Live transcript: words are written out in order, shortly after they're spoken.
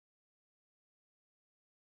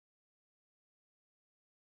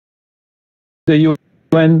the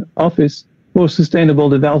UN Office for Sustainable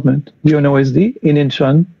Development, UNOSD, in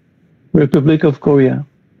Incheon, Republic of Korea.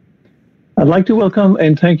 I'd like to welcome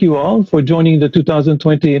and thank you all for joining the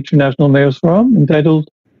 2020 International Mayors Forum entitled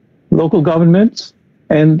Local Governments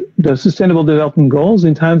and the Sustainable Development Goals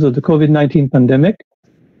in Times of the COVID-19 Pandemic.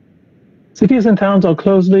 Cities and towns are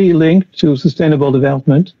closely linked to sustainable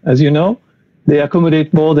development. As you know, they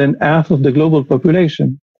accommodate more than half of the global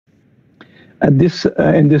population. And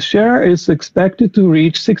this share is expected to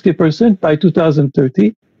reach 60% by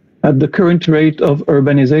 2030 at the current rate of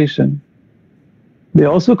urbanization. They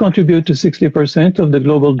also contribute to 60% of the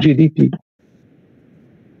global GDP.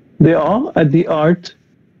 They are at the heart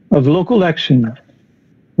of local action,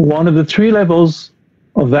 one of the three levels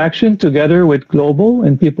of action together with global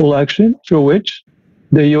and people action through which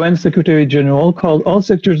the UN Secretary General called all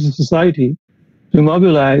sectors of society to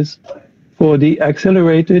mobilize for the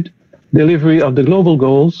accelerated delivery of the global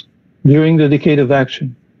goals during the decade of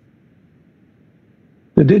action.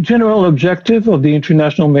 The general objective of the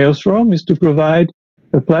International Mayors Forum is to provide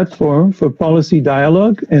a platform for policy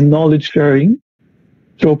dialogue and knowledge sharing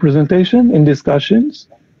through presentation and discussions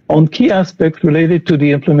on key aspects related to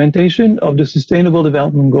the implementation of the Sustainable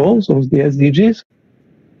Development Goals, or the SDGs,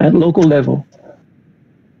 at local level.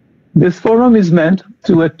 This forum is meant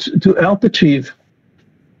to help achieve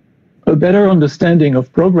a better understanding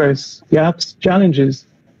of progress, gaps, challenges,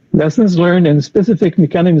 lessons learned, and specific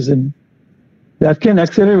mechanisms that can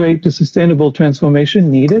accelerate the sustainable transformation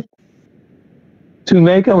needed to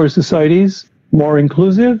make our societies more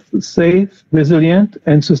inclusive, safe, resilient,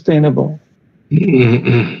 and sustainable.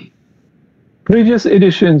 Previous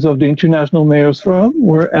editions of the International Mayors Forum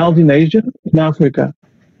were held in Asia and Africa.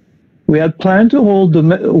 We had planned to hold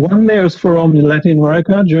one Mayors Forum in Latin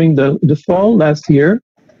America during the fall last year,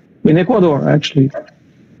 in Ecuador actually,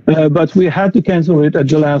 but we had to cancel it at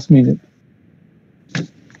the last minute.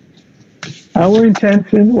 Our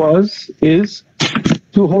intention is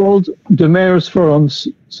to hold the Mayors Forums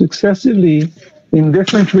successively in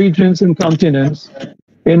different regions and continents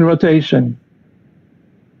in rotation.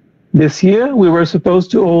 This year, we were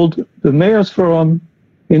supposed to hold the Mayors Forum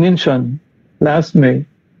in Incheon last May.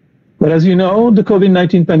 But as you know, the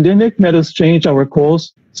COVID-19 pandemic made us change our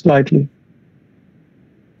course slightly.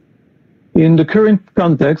 In the current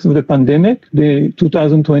context of the pandemic, the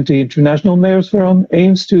 2020 International Mayors Forum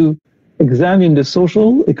aims to examine the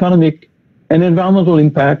social, economic, and environmental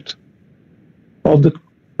impact of the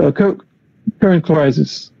current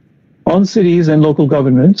crisis on cities and local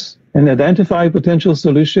governments and identify potential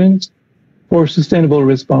solutions for sustainable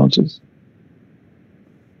responses.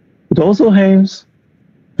 It also aims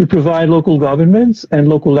to provide local governments and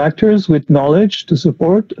local actors with knowledge to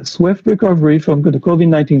support a swift recovery from the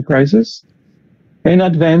COVID-19 crisis and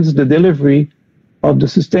advance the delivery of the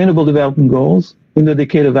Sustainable Development Goals in the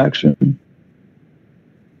decade of action.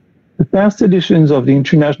 The past editions of the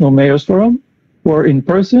International Mayors Forum were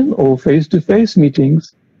in-person or face-to-face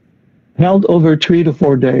meetings held over 3 to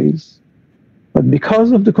 4 days. But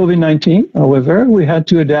because of the COVID-19, however, we had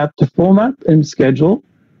to adapt the format and schedule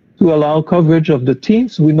to allow coverage of the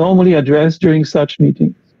themes we normally address during such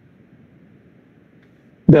meetings.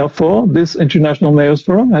 Therefore, this International Mayors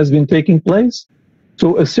Forum has been taking place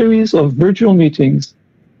through a series of virtual meetings,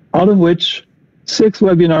 out of which 6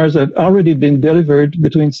 webinars have already been delivered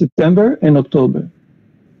between September and October,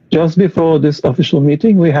 just before this official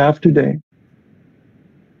meeting we have today.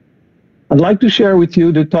 I'd like to share with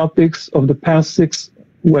you the topics of the past 6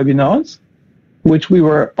 webinars, which we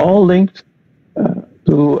were all linked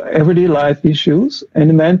to everyday life issues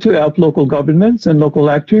and meant to help local governments and local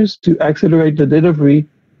actors to accelerate the delivery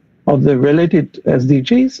of the related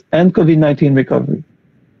SDGs and COVID-19 recovery.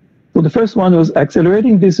 So the first one was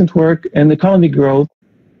accelerating decent work and economic growth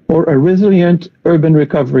for a resilient urban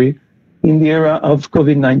recovery in the era of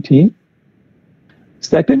COVID-19.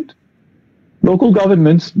 Second, local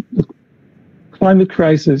governments, the climate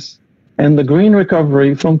crisis, and the green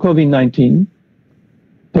recovery from COVID-19.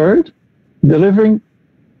 Third, delivering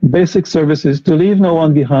basic services to leave no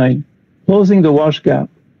one behind, closing the WASH gap.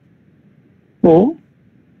 4,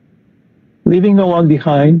 leaving no one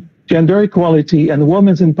behind, gender equality and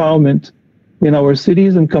women's empowerment in our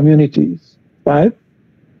cities and communities. 5,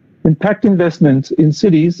 impact investments in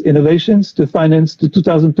cities, innovations to finance the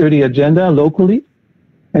 2030 agenda locally.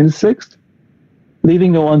 And 6,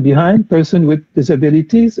 leaving no one behind, person with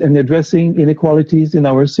disabilities and addressing inequalities in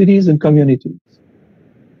our cities and communities.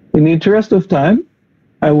 In the interest of time,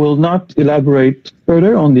 I will not elaborate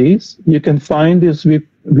further on these. You can find these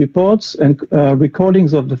reports and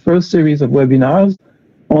recordings of the first series of webinars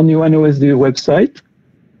on the UNOSD website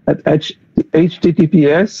at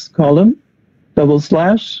https://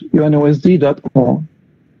 www.unosd.org.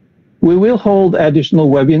 We will hold additional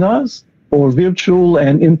webinars or virtual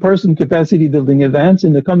and in-person capacity building events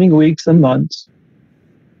in the coming weeks and months.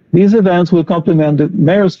 These events will complement the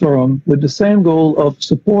Mayor's Forum with the same goal of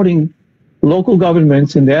supporting local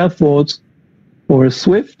governments in their efforts for a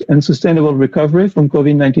swift and sustainable recovery from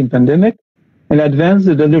COVID-19 pandemic and advance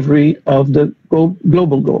the delivery of the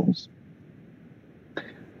global goals.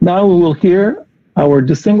 Now we will hear our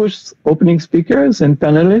distinguished opening speakers and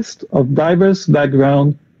panelists of diverse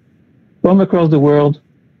backgrounds from across the world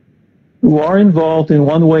who are involved in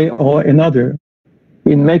one way or another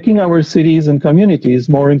in making our cities and communities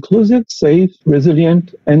more inclusive, safe,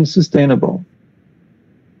 resilient, and sustainable.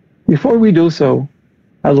 Before we do so,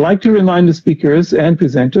 I'd like to remind the speakers and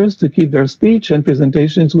presenters to keep their speech and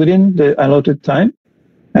presentations within the allotted time,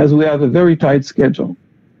 as we have a very tight schedule.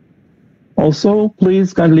 Also,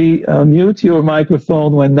 please kindly mute your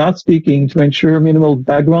microphone when not speaking to ensure minimal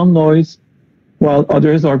background noise while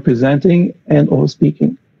others are presenting and or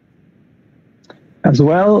speaking. As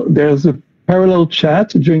well, there's a parallel chat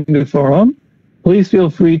during the forum. Please feel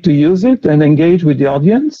free to use it and engage with the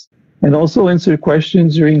audience, and also answer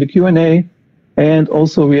questions during the Q&A, and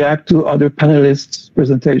also react to other panelists'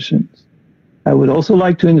 presentations. I would also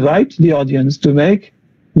like to invite the audience to make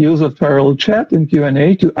use of parallel chat and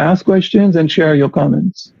Q&A to ask questions and share your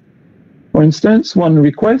comments. For instance, one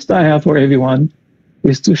request I have for everyone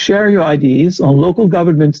is to share your ideas on local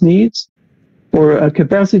government's needs for a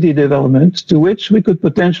capacity development to which we could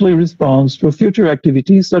potentially respond for future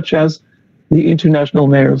activities such as the International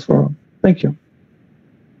Mayors Forum. Thank you.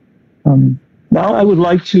 Now I would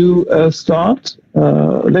like to start.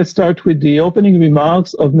 Let's start with the opening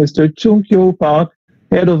remarks of Mr. Chung-Kyo Park,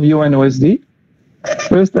 head of UNOSD.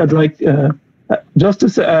 First, I'd like to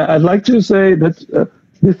say that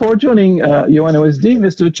before joining UNOSD,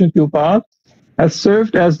 Mr. Chung-Kyo Park has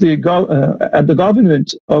served as at the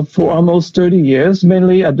government for almost 30 years,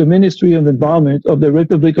 mainly at the Ministry of Environment of the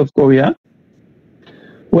Republic of Korea,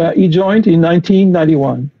 where he joined in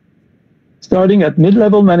 1991, starting at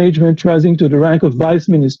mid-level management, rising to the rank of Vice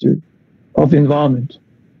Minister of Environment.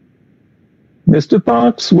 Mr.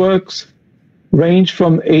 Park's works range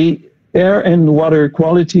from air and water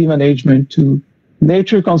quality management to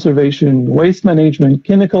nature conservation, waste management,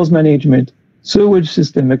 chemicals management, sewage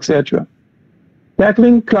system, etc.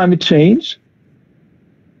 Tackling climate change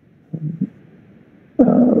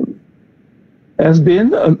has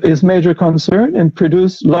been his major concern and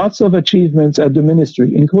produced lots of achievements at the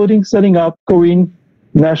ministry, including setting up Korean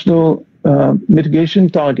national mitigation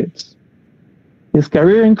targets. His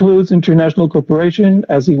career includes international cooperation,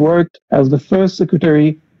 as he worked as the first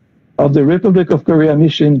secretary of the Republic of Korea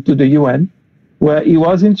mission to the UN, where he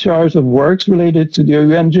was in charge of works related to the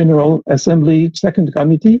UN General Assembly Second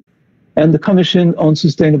Committee and the Commission on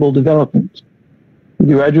Sustainable Development. He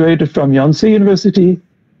graduated from Yonsei University,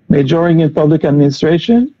 majoring in public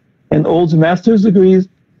administration, and holds master's degrees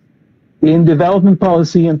in development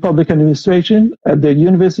policy and public administration at the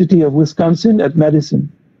University of Wisconsin at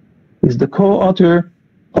Madison. He's the co-author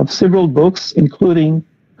of several books, including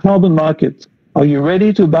Carbon Market, Are You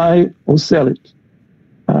Ready to Buy or Sell It?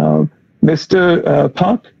 Mr.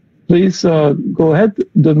 Park, please go ahead.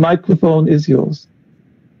 The microphone is yours.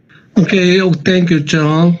 Okay, thank you,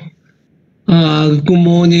 John. Good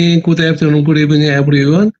morning, good afternoon, good evening,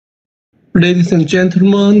 everyone. Ladies and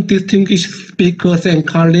gentlemen, distinguished speakers and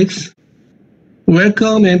colleagues,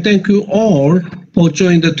 welcome and thank you all for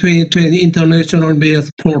joining the 2020 International Mayors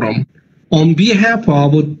Forum. On behalf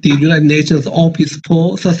of the United Nations Office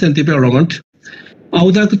for Sustainable Development, I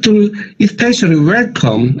would like to especially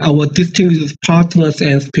welcome our distinguished partners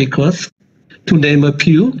and speakers. To name a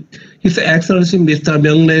few, His Excellency Mr.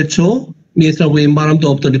 Myung-Rae Cho, Minister of Environment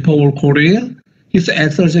of the Republic of Korea, His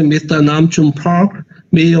Excellency Mr. Nam-Chun Park,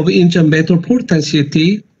 Mayor of Incheon Metropolitan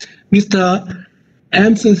City, Mr.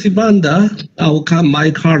 Emerson Sibanda,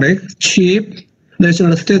 my colleague, Chief,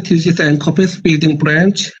 National Strategies and Capacity Building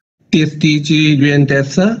Branch, DSDG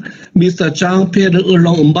UNDESA, Mr. Jean-Pierre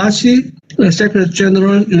Ulong-Umbashi, Secretary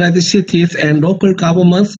General, United Cities and Local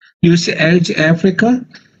Governments, UCLG Africa,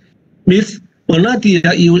 Ms. Banadia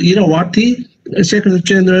Irawati, Secretary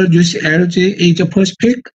General, UCLG Asia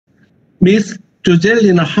Pacific, Ms.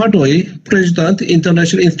 Joselina Hardaway, President,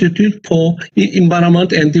 International Institute for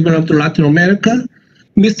Environment and Development Latin America,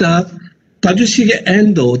 Mr. Kazushige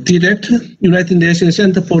Endo, Director, United Nations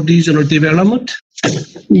Center for Regional Development,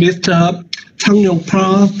 Mr. Changyong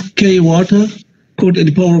Park K. Water,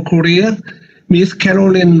 Republic of Korea, Ms.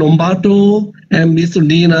 Caroline Lombardo, and Ms.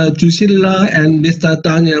 Nina Drusilla, and Mr.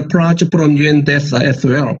 Daniel Praj from UNDESA as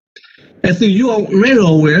well. As you are well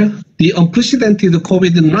aware, the unprecedented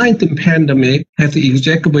COVID-19 pandemic has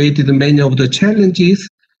exacerbated many of the challenges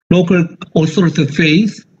local authorities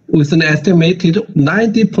face, with an estimated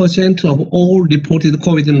 90% of all reported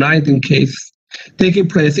COVID-19 cases taking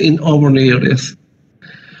place in urban areas.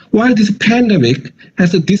 While this pandemic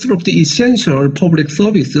has disrupted essential public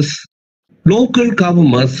services, local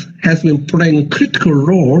governments have been playing a critical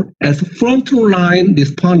role as frontline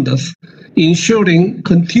responders, ensuring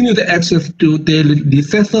continued access to daily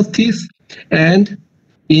necessities and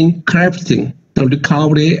in crafting the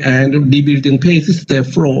recovery and rebuilding phases that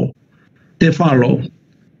follow.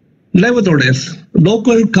 Nevertheless,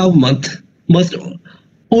 local government must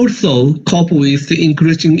also cope with the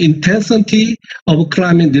increasing intensity of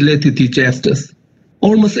climate-related disasters.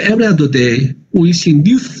 Almost every other day, we see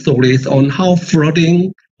news stories on how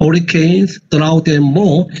flooding, hurricanes, drought, and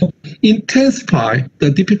more intensify the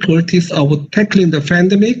difficulties of tackling the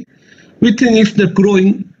pandemic. Witness the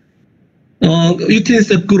growing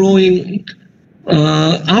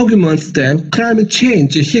arguments that climate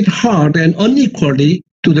change hit hard and unequally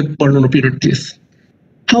to the vulnerabilities.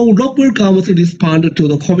 How local governments respond to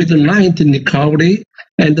the COVID-19 recovery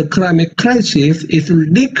and the climate crisis is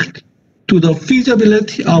linked to the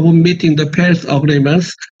feasibility of meeting the Paris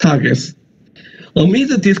Agreement's targets. Amid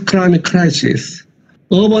this climate crisis,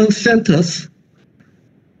 urban centers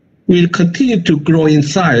will continue to grow in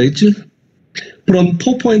size from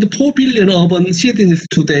 4.4 billion urban citizens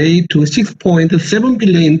today to 6.7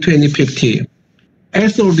 billion in 2050.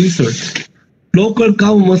 As a result, local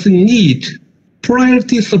governments need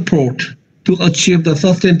priority support to achieve the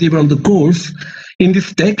sustainable development goals in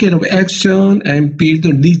this decade of action and build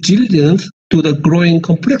resilience to the growing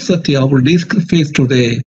complexity of risk faced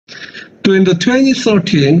today. During the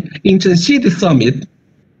 2013 Incheon City Summit,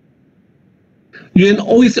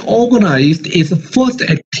 UNOEC organized its first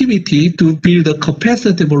activity to build the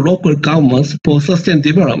capacity of local governments for sustainable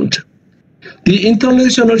development. The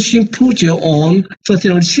International Symposium on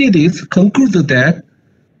Sustainable Cities concluded that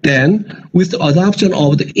then, with the adoption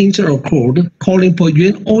of the Incheon Accord calling for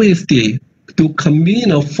UNOSD to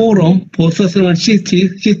convene a forum for sustainable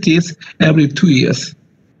cities every 2 years.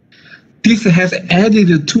 This has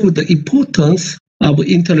added to the importance of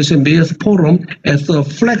International Mayors Forum as a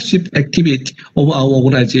flagship activity of our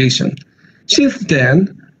organization. Since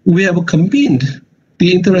then, we have convened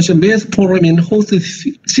the International Mayors Forum in host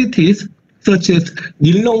cities such as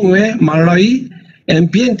Lilongwe, Malawi,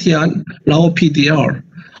 and Vientiane, Laos PDR,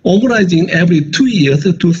 organizing every 2 years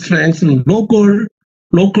to strengthen local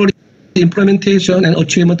implementation and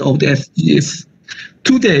achievement of the SDGs.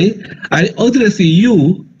 Today, I address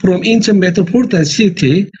you from Incheon Metropolitan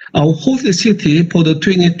City, our host city for the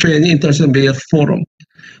 2020 International Mayors Forum.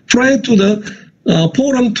 Prior to the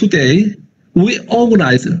forum today, we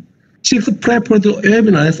organized 6 preparatory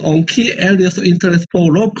webinars on key areas of interest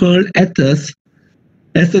for local actors.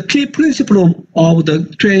 As a key principle of the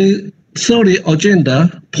 2030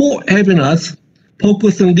 agenda, 4 webinars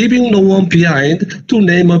focus on leaving no one behind, to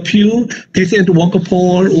name a few: decent work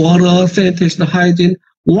for water, sanitation, hygiene,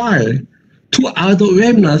 while 2 other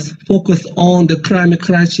webinars focus on the climate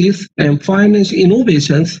crisis and financial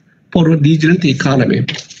innovations for a resilient economy.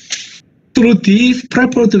 Through these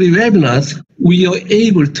preparatory webinars, we are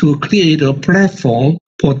able to create a platform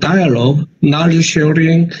for dialogue, knowledge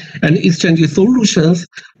sharing, and exchanging solutions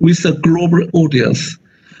with a global audience.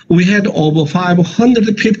 We had over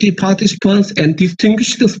 550 participants and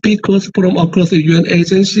distinguished speakers from across the UN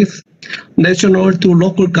agencies, national to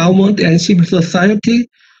local government and civil society,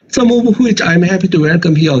 some of which I'm happy to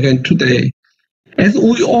welcome here again today. As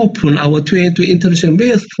we open our 2020 International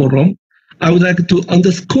Mayors Forum, I would like to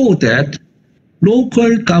underscore that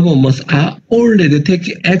local governments are already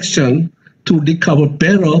taking action to recover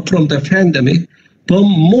better from the pandemic, but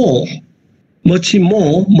much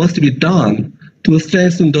more must be done to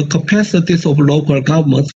strengthen the capacities of local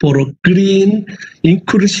governments for a green,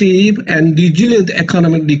 inclusive, and resilient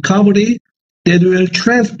economic recovery that will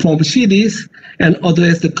transform cities and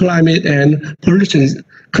address the climate and pollution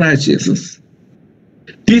crises.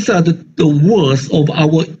 These are the words of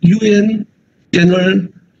our UN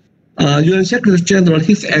Secretary General,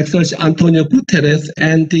 His Excellency Antonio Guterres,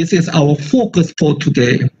 and this is our focus for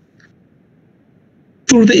today.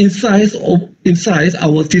 Through the insights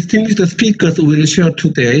our distinguished speakers will share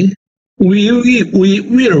today, we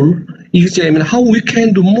will examine how we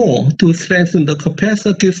can do more to strengthen the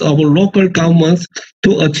capacities of local governments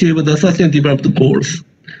to achieve the sustainable development goals.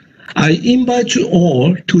 I invite you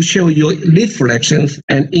all to share your reflections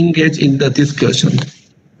and engage in the discussion.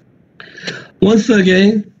 Once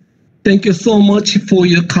again, Thank you so much for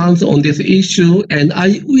your comments on this issue, and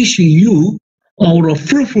I wish you all a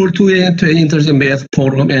fruitful 2020 International Math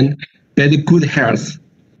Forum and very good health.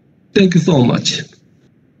 Thank you so much.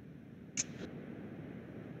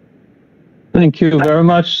 Thank you very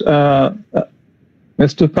much,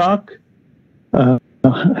 Mr. Park,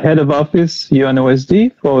 Head of Office,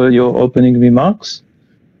 UNOSD, for your opening remarks.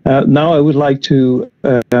 Now I would like to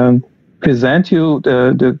present you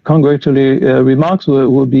the congratulatory remarks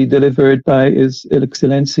will be delivered by His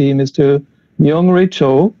Excellency Mr. Myung-Rae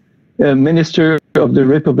Cho, Minister of the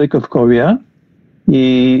Republic of Korea.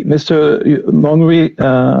 Mr.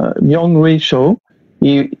 Myung-Rae Cho,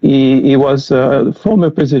 he was former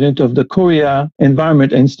president of the Korea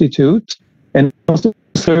Environment Institute and also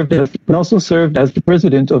served as the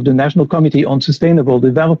president of the National Committee on Sustainable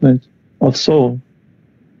Development of Seoul.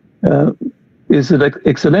 His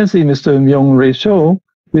Excellency Mr. Myung-Rae Cho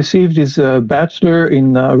received his Bachelor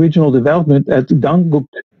in Regional Development at Dankook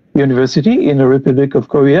University in the Republic of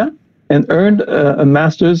Korea and earned a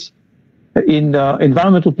Master's in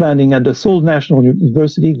Environmental Planning at the Seoul National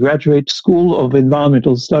University Graduate School of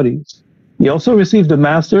Environmental Studies. He also received a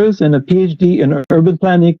Master's and a PhD in Urban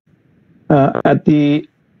Planning at the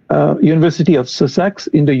University of Sussex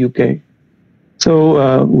in the UK.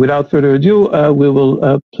 So without further ado, we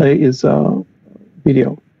will play his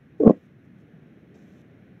video.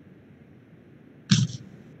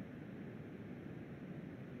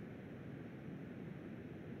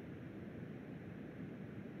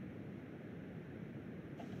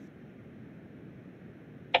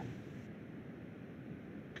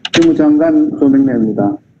 주무장관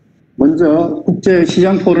조명래입니다. 먼저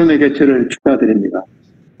국제시장포럼의 개최를 축하드립니다.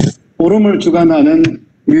 포럼을 주관하는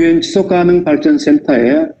유엔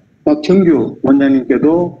지속가능발전센터의 박형규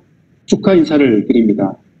원장님께도 축하 인사를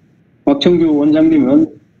드립니다. 박형규 원장님은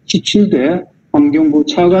 17대 환경부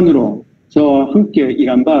차관으로 저와 함께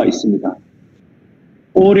일한 바 있습니다.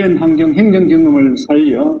 오랜 환경 행정 경험을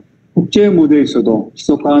살려 국제 무대에서도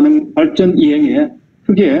지속가능 발전 이행에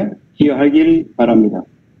크게 기여하길 바랍니다.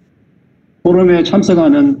 포럼에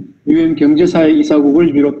참석하는 유엔 경제사회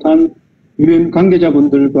이사국을 비롯한 유엔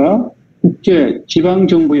관계자분들과 국제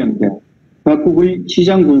지방정부연대, 각국의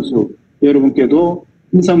시장군수 여러분께도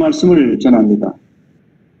인사 말씀을 전합니다.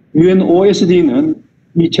 유엔 OSD는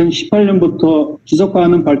 2018년부터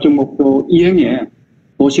지속가능 발전 목표 이행에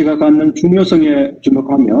도시가 갖는 중요성에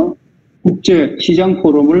주목하며 국제 시장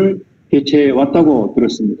포럼을 개최해 왔다고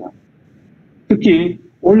들었습니다. 특히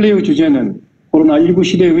올해의 주제는 코로나19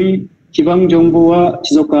 시대의 지방정부와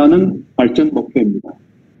지속가능 발전 목표입니다.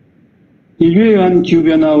 인류에 의한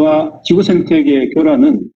기후변화와 지구생태계의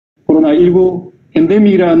교란은 코로나19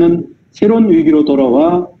 팬데믹이라는 새로운 위기로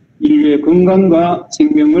돌아와 인류의 건강과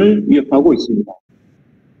생명을 위협하고 있습니다.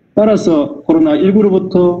 따라서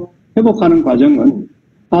코로나19로부터 회복하는 과정은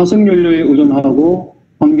화석연료에 의존하고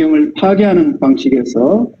환경을 파괴하는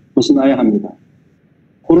방식에서 벗어나야 합니다.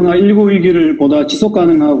 코로나19 위기를 보다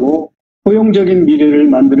지속가능하고 포용적인 미래를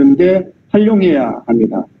만드는 데 활용해야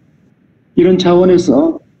합니다. 이런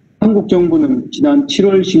차원에서 한국 정부는 지난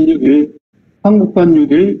 7월 16일 한국판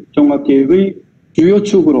뉴딜 종합계획의 주요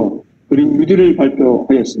축으로 그린 뉴딜을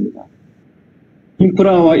발표하였습니다.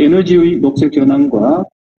 인프라와 에너지의 녹색 전환과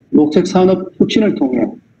녹색 산업 혁신을 통해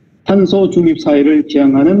탄소 중립 사회를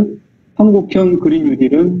지향하는 한국형 그린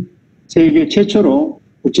뉴딜은 세계 최초로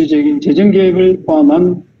구체적인 재정 계획을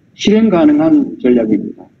포함한 실행 가능한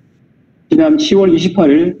전략입니다. 지난 10월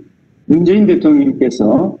 28일 문재인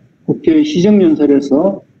대통령께서 국회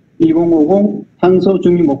시정연설에서 2050 탄소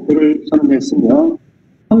중립 목표를 선언했으며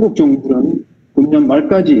한국 정부는 금년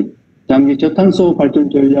말까지 장기 저탄소 발전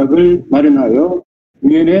전략을 마련하여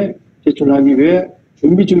유엔에 제출하기 위해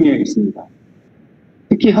준비 중에 있습니다.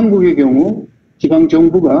 특히 한국의 경우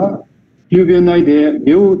지방정부가 기후변화에 대해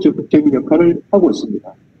매우 적극적인 역할을 하고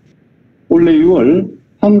있습니다. 올해 6월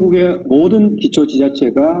한국의 모든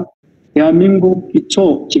기초지자체가 대한민국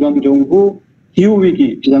기초지방정부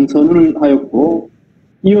기후위기 비상선언을 하였고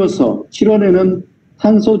이어서 7월에는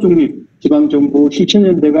탄소중립 지방정부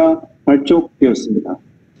실천연대가 발족되었습니다.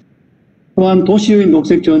 또한 도시의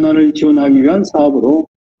녹색 전환을 지원하기 위한 사업으로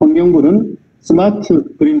환경부는 스마트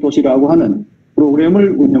그린 도시라고 하는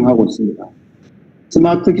프로그램을 운영하고 있습니다.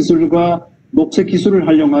 스마트 기술과 녹색 기술을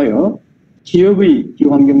활용하여 기업의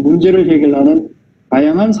기후환경 문제를 해결하는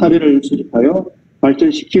다양한 사례를 수집하여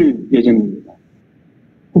발전시킬 예정입니다.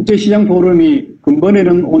 국제시장 포럼이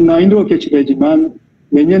근본에는 온라인으로 개최되지만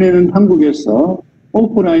내년에는 한국에서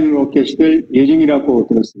오프라인으로 개최될 예정이라고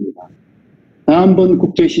들었습니다. 다음번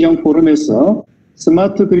국제시장 포럼에서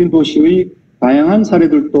스마트 그린 도시의 다양한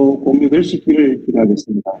사례들도 공유될 수 있기를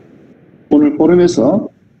기대하겠습니다. 오늘 포럼에서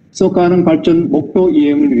지속가능 발전 목표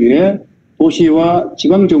이행을 위해 도시와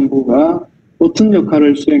지방정부가 어떤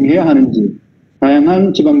역할을 수행해야 하는지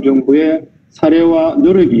다양한 지방정부의 사례와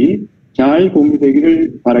노력이 잘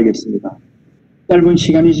공유되기를 바라겠습니다. 짧은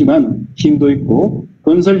시간이지만 힘도 있고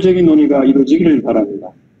건설적인 논의가 이루어지기를 바랍니다.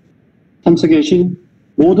 참석해 주신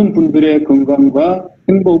모든 분들의 건강과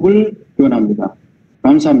행복을 기원합니다.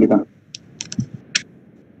 감사합니다.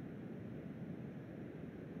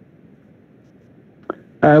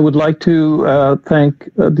 I would like to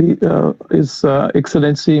thank His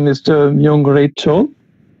Excellency Mr. Myung-rae Chol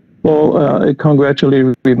for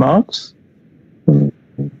congratulatory remarks. And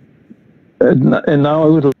now I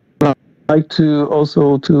would like to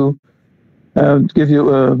also give you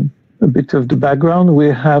a bit of the background. We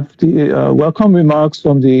have the welcome remarks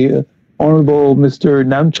from the Honorable Mr.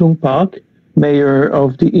 Nam Chung Park, Mayor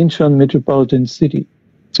of the Incheon Metropolitan City.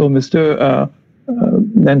 So Mr.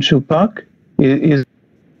 Nam Chung Park is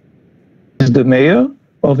the mayor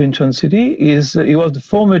of Incheon City. He was the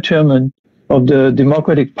former chairman of the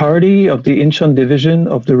Democratic Party of the Incheon Division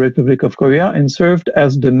of the Republic of Korea and served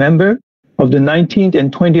as the member of the 19th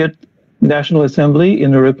and 20th National Assembly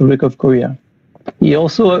in the Republic of Korea. He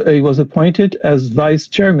was appointed as vice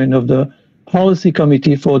chairman of the Policy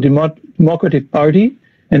Committee for Democratic Party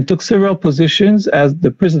and took several positions as the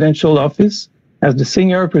presidential office, as the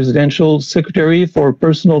senior presidential secretary for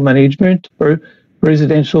personal management,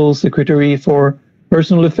 presidential secretary for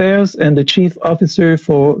personal affairs, and the chief officer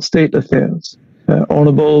for state affairs.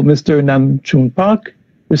 Honorable Mr. Nam Chung Park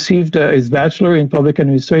received his bachelor in public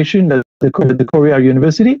administration at the Korea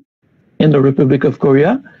University in the Republic of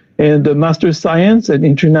Korea, and the Master Science and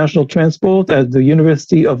International Transport at the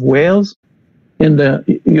University of Wales in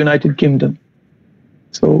the United Kingdom.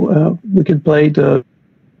 So we can play the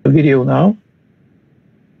video now.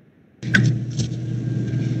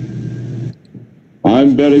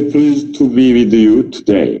 I'm very pleased to be with you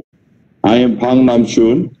today. I am Bang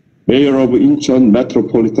Nam-chun, Mayor of Incheon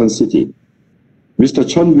Metropolitan City. Mr.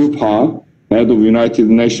 Chun Yu-pa, Head of United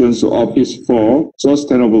Nations Office for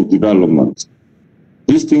Sustainable Development.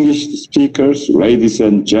 Distinguished speakers, ladies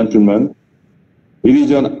and gentlemen, it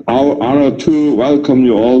is our honor to welcome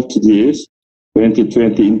you all to this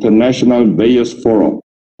 2020 International Mayors Forum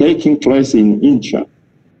taking place in Incheon.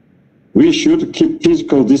 We should keep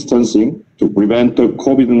physical distancing to prevent the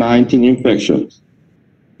COVID-19 infections.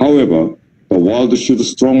 However, the world should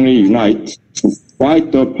strongly unite to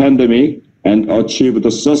fight the pandemic and achieve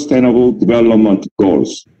the sustainable development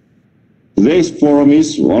goals. Today's forum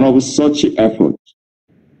is one of such efforts.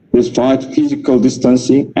 Despite physical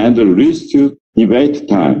distancing and the reduced debate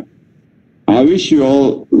time, I wish you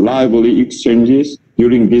all lively exchanges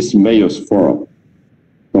during this Mayors Forum.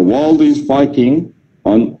 The world is fighting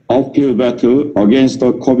an uphill battle against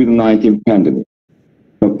the COVID-19 pandemic.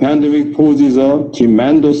 The pandemic poses a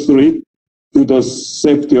tremendous threat to the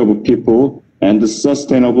safety of people and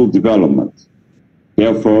sustainable development.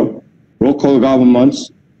 Therefore, local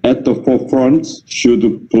governments at the forefront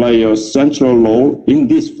should play a central role in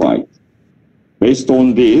this fight. Based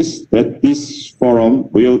on this forum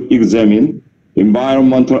will examine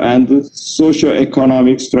environmental and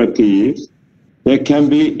socio-economic strategies that can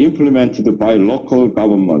be implemented by local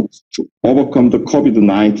governments to overcome the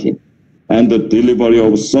COVID-19 and the delivery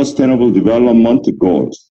of sustainable development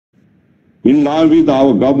goals. In line with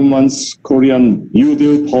our government's Korean New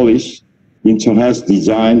Deal policy, Incheon has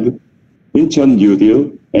designed Incheon New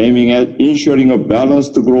Deal, aiming at ensuring a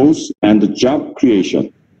balanced growth and job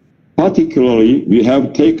creation. Particularly, we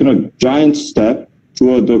have taken a giant step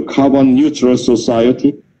toward the carbon-neutral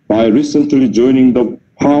society by recently joining the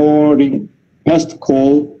Powering Past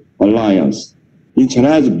Coal Alliance. Incheon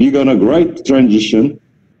has begun a great transition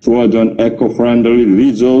toward an eco-friendly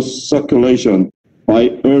resource circulation by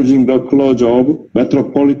urging the closure of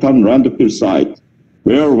metropolitan landfill sites,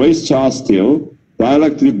 where wastes are still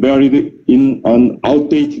directly buried in an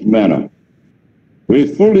outdated manner. We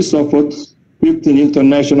fully support 15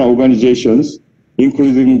 international organizations,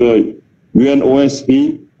 including the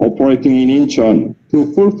UNOSB, operating in Incheon,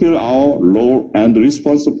 to fulfill our role and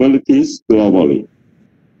responsibilities globally.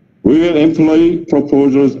 We will employ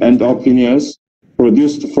proposals and opinions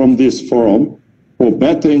produced from this forum for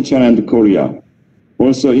better Incheon and Korea.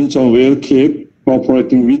 Also, Incheon will keep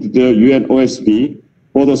cooperating with the UNOSB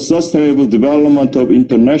for the sustainable development of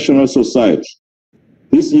international society.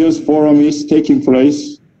 This year's forum is taking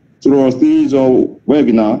place through a series of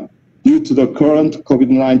webinars due to the current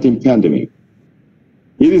COVID-19 pandemic.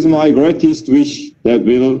 It is my greatest wish that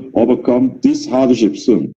we'll overcome this hardship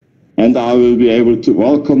soon, and I will be able to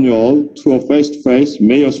welcome you all to a face-to-face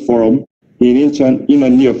Mayors Forum in Incheon in the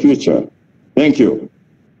near future. Thank you.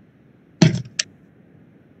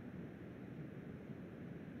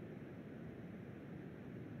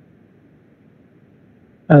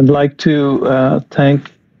 I'd like to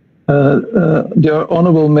thank the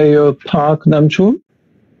Honorable Mayor Park Nam-chul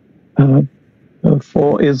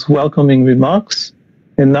for his welcoming remarks.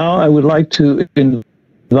 And now I would like to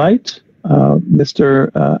invite Mr.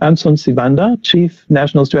 Anson Sibanda, Chief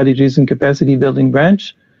National Strategies and Capacity Building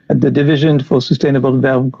Branch at the Division for Sustainable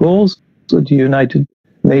Development Goals of the United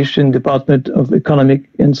Nations Department of Economic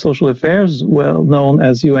and Social Affairs, well known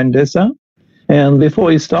as UNDESA. And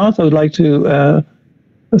before he starts, I would like to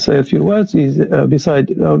say a few words. He's, beside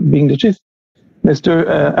being the chief, Mr.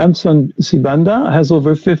 Anson Sibanda has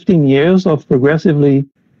over 15 years of progressively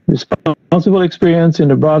responsible experience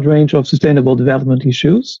in a broad range of sustainable development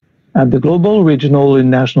issues at the global, regional, and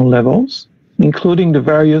national levels, including the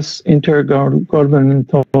various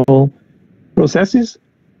intergovernmental processes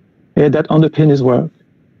that underpin his work.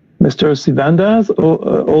 Mr. Sibanda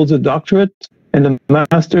holds a doctorate and a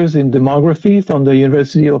master's in demography from the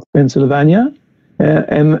University of Pennsylvania,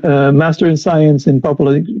 and a master in science in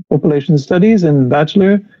population studies, and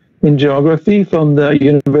bachelor in geography from the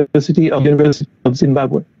University of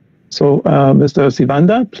Zimbabwe. So, Mr.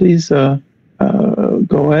 Sibanda, please go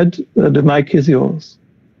ahead. The mic is yours.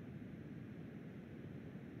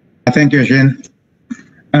 Thank you, Jean.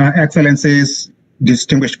 Excellencies,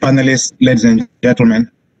 distinguished panelists, ladies and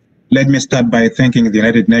gentlemen, let me start by thanking the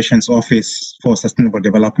United Nations Office for Sustainable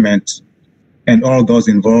Development and all those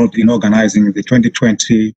involved in organizing the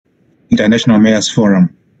 2020 International Mayors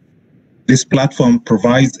Forum. This platform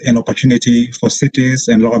provides an opportunity for cities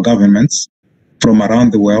and local governments from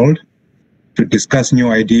around the world to discuss new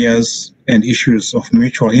ideas and issues of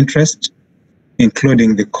mutual interest,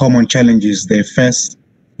 including the common challenges they face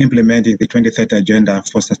implementing the 2030 Agenda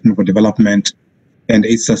for Sustainable Development and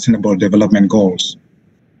its Sustainable Development Goals.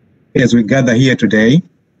 As we gather here today,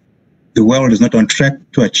 the world is not on track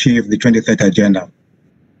to achieve the 2030 Agenda.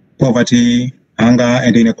 Poverty, hunger,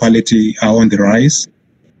 and inequality are on the rise,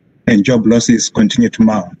 and job losses continue to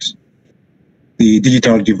mount. The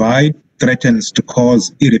digital divide threatens to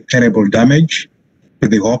cause irreparable damage to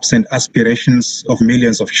the hopes and aspirations of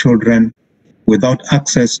millions of children without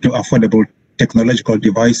access to affordable technological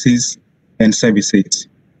devices and services.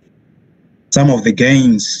 Some of the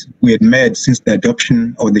gains we had made since the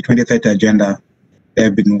adoption of the 2030 Agenda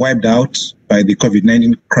have been wiped out by the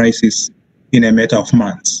COVID-19 crisis in a matter of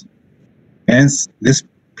months. Hence, this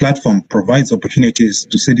platform provides opportunities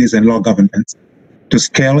to cities and local governments to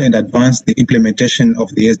scale and advance the implementation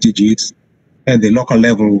of the SDGs at the local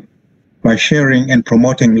level by sharing and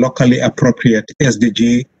promoting locally appropriate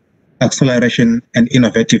SDG acceleration and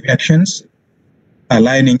innovative actions,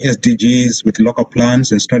 aligning SDGs with local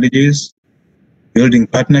plans and strategies, building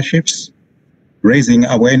partnerships, raising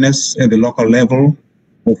awareness at the local level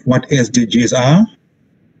of what SDGs are,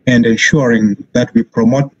 and ensuring that we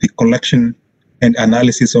promote the collection and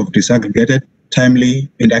analysis of disaggregated, timely,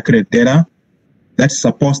 and accurate data that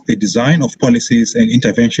supports the design of policies and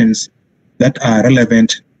interventions that are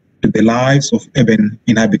relevant to the lives of urban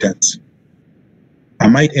inhabitants. I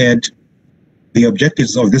might add, the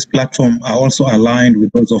objectives of this platform are also aligned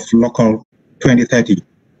with those of Local 2030,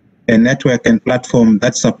 a network and platform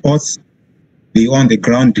that supports the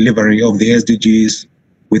on-the-ground delivery of the SDGs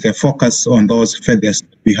with a focus on those furthest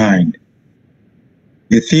behind.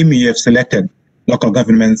 The theme you have selected, local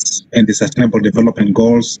governments and the Sustainable Development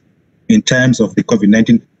Goals in terms of the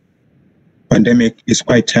COVID-19 pandemic, is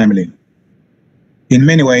quite timely. In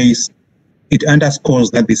many ways, it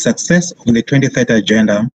underscores that the success of the 2030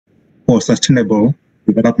 Agenda for Sustainable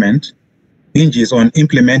Development hinges on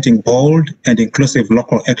implementing bold and inclusive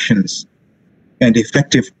local actions and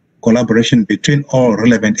effective collaboration between all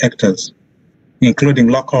relevant actors, including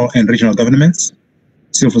local and regional governments,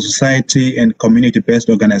 civil society and community-based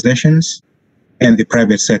organizations, and the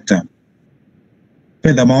private sector.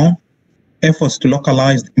 Furthermore, efforts to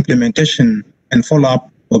localize the implementation and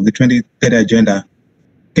follow-up of the 2030 Agenda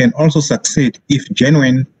can also succeed if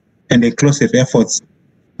genuine and inclusive efforts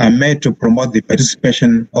are made to promote the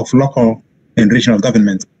participation of local and regional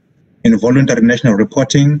governments in voluntary national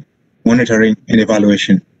reporting, monitoring, and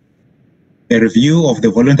evaluation. A review of the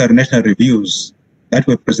voluntary national reviews that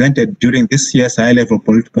were presented during this year's high-level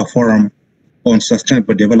political forum on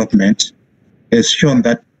sustainable development has shown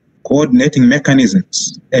that coordinating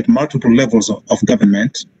mechanisms at multiple levels of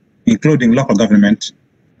government, including local government,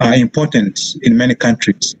 are important in many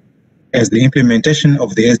countries, as the implementation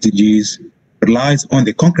of the SDGs relies on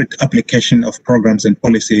the concrete application of programs and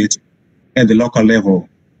policies at the local level,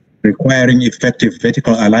 requiring effective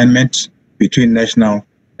vertical alignment between national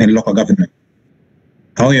and local government.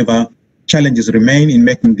 However, challenges remain in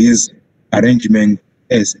making these arrangements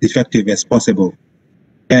as effective as possible.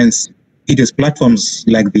 Hence, It is platforms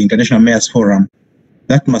like the International Mayors Forum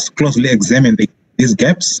that must closely examine these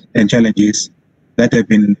gaps and challenges that have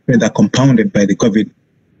been further compounded by the COVID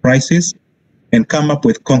crisis and come up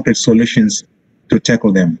with concrete solutions to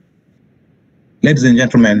tackle them. Ladies and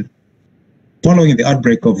gentlemen, following the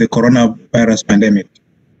outbreak of the coronavirus pandemic,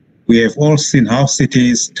 we have all seen how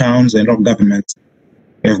cities, towns, and local governments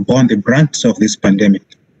have borne the brunt of this pandemic,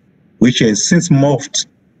 which has since morphed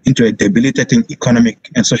into a debilitating economic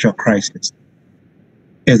and social crisis.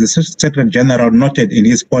 As the Secretary General noted in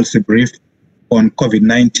his policy brief on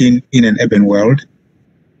COVID-19 in an urban world,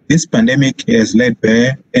 this pandemic has laid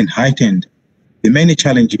bare and heightened the many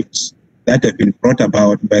challenges that have been brought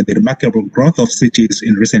about by the remarkable growth of cities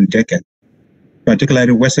in recent decades,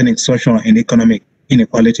 particularly worsening social and economic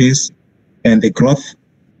inequalities and the growth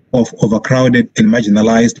of overcrowded and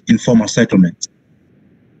marginalized informal settlements.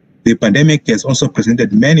 The pandemic has also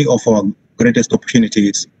presented many of our greatest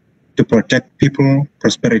opportunities to protect people,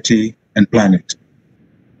 prosperity, and planet.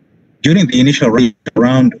 During the initial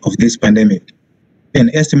round of this pandemic, an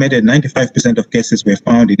estimated 95% of cases were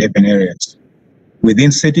found in urban areas.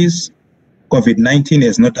 Within cities, COVID-19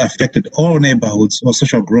 has not affected all neighborhoods or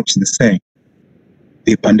social groups the same.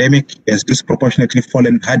 The pandemic has disproportionately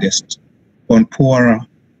fallen hardest on poorer,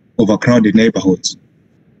 overcrowded neighborhoods.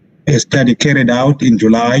 A study carried out in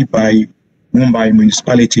July by Mumbai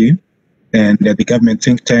municipality and the government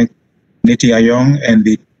think tank Niti Aayog and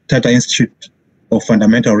the Tata Institute of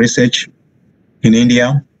Fundamental Research in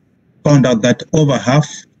India found out that over half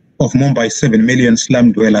of Mumbai's 7 million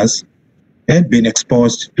slum dwellers had been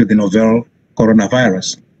exposed to the novel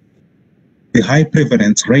coronavirus. The high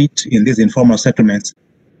prevalence rate in these informal settlements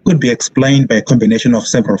could be explained by a combination of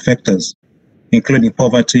several factors, including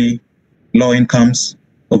poverty, low incomes,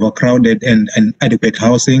 overcrowded and inadequate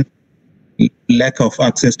housing, lack of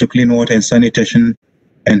access to clean water and sanitation,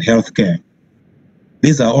 and healthcare.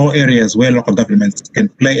 These are all areas where local governments can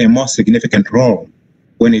play a more significant role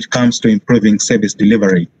when it comes to improving service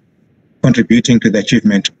delivery, contributing to the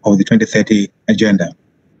achievement of the 2030 agenda.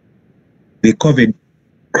 The COVID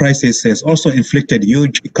crisis has also inflicted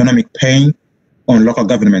huge economic pain on local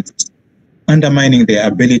governments, undermining their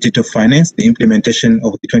ability to finance the implementation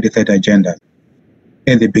of the 2030 agenda.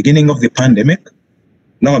 At the beginning of the pandemic,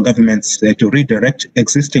 local governments had to redirect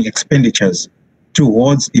existing expenditures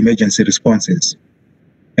towards emergency responses.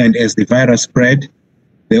 And as the virus spread,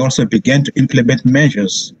 they also began to implement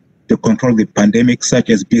measures to control the pandemic, such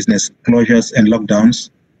as business closures and lockdowns,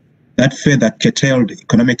 that further curtailed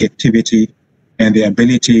economic activity and the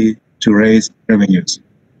ability to raise revenues.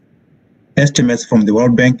 Estimates from the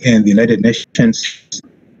World Bank and the United Nations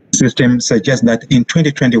system suggest that in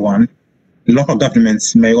 2021, local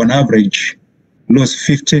governments may on average lose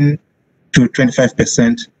 15 to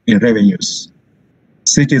 25% in revenues.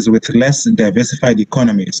 Cities with less diversified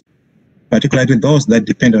economies, particularly those that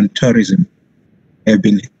depend on tourism, have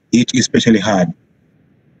been hit especially hard.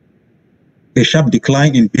 A sharp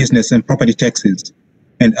decline in business and property taxes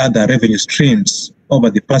and other revenue streams over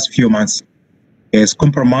the past few months has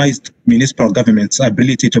compromised municipal governments'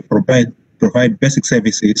 ability to provide basic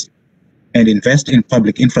services and invest in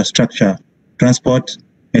public infrastructure, transport,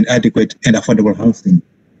 and adequate and affordable housing.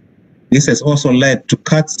 This has also led to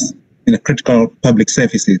cuts in critical public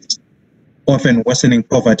services, often worsening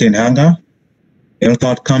poverty and hunger, health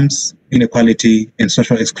outcomes, inequality, and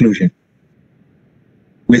social exclusion.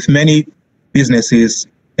 With many businesses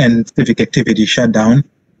and civic activity shut down,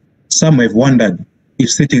 some have wondered if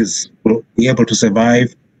cities will be able to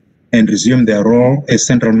survive and resume their role as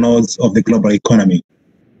central nodes of the global economy.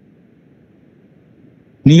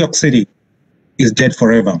 New York City is dead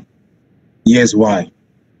forever. Here's why.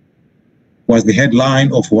 Was the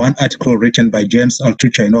headline of one article written by James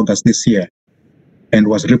Altucher in August this year and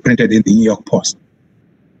was reprinted in the New York Post.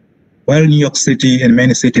 While New York City and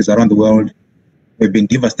many cities around the world have been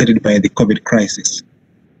devastated by the COVID crisis,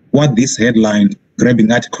 what this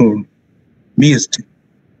headline-grabbing article missed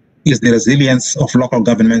is the resilience of local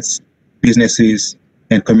governments, businesses,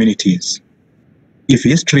 and communities. If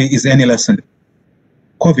history is any lesson,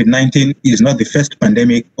 COVID-19 is not the first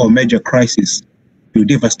pandemic or major crisis to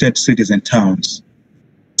devastate cities and towns.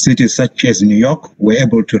 Cities such as New York were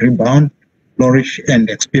able to rebound, flourish, and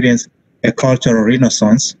experience a cultural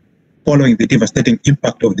renaissance following the devastating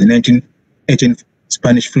impact of the 1918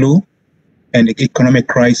 Spanish flu and the economic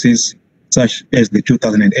crisis such as the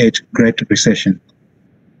 2008 Great Recession.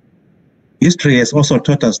 History has also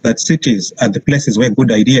taught us that cities are the places where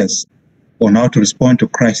good ideas on how to respond to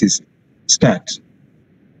crises start.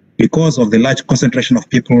 Because of the large concentration of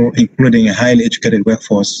people, including a highly educated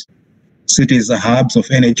workforce, cities are hubs of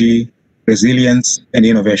energy, resilience, and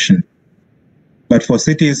innovation. But for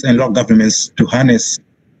cities and local governments to harness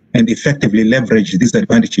and effectively leverage these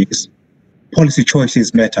advantages, policy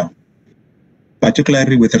choices matter,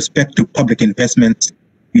 particularly with respect to public investment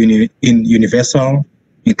in universal,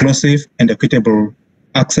 inclusive, and equitable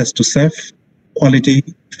access to safe, quality,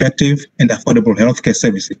 effective, and affordable healthcare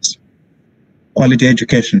services, quality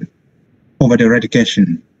education, poverty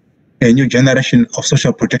eradication, a new generation of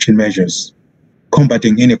social protection measures,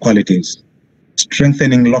 combating inequalities,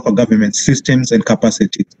 strengthening local government systems and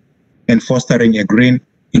capacities, and fostering a green,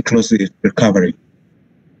 inclusive recovery.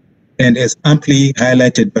 And as amply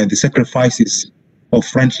highlighted by the sacrifices of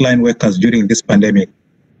frontline workers during this pandemic,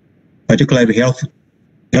 particularly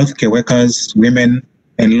healthcare workers, women,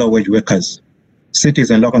 and low-wage workers, cities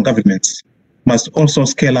and local governments must also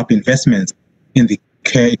scale up investments in the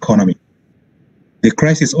care economy. The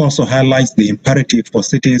crisis also highlights the imperative for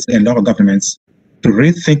cities and local governments to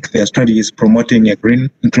rethink their strategies promoting a green,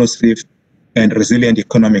 inclusive, and resilient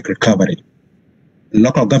economic recovery.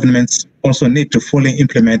 Local governments also need to fully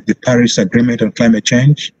implement the Paris Agreement on climate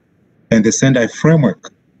change and the Sendai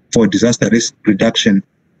framework for disaster risk reduction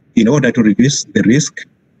in order to reduce the risk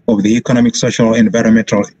of the economic, social, and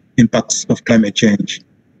environmental impacts of climate change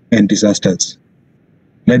and disasters.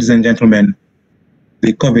 Ladies and gentlemen,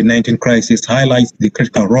 the COVID-19 crisis highlights the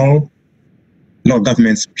critical role local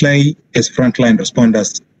governments play as frontline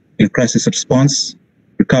responders in crisis response,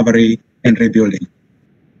 recovery, and rebuilding.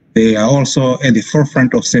 They are also at the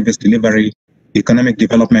forefront of service delivery, economic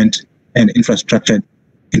development, and infrastructure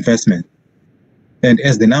investment. And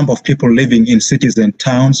as the number of people living in cities and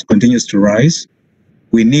towns continues to rise,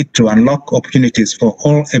 we need to unlock opportunities for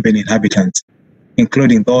all urban inhabitants,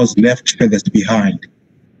 including those left furthest behind,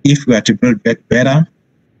 if we are to build back better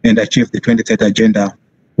and achieve the 2030 Agenda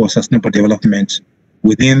for Sustainable Development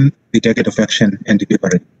within the decade of action and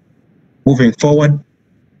delivery. Moving forward,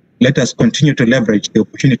 let us continue to leverage the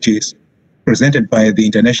opportunities presented by the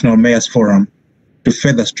International Mayors Forum to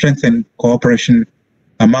further strengthen cooperation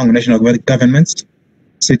among national governments,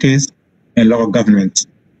 cities, and local governments,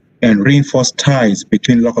 and reinforce ties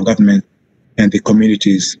between local government and the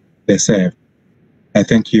communities they serve. I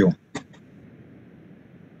thank you.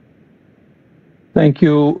 Thank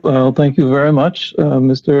you very much,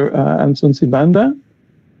 Mr. Anson Sibanda,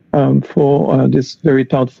 for this very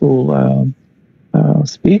thoughtful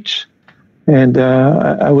speech. And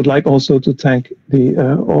I would like also to thank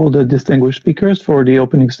all the distinguished speakers for the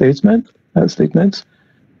opening statements.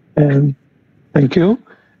 And thank you.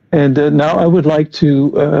 And now I would like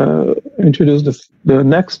to introduce the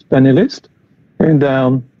next panelist. And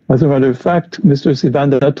as a matter of fact, Mr.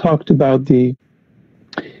 Sibanda talked about the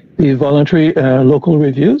voluntary local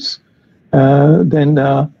reviews. Then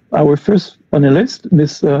our first panelist,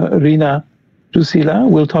 Ms. Rina Drusila,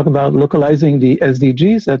 will talk about localizing the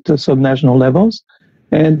SDGs at the subnational levels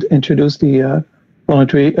and introduce the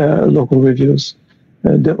voluntary local reviews,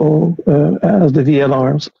 as the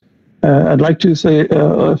VLRs. I'd like to say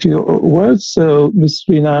a few words. So Ms.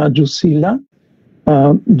 Rina Drusila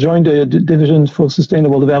joined the Division for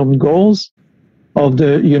Sustainable Development Goals of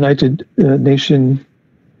the United Nations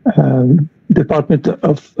Department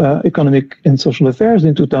of Economic and Social Affairs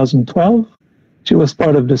in 2012. She was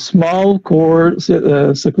part of the small core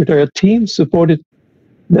secretariat team supported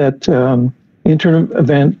that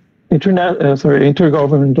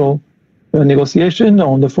intergovernmental negotiation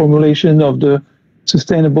on the formulation of the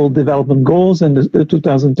Sustainable Development Goals and the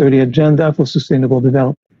 2030 Agenda for Sustainable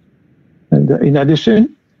Development. And in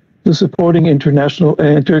addition to supporting international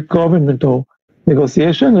intergovernmental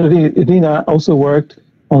negotiation, Rina also worked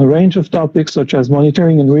on a range of topics such as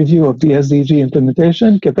monitoring and review of the SDG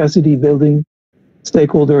implementation, capacity building,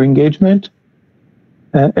 stakeholder engagement,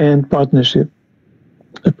 and partnership.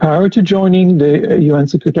 Prior to joining the UN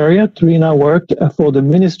Secretariat, Rina worked for the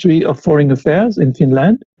Ministry of Foreign Affairs in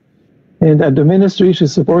Finland. And at the ministry, she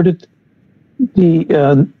supported the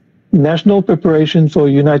National Preparation for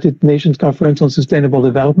United Nations Conference on Sustainable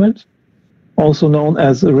Development, also known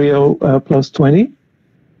as Rio +20,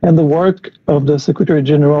 and the work of the Secretary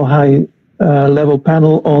General High Level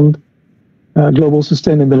Panel on Global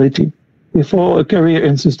Sustainability. Before a career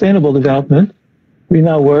in sustainable development,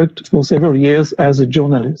 Rina worked for several years as a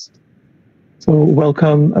journalist. So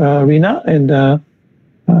welcome, Rina, and the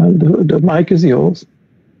mic is yours.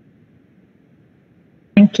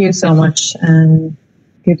 Thank you so much, and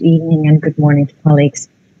good evening and good morning to colleagues.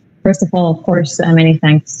 First of all, of course, many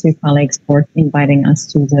thanks to colleagues for inviting us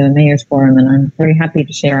to the Mayors Forum, and I'm very happy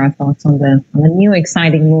to share our thoughts on the new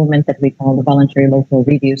exciting movement that we call the voluntary local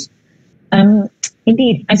reviews.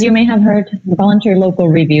 Indeed, as you may have heard, the voluntary local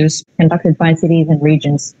reviews conducted by cities and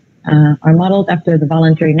regions are modeled after the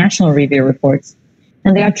voluntary national review reports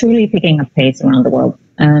and they are truly picking up pace around the world.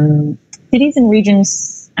 Cities and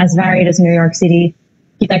regions as varied as New York City,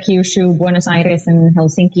 Kita-Kyushu, Buenos Aires, and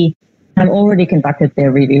Helsinki have already conducted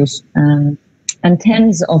their reviews, and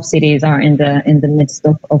tens of cities are in the midst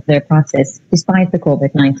of their process, despite the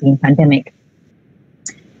COVID-19 pandemic.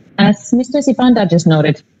 As Mr. Sipanda just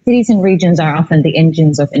noted, cities and regions are often the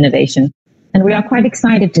engines of innovation, and we are quite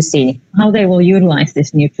excited to see how they will utilize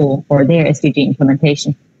this new tool for their SDG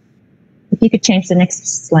implementation. If you could change the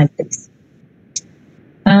next slide, please.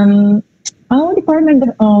 Our Department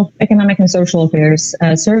of Economic and Social Affairs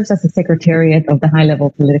serves as the secretariat of the High-Level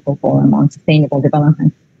Political Forum on Sustainable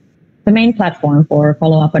Development, the main platform for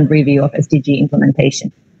follow-up and review of SDG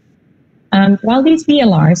implementation. While these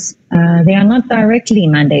VLRs, they are not directly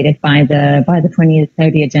mandated by the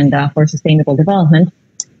 2030 Agenda for Sustainable Development,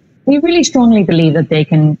 we really strongly believe that they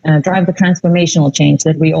can drive the transformational change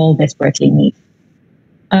that we all desperately need.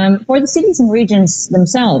 For the cities and regions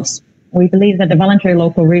themselves, we believe that the voluntary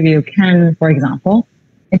local review can, for example,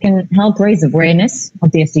 it can help raise awareness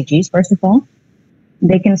of the SDGs, first of all.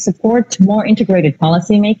 They can support more integrated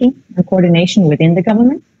policy making and coordination within the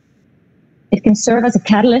government. It can serve as a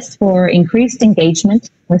catalyst for increased engagement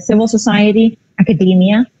with civil society,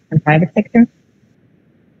 academia, and private sector.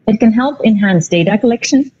 It can help enhance data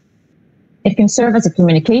collection. It can serve as a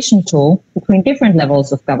communication tool between different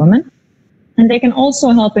levels of government. And they can also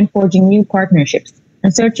help in forging new partnerships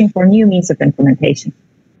and searching for new means of implementation.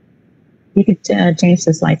 You could change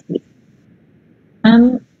the slide, please.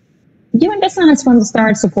 UNDESA has from the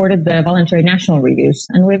start supported the voluntary national reviews,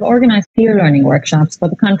 and we've organized peer learning workshops for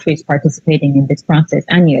the countries participating in this process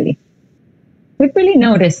annually. We've really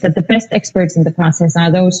noticed that the best experts in the process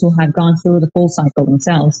are those who have gone through the full cycle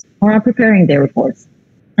themselves or are preparing their reports.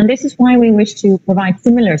 And this is why we wish to provide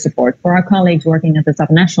similar support for our colleagues working at the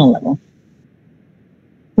subnational level.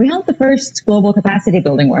 We held the first global capacity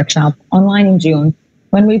building workshop online in June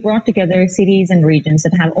when we brought together cities and regions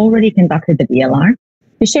that have already conducted the VLR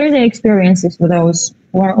to share their experiences with those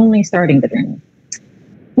who are only starting the journey.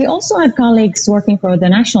 We also had colleagues working for the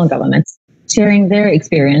national governments sharing their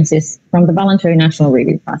experiences from the voluntary national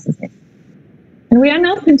review processes. And we are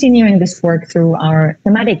now continuing this work through our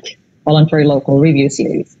thematic voluntary local review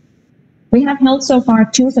series. We have held so far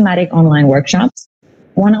 2 thematic online workshops,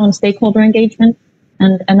 one on stakeholder engagement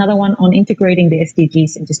and another one on integrating the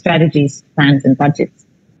SDGs into strategies, plans, and budgets.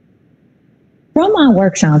 From our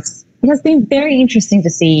workshops, it has been very interesting to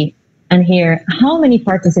see and hear how many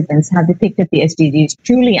participants have depicted the SDGs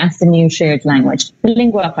truly as the new shared language, the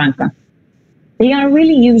lingua franca. They are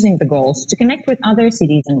really using the goals to connect with other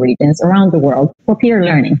cities and regions around the world for peer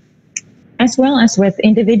learning, as well as with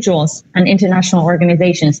individuals and international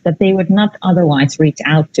organizations that they would not otherwise reach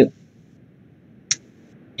out to.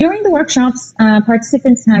 During the workshops,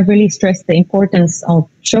 participants have really stressed the importance of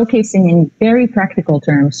showcasing in very practical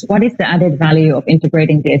terms what is the added value of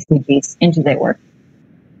integrating the SDGs into their work.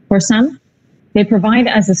 For some, they provide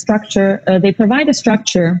a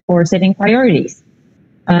structure for setting priorities.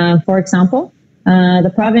 For example,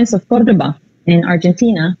 the province of Cordoba in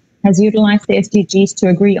Argentina has utilized the SDGs to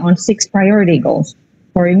agree on 6 priority goals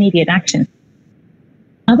for immediate action.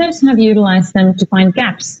 Others have utilized them to find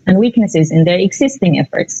gaps and weaknesses in their existing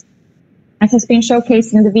efforts, as has been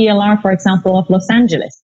showcased in the VLR, for example, of Los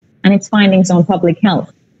Angeles and its findings on public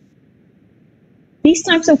health. These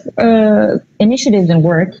types of initiatives and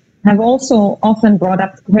work have also often brought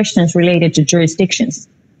up questions related to jurisdictions.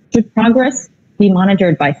 Should progress be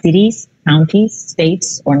monitored by cities, counties,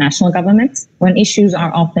 states, or national governments when issues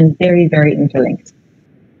are often very, very interlinked?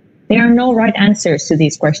 There are no right answers to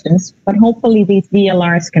these questions, but hopefully these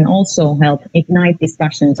VLRs can also help ignite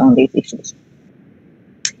discussions on these issues.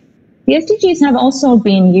 The SDGs have also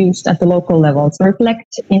been used at the local level to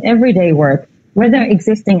reflect in everyday work whether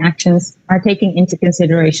existing actions are taking into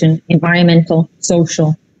consideration environmental,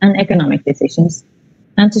 social, and economic decisions,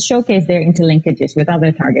 and to showcase their interlinkages with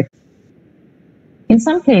other targets. In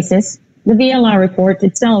some cases, the VLR report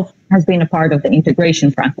itself has been a part of the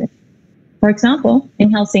integration process. For example,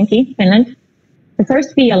 in Helsinki, Finland, the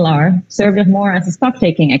first VLR served more as a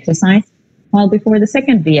stock-taking exercise, while before the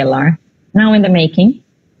second VLR, now in the making,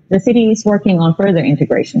 the city is working on further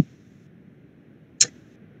integration.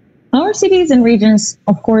 Our cities and regions,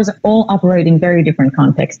 of course, all operate in very different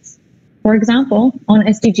contexts. For example, on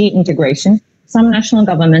SDG integration, some national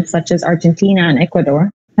governments, such as Argentina and Ecuador,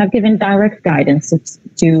 have given direct guidance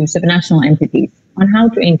to subnational entities on how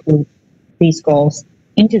to include these goals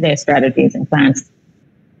into their strategies and plans.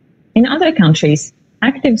 In other countries,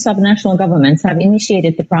 active subnational governments have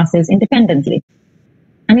initiated the process independently.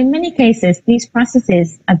 And in many cases, these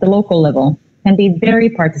processes at the local level can be very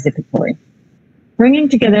participatory. bringing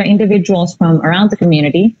together individuals from around the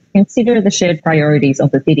community to consider the shared priorities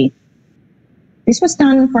of the city. This was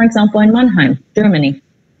done, for example, in Mannheim, Germany,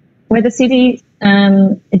 where the city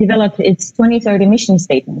developed its 2030 mission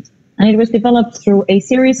statement. And it was developed through a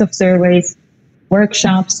series of surveys,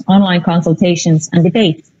 workshops, online consultations, and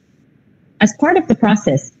debates. As part of the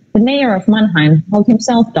process, the mayor of Mannheim held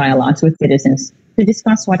himself dialogues with citizens to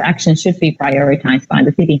discuss what actions should be prioritized by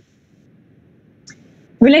the city.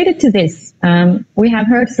 Related to this, we have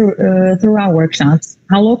heard through our workshops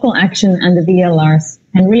how local action and the VLRs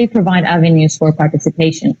can really provide avenues for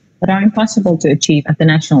participation that are impossible to achieve at the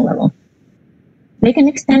national level. They can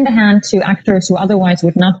extend a hand to actors who otherwise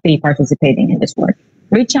would not be participating in this work,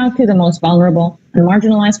 reach out to the most vulnerable and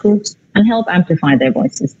marginalized groups, and help amplify their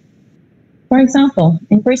voices. For example,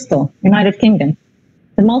 in Bristol, United Kingdom,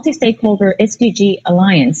 the multi-stakeholder SDG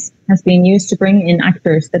Alliance has been used to bring in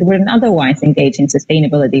actors that wouldn't otherwise engage in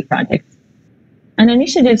sustainability projects. And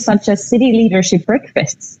initiatives such as city leadership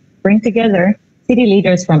breakfasts bring together city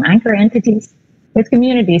leaders from anchor entities with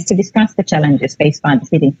communities to discuss the challenges faced by the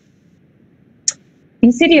city. In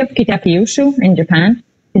the city of Kitakyushu in Japan,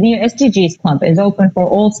 the new SDGs Club is open for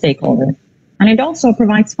all stakeholders, and it also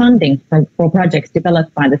provides funding for projects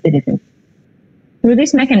developed by the citizens. Through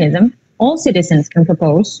this mechanism, all citizens can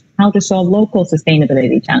propose how to solve local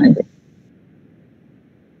sustainability challenges.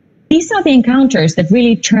 These are the encounters that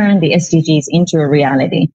really turn the SDGs into a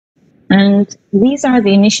reality. And these are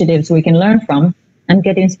the initiatives we can learn from and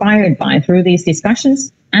get inspired by through these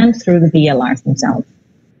discussions and through the VLRs themselves.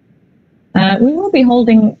 We will be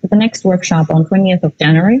holding the next workshop on 20th of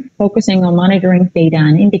January, focusing on monitoring data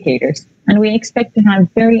and indicators. And we expect to have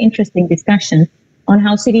very interesting discussions on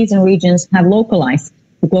how cities and regions have localized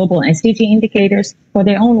the global SDG indicators for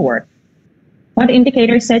their own work. What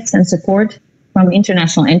indicator sets and support from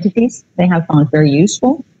international entities they have found very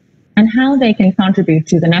useful, and how they can contribute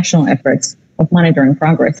to the national efforts of monitoring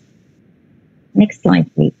progress. Next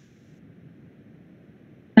slide, please.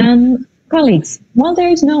 Colleagues, while there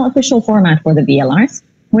is no official format for the VLRs,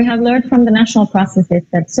 we have learned from the national processes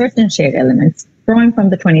that certain shared elements, drawing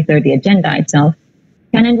from the 2030 agenda itself,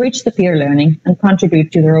 can enrich the peer learning and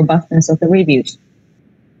contribute to the robustness of the reviews.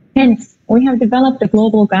 Hence, we have developed the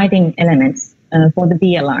global guiding elements for the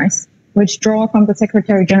VLRs, which draw from the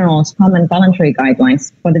Secretary General's Common Voluntary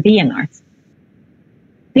Guidelines for the VNRs.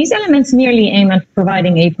 These elements merely aim at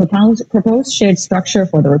providing a proposed shared structure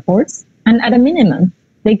for the reports, and at a minimum,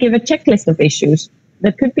 they give a checklist of issues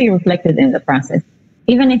that could be reflected in the process,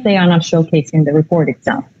 even if they are not showcased in the report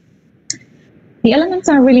itself. The elements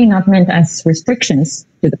are really not meant as restrictions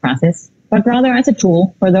to the process, but rather as a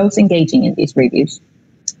tool for those engaging in these reviews.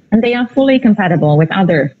 And they are fully compatible with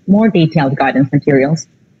other, more detailed guidance materials,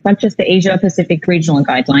 such as the Asia-Pacific Regional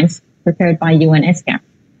Guidelines prepared by UN ESCAP.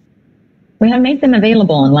 We have made them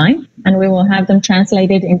available online, and we will have them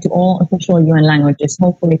translated into all official UN languages,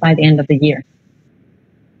 hopefully by the end of the year.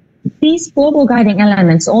 These global guiding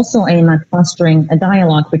elements also aim at fostering a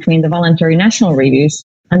dialogue between the voluntary national reviews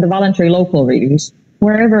and the voluntary local reviews,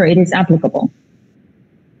 wherever it is applicable.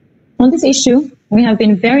 On this issue, we have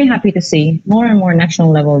been very happy to see more and more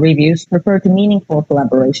national level reviews refer to meaningful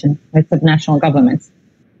collaboration with subnational governments.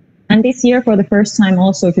 And this year, for the first time,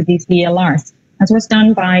 also to these VLRs, as was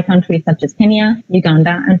done by countries such as Kenya,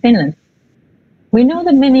 Uganda, and Finland. We know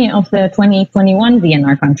that many of the 2021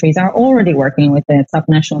 VNR countries are already working with their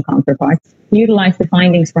subnational counterparts to utilize the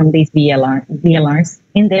findings from these VLRs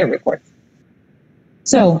in their reports.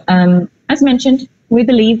 So, as mentioned, we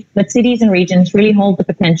believe that cities and regions really hold the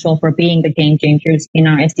potential for being the game changers in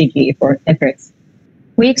our SDG efforts.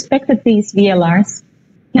 We expect that these VLRs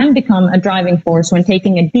can become a driving force when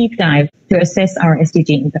taking a deep dive to assess our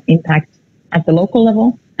SDG impact at the local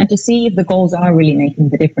level and to see if the goals are really making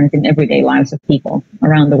the difference in everyday lives of people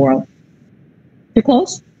around the world. To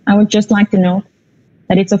close, I would just like to note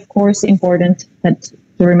that it's of course important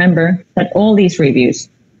to remember that all these reviews,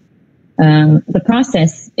 the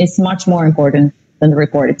process is much more important than the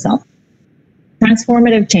report itself.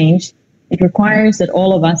 Transformative change, it requires that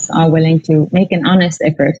all of us are willing to make an honest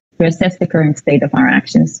effort to assess the current state of our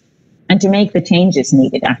actions and to make the changes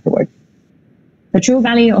needed afterwards. The true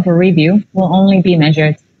value of a review will only be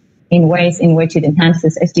measured in ways in which it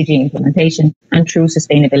enhances SDG implementation and true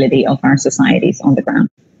sustainability of our societies on the ground.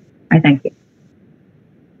 I thank you.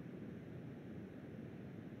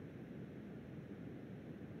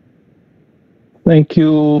 Thank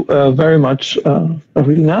you very much,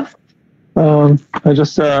 Arina. I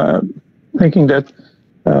just thinking that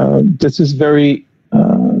this is very,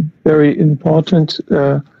 very important.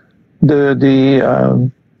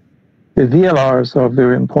 The VLRs are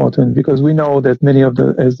very important because we know that many of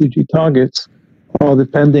the SDG targets are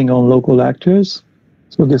depending on local actors.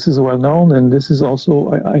 So this is well known, and this is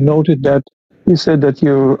also, I noted that you said that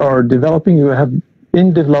you have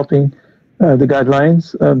been developing the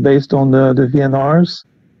guidelines based on the VNRs.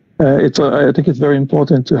 I think it's very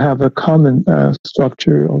important to have a common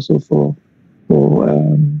structure also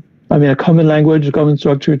a common language, a common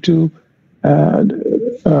structure to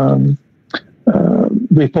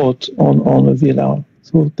report on the VNR.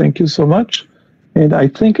 So thank you so much. And I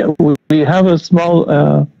think we have a small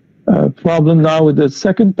problem now with the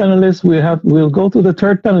second panelist. We'll go to the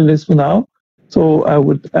third panelist for now. So I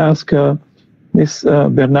would ask Ms.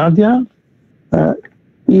 Bernardia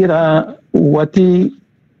Irawati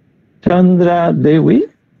Chandra Dewi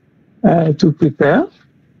to prepare.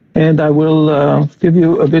 And I will give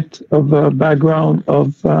you a bit of a background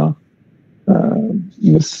of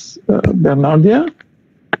Ms. Bernardia.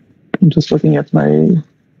 I'm just looking at my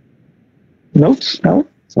notes now.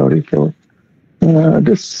 Sorry for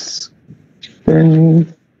this. Then,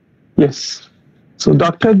 yes. So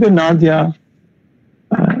Dr. Bernardia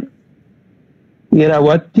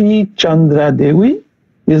Irawati Chandra Dewi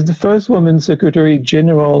is the first woman Secretary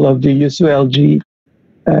General of the UCLG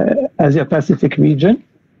Asia Pacific region.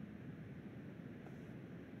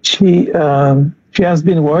 She has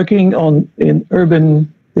been working in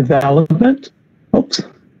urban development. Oops.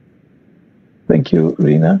 Thank you,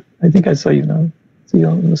 Rina. I think I saw you now. See you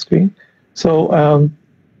on the screen. So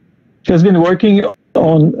she has been working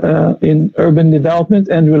in urban development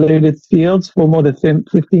and related fields for more than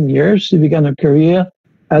 15 years. She began her career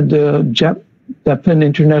at the Japan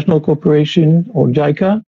International Corporation, or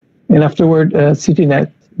JICA, and afterward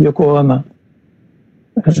CityNet, Yokohama.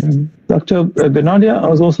 Dr. Bernardia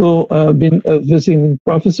has also been a visiting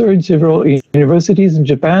professor in several universities in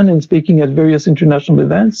Japan and speaking at various international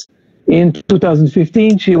events. In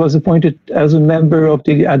 2015, she was appointed as a member of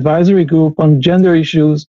the advisory group on gender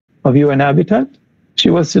issues of UN Habitat. She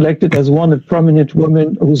was selected as one of prominent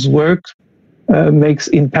women whose work makes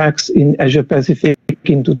impacts in Asia Pacific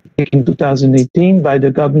in 2018 by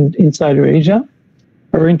the Government Insider Asia.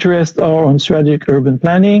 Her interests are on strategic urban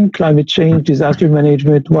planning, climate change, disaster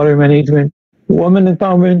management, water management, women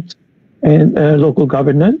empowerment, and local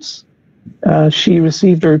governance. She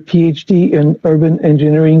received her PhD in urban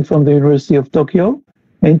engineering from the University of Tokyo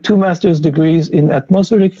and 2 master's degrees in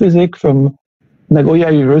atmospheric physics from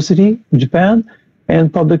Nagoya University, Japan,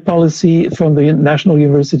 and public policy from the National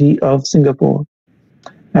University of Singapore.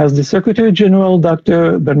 As the Secretary General,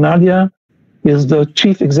 Dr. Bernardia is the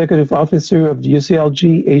Chief Executive Officer of the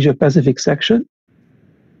UCLG Asia Pacific section,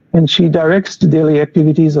 and she directs the daily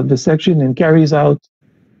activities of the section and carries out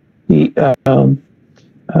the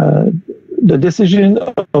decision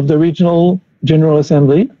of the Regional General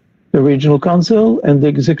Assembly, the Regional Council, and the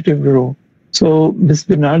Executive Bureau. So, Ms.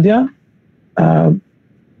 Bernardia,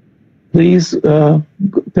 please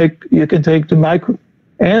you can take the mic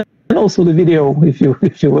and also the video if you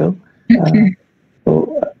will. Okay.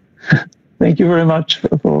 Thank you very much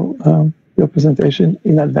for your presentation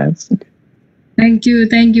in advance. Thank you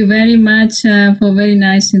very much for very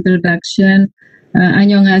nice introduction.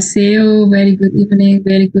 Annyeonghaseyo, very good evening,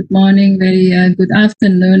 very good morning, very good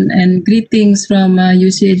afternoon, and greetings from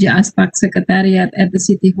UCAG ASPAC Secretariat at the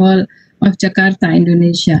City Hall of Jakarta,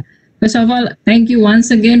 Indonesia. First of all, thank you once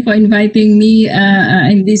again for inviting me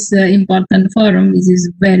in this important forum. This is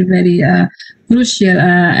very, very crucial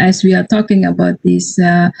as we are talking about this,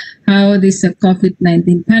 how this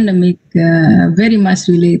COVID-19 pandemic very much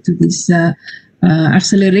relate to this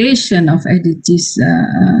acceleration of SDGs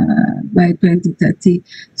by 2030.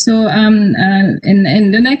 So in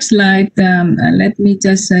the next slide, let me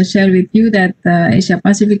just share with you that Asia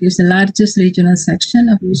Pacific is the largest regional section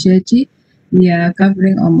of UCAG. We are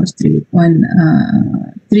covering almost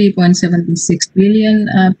 3.76 billion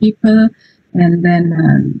people, and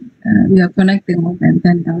then we are connecting more than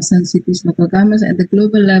 10,000 cities, local governments. At the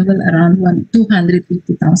global level, around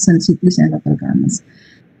 250,000 cities and local governments.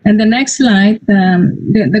 And the next slide,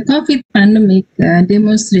 the COVID pandemic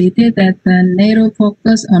demonstrated that the narrow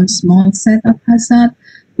focus on small set of hazard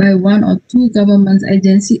by 1 or 2 government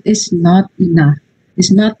agencies is not enough. It's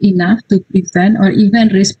not enough to prevent or even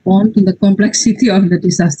respond to the complexity of the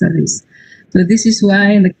disaster risk. So this is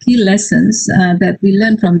why the key lessons that we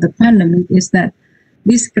learned from the pandemic is that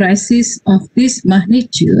this crisis of this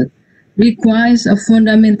magnitude requires a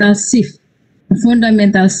fundamental shift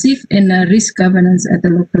in risk governance at the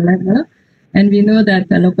local level. And we know that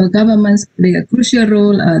the local governments play a crucial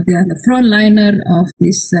role. They are the frontliner of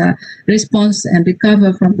this response and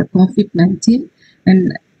recover from the COVID-19.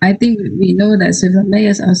 And I think we know that several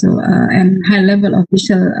mayors also and high-level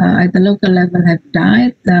officials at the local level have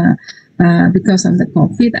died because of the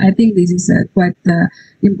COVID. I think this is quite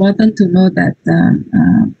important to know that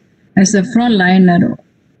as a frontliner,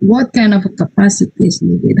 what kind of a capacity is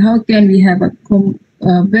needed? How can we have a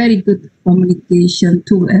very good communication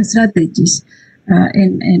tool and strategies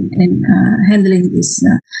in handling this?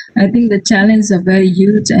 I think the challenges are very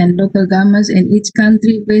huge, and local governments in each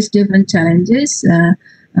country face different challenges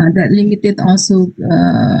that limited also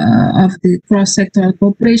of the cross-sectoral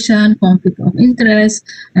cooperation, conflict of interest,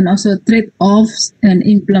 and also trade-offs and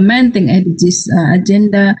implementing SDGs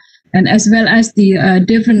agenda, and as well as the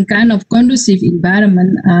different kind of conducive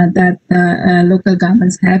environment that local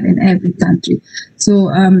governments have in every country.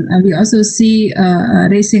 So we also see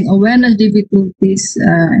raising awareness difficulties,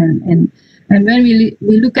 and when we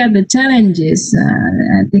look at the challenges,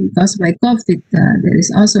 I think caused by COVID, there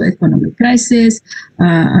is also economic crisis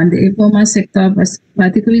on the informal sector,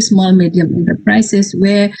 particularly small, medium enterprises,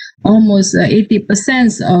 where almost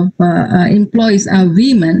 80% of employees are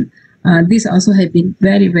women. These also have been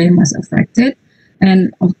very, very much affected.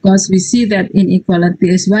 And of course, we see that inequality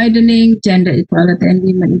is widening, gender equality and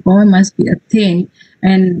women empowerment must be attained.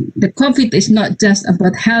 And the COVID is not just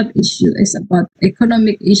about health issue, it's about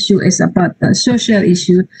economic issue, it's about the social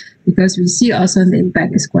issue, because we see also the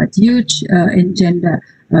impact is quite huge in gender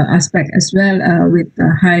aspect as well, with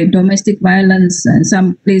high domestic violence, and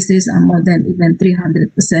some places are more than even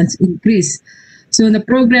 300% increase. So the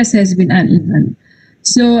progress has been uneven.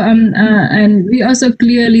 So, and we also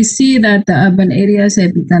clearly see that the urban areas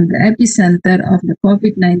have become the epicenter of the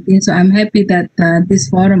COVID-19. So I'm happy that this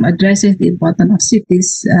forum addresses the importance of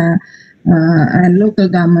cities and local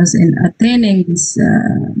governments in attaining these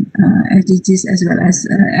SDGs as well as,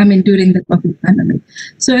 during the COVID pandemic.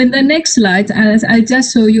 So in the next slide, I'll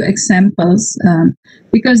just show you examples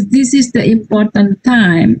because this is the important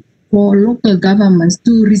time for local governments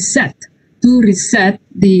to reset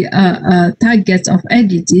the targets of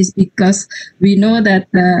SDGs, because we know that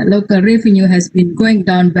local revenue has been going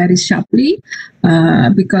down very sharply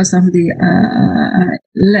because of the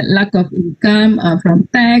lack of income from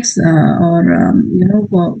tax or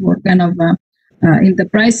for kind of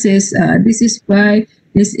enterprises. This is why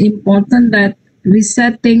it's important that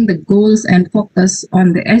resetting the goals and focus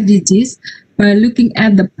on the SDGs by looking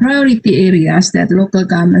at the priority areas that local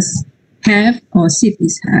governments have or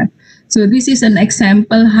cities have. So this is an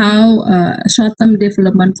example how short-term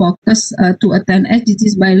development focus to attain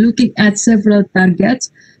SDGs by looking at several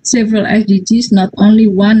targets, several SDGs, not only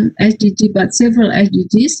one SDG, but several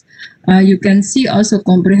SDGs. You can see also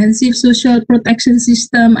comprehensive social protection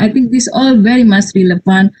system. I think this all very much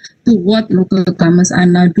relevant to what local governments are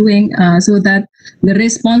now doing, so that the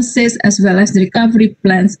responses as well as the recovery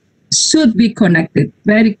plans should be connected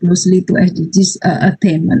very closely to SDGs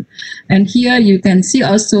attainment. And here you can see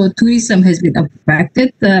also tourism has been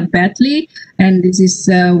affected badly, and this is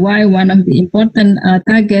why one of the important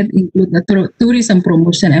targets include the tourism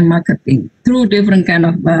promotion and marketing through different kind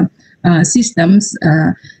of systems.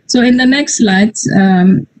 So in the next slides,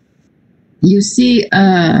 you see,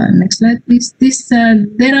 next slide please,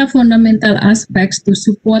 there are fundamental aspects to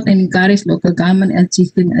support and encourage local government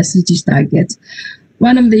achieving SDGs targets.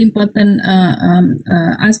 One of the important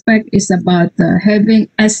aspect is about having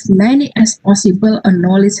as many as possible a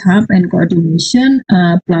knowledge hub and coordination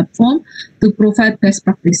platform to provide best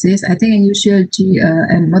practices. I think UCLG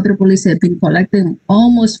and Metropolis have been collecting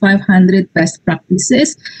almost 500 best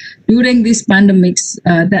practices during these pandemics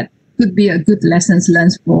that could be a good lessons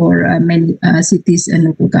learned for many cities and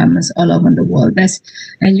local governments all over the world.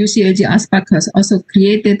 And UCLG ASPAC has also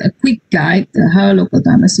created a quick guide how local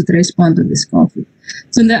governments should respond to this COVID.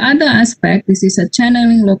 So the other aspect, this is a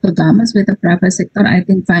channeling local governments with the private sector. I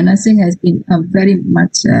think financing has been very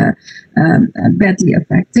much badly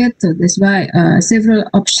affected. So that's why several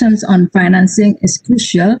options on financing is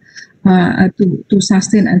crucial to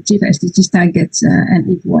sustain and achieve SDGs targets and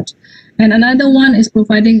efforts. And another one is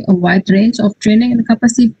providing a wide range of training and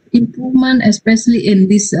capacity improvement, especially in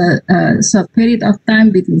this short period of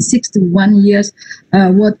time between 6 to 1 years.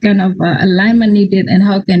 What kind of alignment needed, and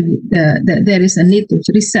how can there is a need to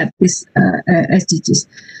reset this SDGs.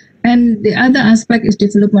 And the other aspect is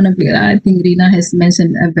development of VLR. I think Rina has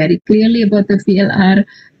mentioned very clearly about the VLR.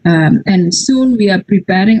 And soon we are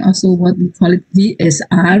preparing also what we call it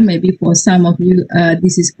VSR. Maybe for some of you,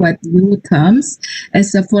 this is quite new terms,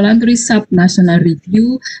 as a voluntary sub-national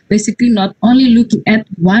review, basically not only looking at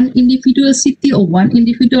one individual city or one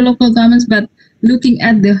individual local governments, but looking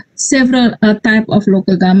at the several type of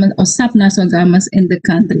local government or subnational governments in the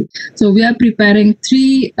country. So we are preparing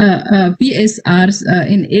 3 PSRs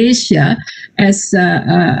in Asia as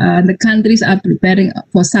the countries are preparing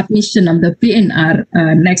for submission of the PNR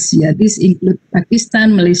next year. This includes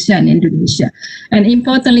Pakistan, Malaysia, and Indonesia. And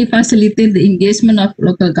importantly, facilitate the engagement of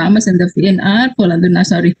local governments in the PNR for the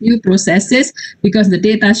national review processes, because the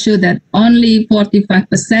data show that only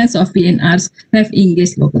 45% of PNRs have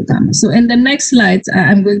engaged local governments. So in the next slides,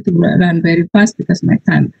 I'm going to run very fast because my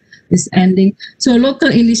time is ending. So local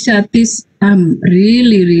initiatives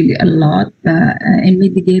really a lot in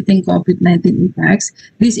mitigating COVID-19 impacts.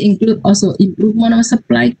 This include also improvement of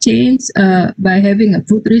supply chains by having a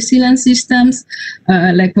food resilience systems,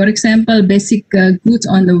 like for example, basic goods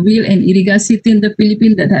on the wheel and Iriga city in the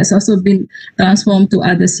Philippines that has also been transformed to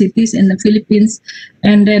other cities in the Philippines.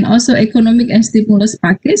 And then also economic and stimulus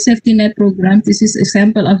package, safety net programs. This is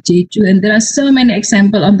example of Jeju, and there are so many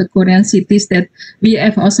examples of the Korean cities that we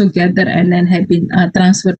have also gathered and then have been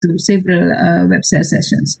transferred to several website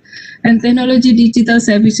sessions. And technology digital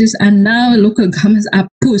services are now local governments are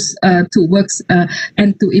pushed to work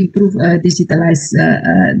and to improve digitalize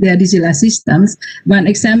their digital systems. One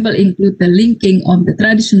example include the linking of the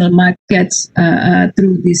traditional markets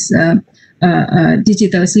through this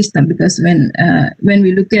digital system, because when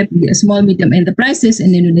we look at the small medium enterprises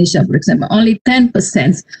in Indonesia, for example, only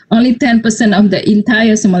 10% of the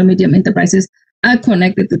entire small medium enterprises are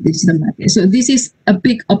connected to digital market. So this is a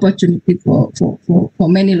big opportunity for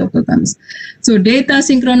many local governments. So data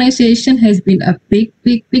synchronization has been a big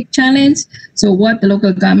challenge. So what the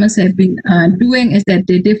local governments have been doing is that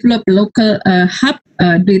they develop local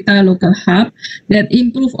local hub that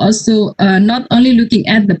improve also not only looking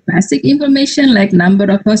at the basic information like number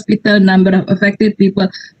of hospital, number of affected people,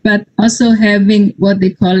 but also having what they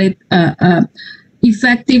call it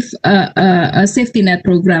effective safety net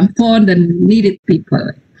program for the needed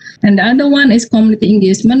people. And the other one is community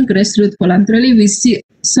engagement, grassroots voluntarily. We see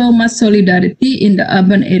so much solidarity in the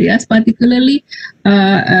urban areas, particularly.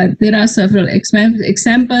 There are several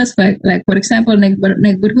examples, like for example,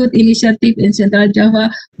 neighborhood initiative in Central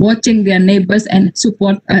Java, watching their neighbors and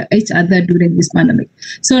support each other during this pandemic.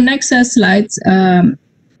 So next slides.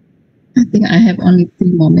 I think I have only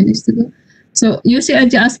 3 more minutes to go. So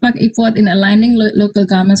UCRJ ASPAC effort in aligning local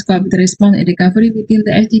governments' COVID response and recovery within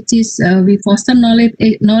the SDGs. We foster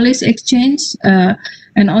knowledge exchange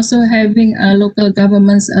and also having local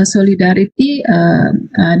governments solidarity.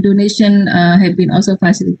 Donation have been also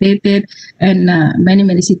facilitated, and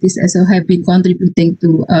many cities also have been contributing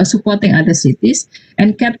to supporting other cities,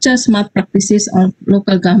 and capture smart practices of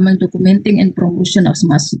local government, documenting and promotion of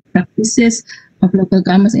smart practices of local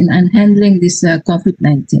governments in handling this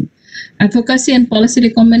COVID-19. Advocacy and policy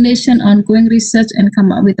recommendation, ongoing research and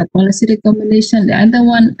come up with a policy recommendation. The other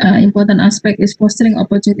one important aspect is fostering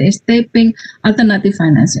opportunity, tapping alternative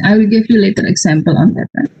financing. I will give you later example on that.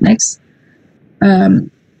 Next.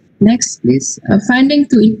 Next, please. Funding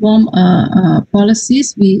to inform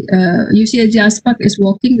policies. UCRJ ASPAC is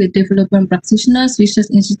working with development practitioners, research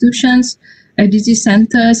institutions, disease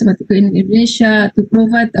centers, particularly in Indonesia, to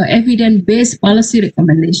provide evidence-based policy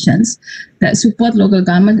recommendations that support local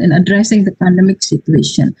government in addressing the pandemic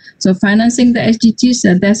situation. So financing the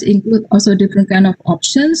SDGs does include also different kind of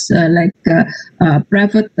options, like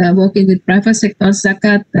private working with private sector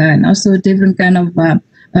zakat, and also different kind of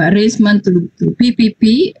arrangement to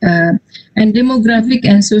PPP, and demographic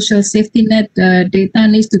and social safety net data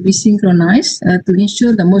needs to be synchronized to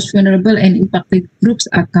ensure the most vulnerable and impacted groups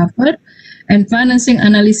are covered. And financing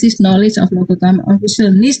analysis knowledge of local government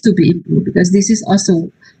officials needs to be improved, because this is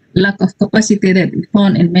also lack of capacity that we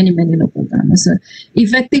found in many local governments. So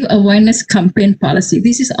effective awareness campaign policy.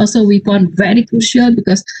 This is also we found very crucial,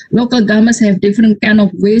 because local governments have different kind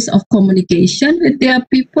of ways of communication with their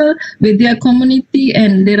people, with their community,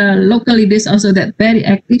 and there are local leaders also that very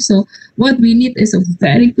active. So what we need is a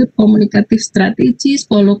very good communicative strategies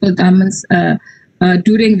for local governments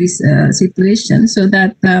during this situation, so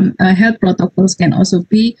that health protocols can also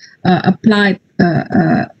be applied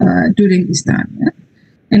during this time. Yeah?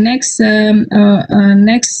 And next,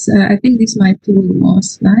 I think these are my 2 more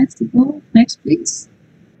slides to go. Next, please.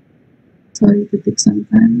 Sorry to take some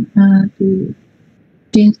time to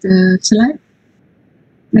change the slide.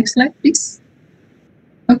 Next slide, please.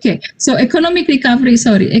 Okay, so economic recovery.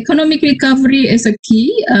 Economic recovery is a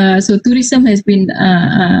key. So tourism has been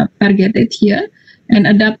targeted here. and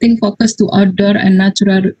adapting focus to outdoor and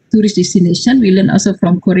natural tourist destination. We learn also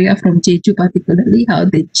from Korea, from Jeju particularly, how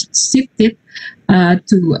they shifted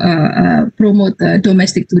to promote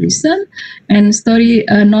domestic tourism and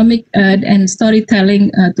storynomic and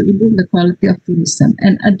storytelling to improve the quality of tourism,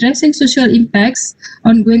 and addressing social impacts,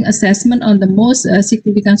 ongoing assessment on the most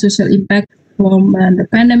significant social impact from the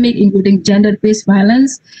pandemic, including gender-based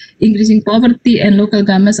violence, increasing poverty, and local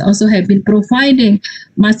governments also have been providing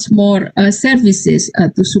much more services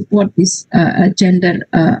to support these gender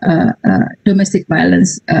domestic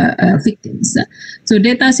violence victims. So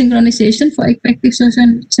data synchronization for effective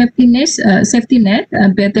social safety net,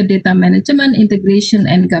 better data management, integration,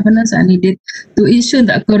 and governance are needed to ensure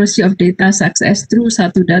the accuracy of data success through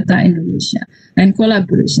Satu Data Indonesia, and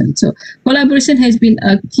collaboration. So collaboration has been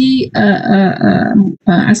a key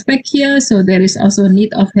aspect here. So there is also a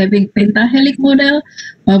need of having pentahelic model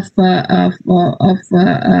of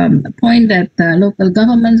point that local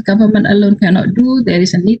government alone cannot do. There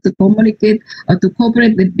is a need to communicate or to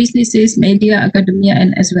cooperate with businesses, media, academia,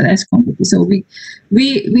 and as well as community. So we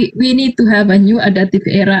need to have a new adaptive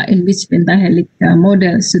era in which pentahelic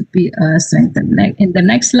model should be strengthened. In the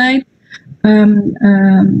next slide,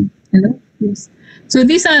 hello, please. So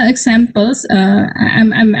these are examples.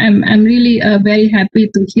 I'm really very happy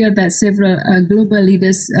to hear that several global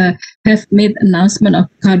leaders have made announcement of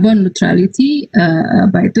carbon neutrality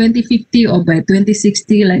by 2050 or by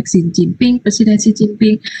 2060, like President Xi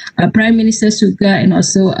Jinping, Prime Minister Suga, and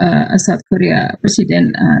also South Korea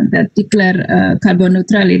President that declare carbon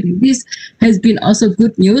neutrality. This has been also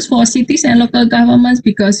good news for cities and local governments,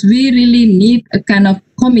 because we really need a kind of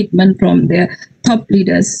commitment from the top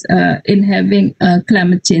leaders in having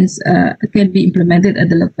climate change can be implemented at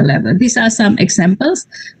the local level. These are some examples.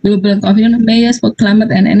 Global Conference of Mayors for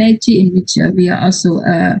Climate and Energy, in which we are also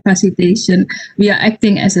facilitation. We are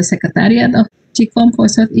acting as a secretariat of GCOM for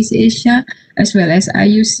Southeast Asia, as well as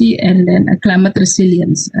IUC, and then climate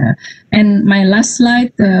resilience. And my last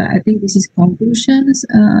slide, I think this is conclusions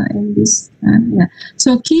in this.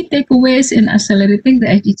 So key takeaways in accelerating the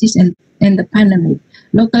SDGs in the pandemic.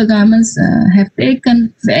 Local governments have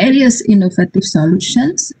taken various innovative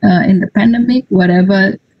solutions in the pandemic,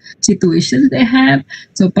 whatever situations they have.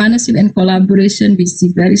 So partnership and collaboration we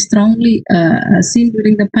see very strongly seen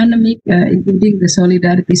during the pandemic, including the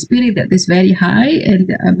solidarity spirit that is very high in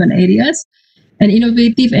the urban areas, and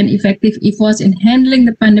innovative and effective efforts in handling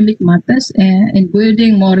the pandemic matters and in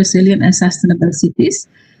building more resilient and sustainable cities.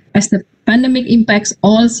 As the pandemic impacts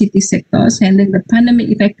all city sectors, handling the pandemic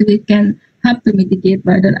effectively can help to mitigate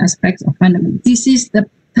wider aspects of pandemic. This is the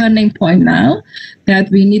turning point now, that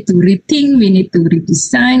we need to rethink, we need to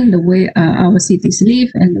redesign the way our cities live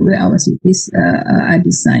and the way our cities are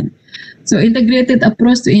designed. So integrated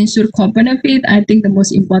approach to ensure co-benefit, I think the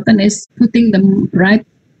most important is putting the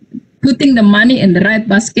money in the right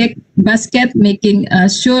basket, making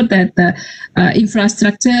sure that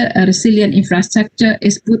infrastructure, resilient infrastructure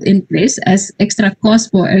is put in place as extra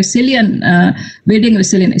cost for resilient, building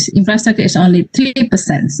resilient infrastructure is only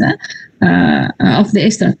 3% of the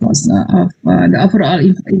extra cost of the overall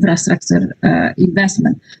infrastructure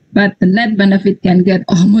investment. But the net benefit can get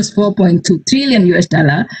almost $4.2 trillion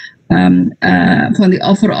for the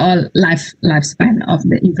overall lifespan of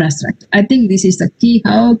the infrastructure. I think this is the key.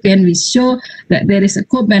 How can we show that there is a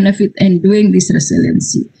co-benefit in doing this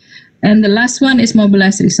resiliency? And the last one is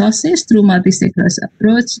mobilize resources through multi-stakeholders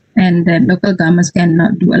approach, and then local governments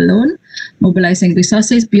cannot do alone. Mobilizing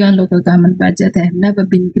resources beyond local government budget have never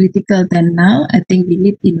been critical than now. I think we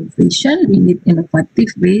need innovation, we need innovative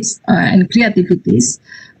ways and creativities.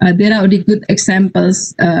 There are already good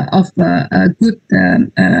examples of good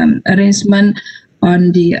arrangement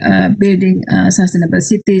on the building sustainable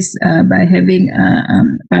cities by having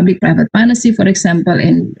public-private partnership, for example,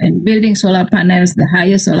 in building solar panels, the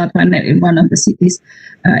highest solar panel in one of the cities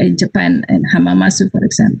in Japan, in Hamamatsu, for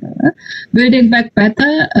example. Building back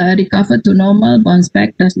better, recover to normal, bounce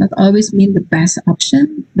back does not always mean the best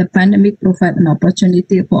option. The pandemic provides an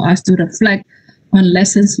opportunity for us to reflect on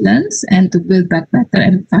lessons learned and to build back better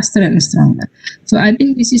and faster and stronger. So I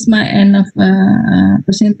think this is my end of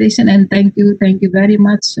presentation, and thank you very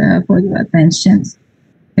much for your attention.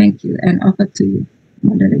 Thank you, and over to you,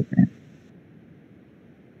 moderator.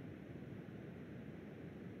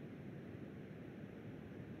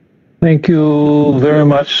 Thank you very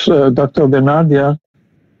much, Dr. Bernardia.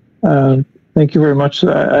 Thank you very much.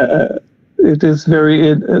 It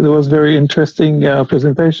was very interesting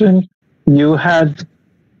presentation. You had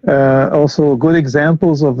also good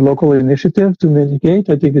examples of local initiative to mitigate.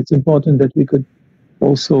 I think it's important that we could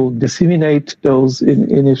also disseminate those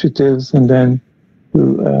initiatives and then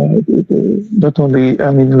not only,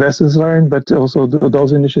 lessons learned, but also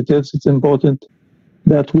those initiatives. It's important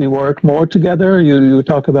that we work more together. You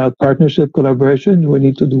talk about partnership, collaboration. We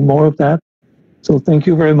need to do more of that. So thank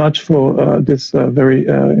you very much for this very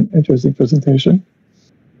interesting presentation.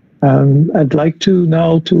 I'd like to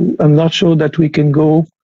now I'm not sure that we can go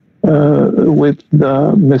with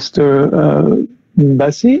Mr.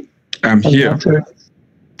 Bassi. I'm here.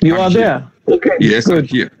 You are there? Okay. Yes, good. I'm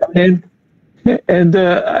here. And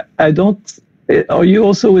I don't. Are you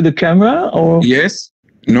also with the camera or? Yes.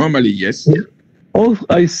 Normally, yes. Yeah. Oh,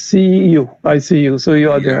 I see you. So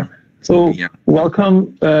you are there. So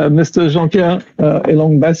welcome, Mr. Jean-Pierre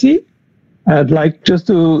Elong-Bassi. I'd like just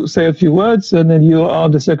to say a few words, and then you are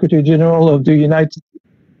the Secretary General of the United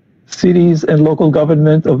Cities and Local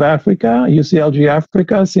Government of Africa, UCLG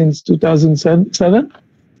Africa, since 2007.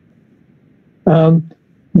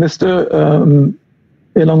 Mr.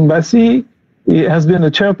 Elong-Bassi has been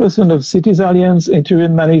a chairperson of Cities Alliance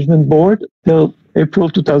Interim Management Board till April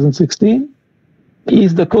 2016. He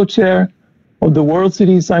is the co-chair of the World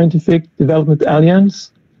City Scientific Development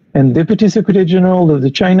Alliance and Deputy Secretary General of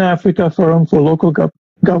the China-Africa Forum for Local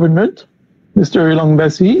Government. Mr.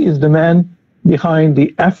 Elong-Bassi is the man behind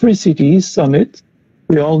the Afri-Cities Summit.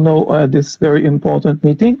 We all know this very important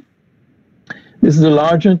meeting. This is the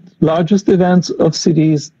largest event of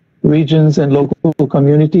cities, regions, and local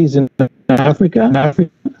communities in Africa,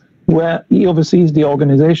 where he oversees the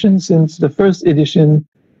organization since the first edition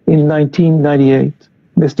in 1998.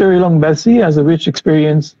 Mr. Elong-Bassi has a rich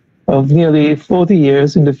experience of nearly 40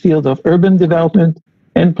 years in the field of urban development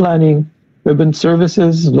and planning, urban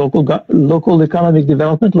services, local economic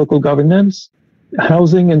development, local governance,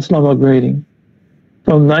 housing, and slum upgrading.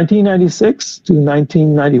 From 1996 to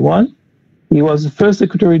 1991, he was the first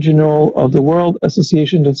Secretary General of the World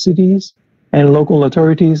Association of Cities and Local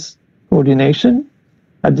Authorities Coordination.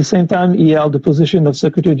 At the same time, he held the position of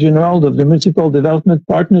Secretary General of the Municipal Development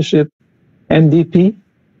Partnership, MDP,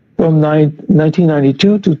 from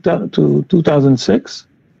 1992 to 2006.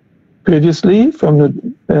 Previously, from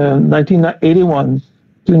 1981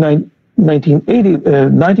 to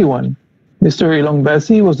 1991, Mr.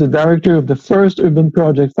 Elong-Bassi was the director of the first urban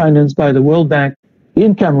project financed by the World Bank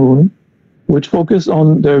in Cameroon, which focused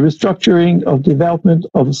on the restructuring of development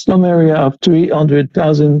of a slum area of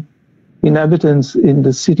 300,000 inhabitants in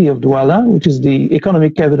the city of Douala, which is the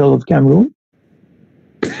economic capital of Cameroon.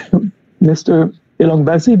 Mr.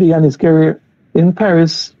 Elong-Bassi began his career in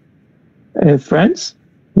Paris, France,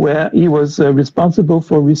 where he was responsible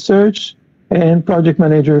for research and project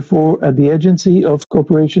manager at the Agency of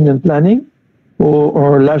Cooperation and Planning,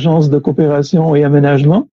 or l'Agence de Coopération et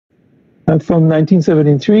Aménagement, from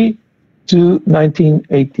 1973 to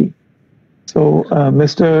 1980. So,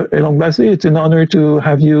 Mr. Elong-Bassi, it's an honor to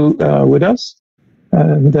have you with us.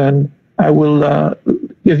 And then I will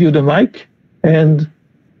give you the mic. And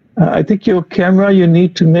I think your camera, you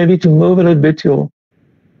need to maybe to move a little bit your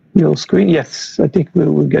screen. Yes, I think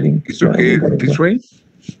we're getting. It's okay this way.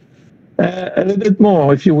 A little bit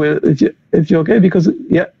more, if you will, if you're okay, because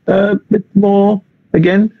a bit more.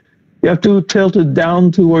 Again, you have to tilt it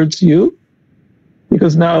down towards you,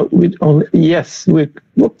 because now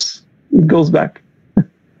whoops, it goes back.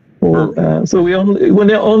 So we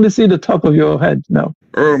only see the top of your head now.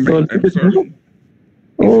 Oh man, I'm sorry.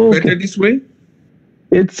 Okay. Better this way.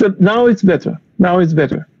 Now it's better.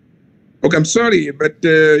 Okay, I'm sorry, but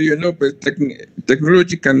but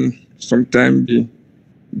technology can sometimes be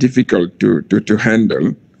difficult to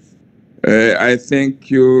handle. I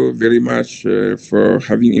thank you very much for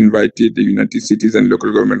having invited the United Cities and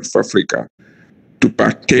Local Government of Africa to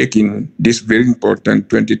partake in this very important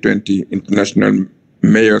 2020 International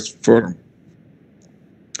Mayors Forum.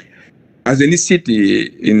 As any city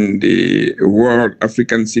in the world,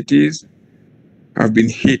 African cities have been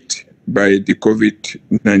hit by the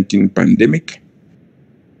COVID-19 pandemic.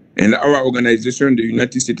 And our organization, the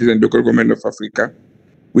United Cities and Local Government of Africa,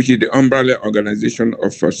 which is the umbrella organization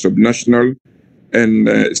of subnational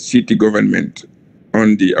and city government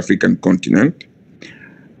on the African continent,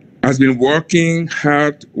 has been working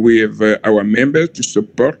hard with our members to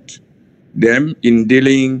support them in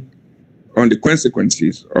dealing on the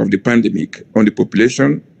consequences of the pandemic on the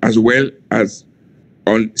population as well as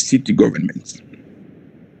on city governments.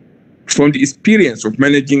 From the experience of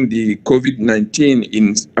managing the COVID-19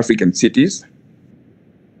 in African cities,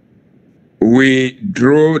 we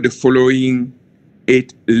draw the following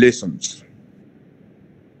 8 lessons.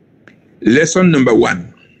 Lesson number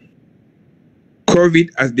 1, COVID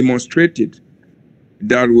has demonstrated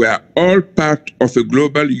that we are all part of a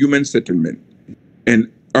global human settlement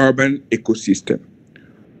and urban ecosystem,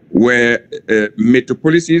 where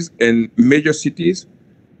metropolises and major cities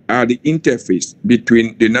are the interface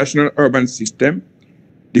between the national urban system,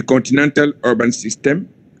 the continental urban system,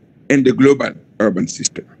 and the global urban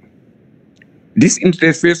system. This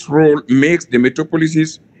interface role makes the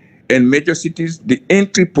metropolises and major cities the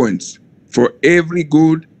entry points for every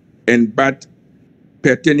good and bad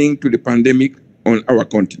pertaining to the pandemic on our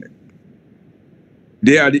continent.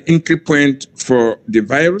 They are the entry point for the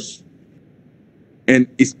virus and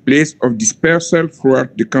its place of dispersal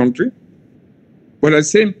throughout the country. But at the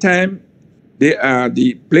same time, they are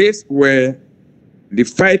the place where the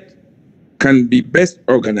fight can be best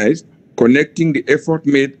organized, connecting the effort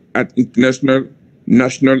made at international,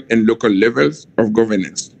 national, and local levels of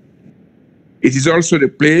governance. It is also the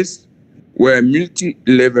place where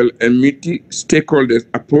multi-level and multi-stakeholder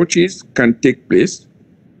approaches can take place.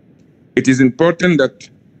 It is important that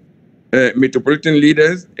metropolitan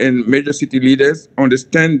leaders and major city leaders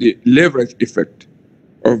understand the leverage effect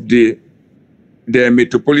of their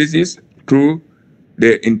metropolises through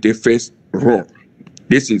their interface role.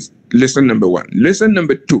 This is lesson number one. Lesson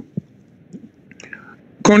number two,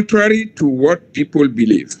 contrary to what people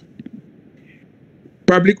believe,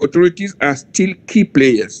 public authorities are still key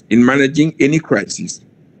players in managing any crisis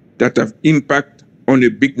that have impact on a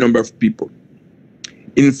big number of people.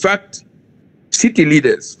 In fact, city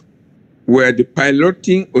leaders were the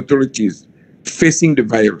piloting authorities facing the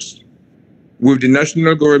virus, with the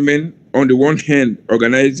national government on the one hand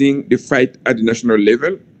organizing the fight at the national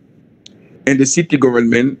level, and the city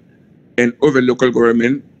government and other local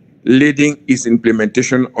government leading its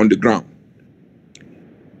implementation on the ground.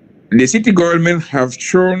 The city government have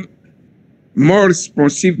shown more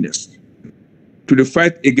responsiveness to the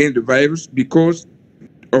fight against the virus because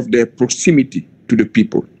of their proximity to the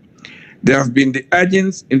people. There have been the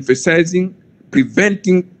agents emphasizing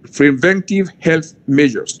preventive health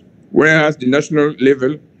measures, whereas the national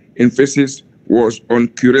level emphasis was on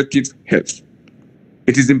curative health.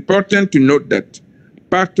 It is important to note that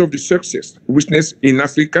part of the success witnessed in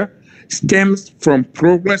Africa stems from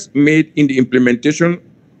progress made in the implementation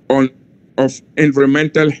of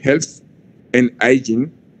environmental health and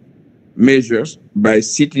hygiene measures by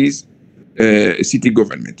city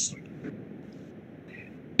governments.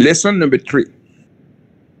 Lesson number three,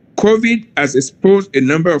 COVID has exposed a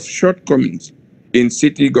number of shortcomings in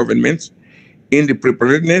city governments in the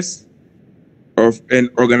preparedness of an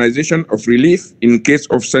organization of relief in case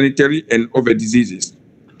of sanitary and other diseases,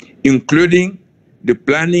 including the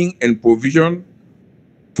planning and provision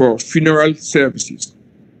for funeral services.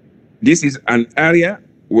 This is an area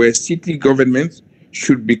where city governments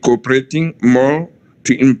should be cooperating more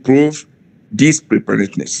to improve this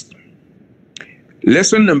preparedness.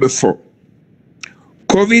 Lesson number four,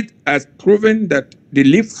 COVID has proven that the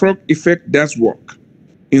leapfrog effect does work,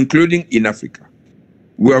 including in Africa.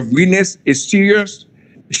 We have witnessed a serious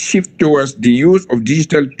shift towards the use of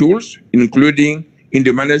digital tools, including in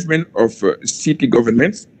the management of city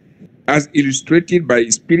governments, as illustrated by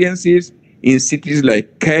experiences in cities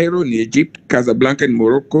like Cairo in Egypt, Casablanca in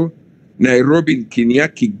Morocco, Nairobi in Kenya,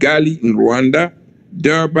 Kigali in Rwanda,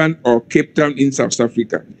 Durban or Cape Town in South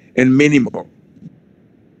Africa, and many more.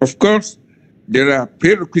 Of course, there are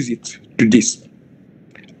prerequisites to this: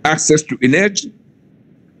 access to energy,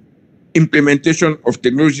 implementation of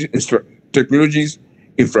technologies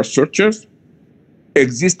infrastructures,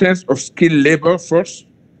 existence of skilled labor force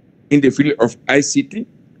in the field of ICT,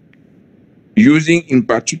 using in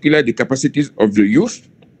particular the capacities of the youth.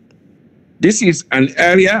 This is an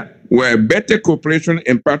area where better cooperation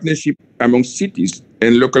and partnership among cities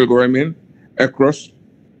and local government across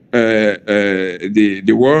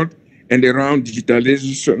the world and around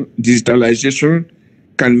digitalization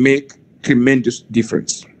can make tremendous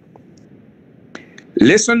difference.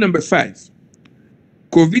 Lesson number five,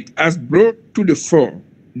 COVID has brought to the fore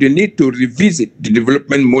the need to revisit the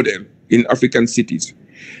development model in African cities,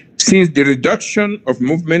 since the reduction of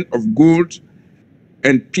movement of goods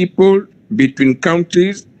and people between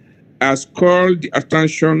countries has called the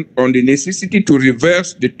attention on the necessity to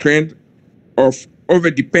reverse the trend of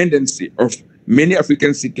overdependency of many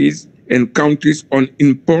African cities and countries on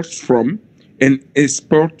imports from and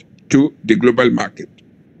export to the global market.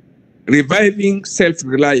 Reviving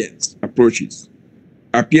self-reliance approaches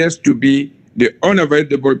appears to be the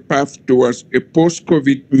unavoidable path towards a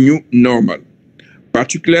post-COVID new normal,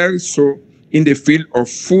 particularly so in the field of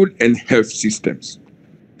food and health systems,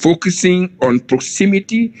 focusing on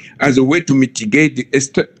proximity as a way to mitigate the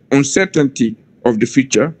uncertainty of the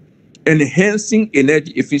future, enhancing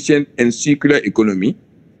energy efficient and circular economy,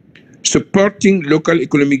 supporting local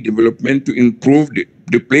economic development to improve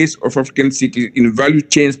the place of African cities in value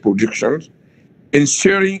chain production,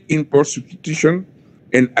 ensuring import substitution,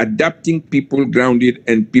 and adapting people-grounded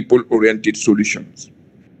and people-oriented solutions.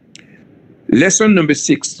 Lesson number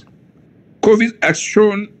 6, COVID has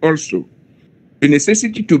shown also the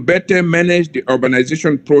necessity to better manage the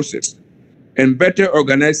urbanization process and better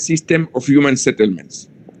organize system of human settlements.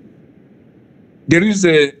 There is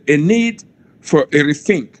a need for a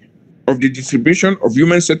rethink of the distribution of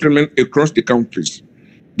human settlement across the countries,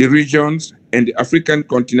 the regions, and the African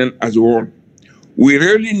continent as a whole. We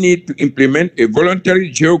really need to implement a voluntary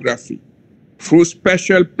geography through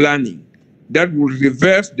spatial planning that will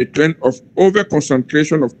reverse the trend of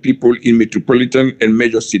over-concentration of people in metropolitan and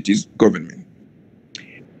major cities government.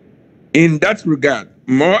 In that regard,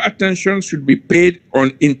 more attention should be paid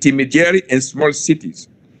on intermediary and small cities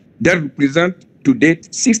that represent to date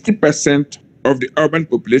 60% of the urban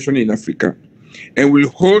population in Africa and will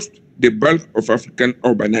host the bulk of African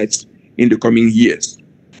urbanites in the coming years.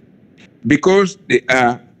 Because they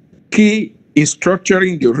are key in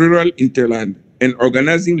structuring the rural hinterland and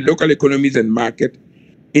organizing local economies and market,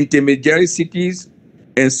 intermediary cities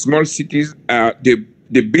and small cities are the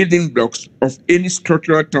building blocks of any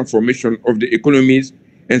structural transformation of the economies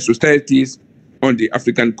and societies on the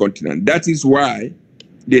African continent. That is why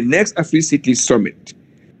the next Afri-City Summit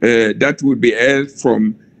that will be held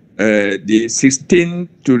from the 16th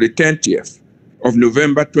to the 20th of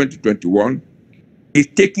November 2021 is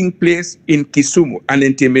taking place in Kisumu, an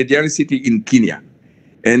intermediary city in Kenya.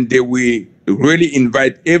 And they will really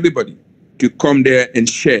invite everybody to come there and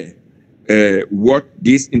share what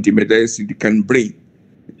this intermediary city can bring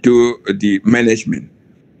to the management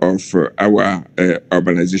of our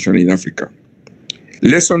urbanization in Africa.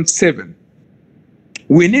 Lesson 7,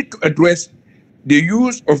 we need to address the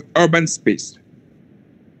use of urban space,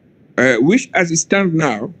 which as it stands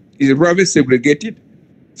now is rather segregated.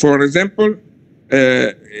 For example,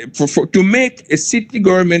 to make a city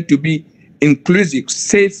government to be inclusive,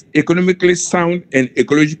 safe, economically sound, and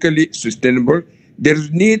ecologically sustainable, there is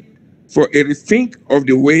need for a rethink of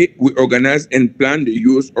the way we organize and plan the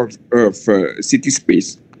use of city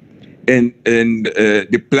space and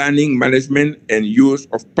the planning, management, and use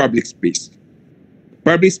of public space.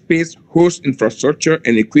 Public space hosts infrastructure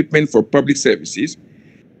and equipment for public services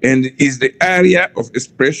and is the area of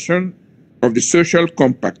expression of the social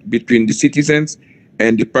compact between the citizens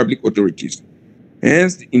and the public authorities.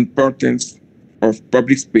 Hence the importance of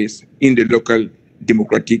public space in the local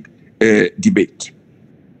democratic debate.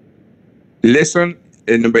 Lesson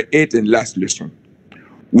number 8 and last lesson.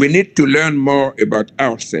 We need to learn more about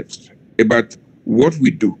ourselves, about what we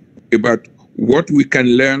do, about what we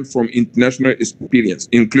can learn from international experience,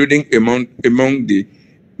 including among the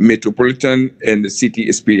metropolitan and the city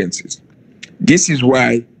experiences. This is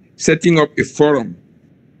why setting up a forum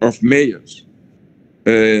of mayors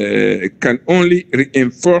can only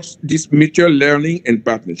reinforce this mutual learning and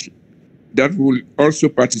partnership that will also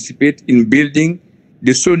participate in building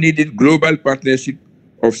the so needed global partnership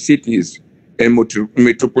of cities and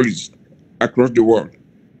metropolises across the world,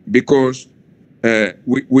 because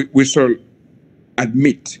we shall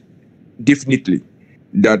admit definitely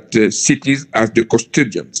that cities are the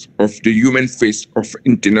custodians of the human face of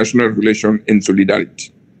international relations and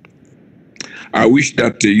solidarity. I wish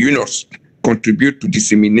that UNOS contribute to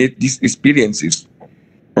disseminate these experiences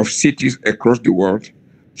of cities across the world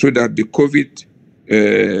so that the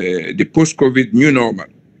post-COVID new normal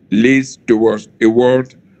leads towards a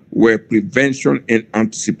world where prevention and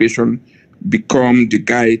anticipation become the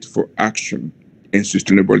guide for action and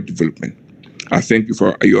sustainable development. I thank you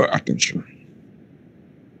for your attention.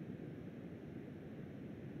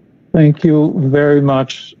 Thank you very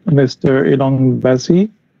much, Mr. Ilong Basi.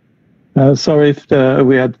 Sorry if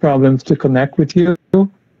we had problems to connect with you.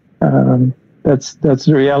 That's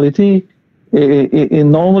the reality.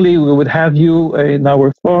 Normally, we would have you in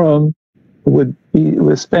our forum.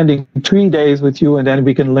 We're spending 3 days with you, and then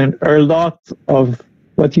we can learn a lot of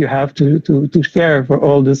what you have to share for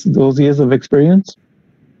all those years of experience.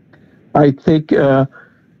 I think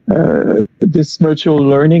this virtual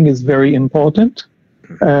learning is very important.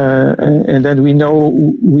 And then we know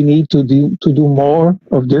we need to do more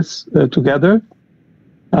of this together.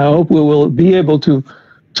 I hope we will be able to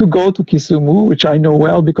go to Kisumu, which I know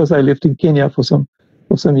well because I lived in Kenya for some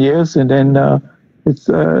years, and then I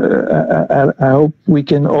hope we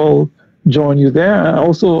can all join you there. I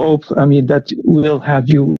also hope, that we'll have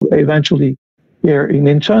you eventually here in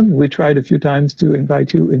Incheon. We tried a few times to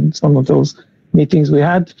invite you in some of those meetings we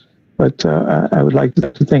had, but I would like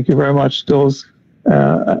to thank you very much, those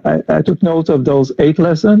I took note of those 8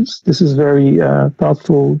 lessons. This is very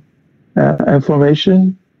thoughtful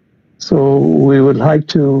information. So we would like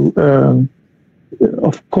to,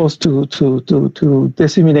 of course, to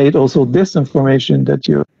disseminate also this information that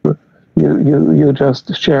you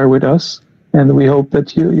just share with us, and we hope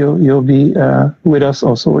that you'll be with us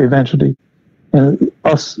also eventually, and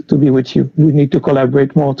us to be with you. We need to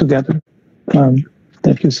collaborate more together.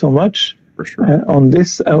 Thank you so much. For sure. On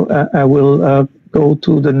this, I will go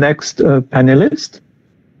to the next panelist,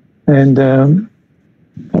 and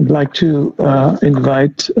I'd like to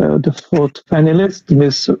invite the 4th panelist,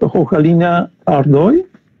 Ms. Rojalina Ardoy,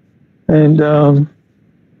 and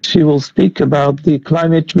she will speak about the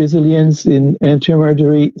climate resilience in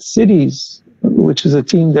intermediary cities, which is a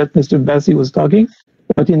theme that Mr. Bassi was talking,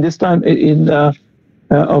 but in this time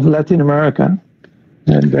of Latin America.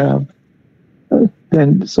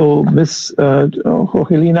 And so Ms.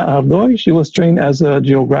 Rojalina Ardoy, she was trained as a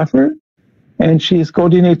geographer, and she is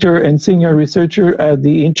coordinator and senior researcher at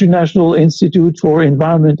the International Institute for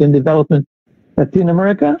Environment and Development Latin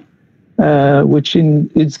America, which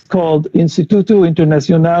is called Instituto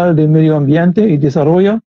Internacional de Medio Ambiente y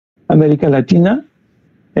Desarrollo América Latina.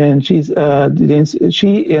 And this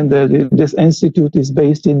institute is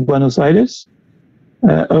based in Buenos Aires.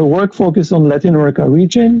 Her work focuses on Latin America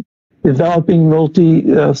region, developing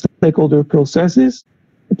multi-stakeholder processes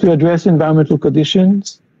to address environmental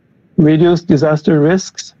conditions, reduce disaster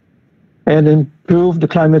risks, and improve the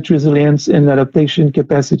climate resilience and adaptation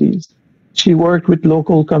capacities. She worked with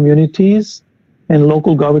local communities and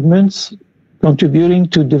local governments, contributing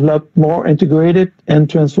to develop more integrated and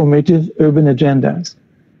transformative urban agendas.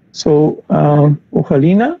 So,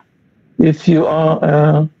 Rojalina, if you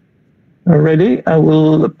are ready, I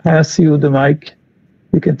will pass you the mic.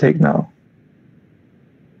 You can take now.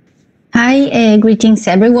 Hi, greetings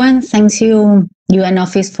everyone. Thanks you, UN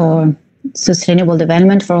Office for Sustainable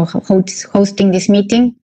Development, for hosting this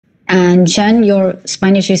meeting. And Jean, your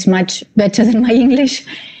Spanish is much better than my English.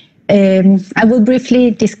 I will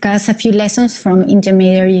briefly discuss a few lessons from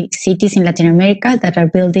intermediary cities in Latin America that are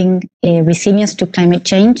building resilience to climate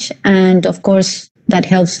change. And of course, that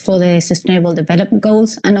helps for the Sustainable Development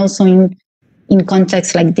Goals, and also in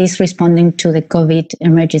contexts like this, responding to the COVID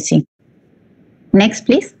emergency. Next,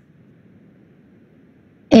 please.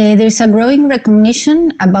 There's a growing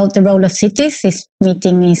recognition about the role of cities. This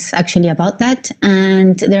meeting is actually about that.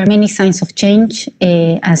 And there are many signs of change.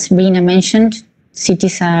 As Rina mentioned,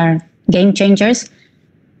 cities are game changers.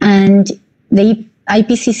 And the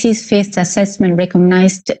IPCC's 5th assessment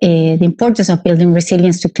recognized the importance of building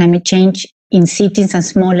resilience to climate change in cities and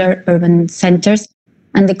smaller urban centers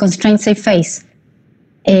and the constraints they face.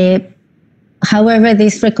 However,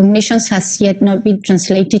 these recognitions has yet not been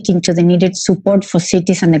translated into the needed support for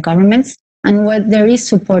cities and the governments. And where there is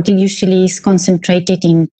support, it usually is concentrated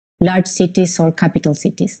in large cities or capital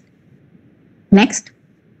cities. Next.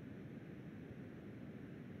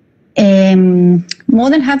 More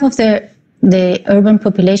than half of the urban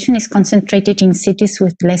population is concentrated in cities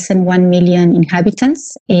with less than 1 million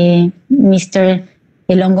inhabitants. Mr.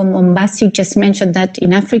 Elongo Mombasi just mentioned that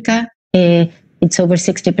in Africa, it's over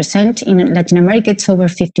 60%. In Latin America, it's over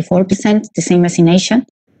 54%, the same as in Asia.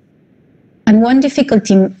 And one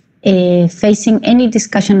difficulty facing any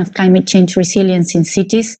discussion of climate change resilience in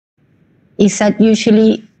cities is that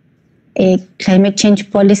usually climate change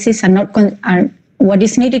policies are what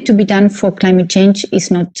is needed to be done for climate change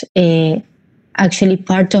is not actually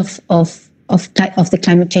part of the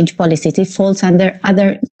climate change policies. It falls under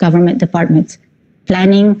other government departments: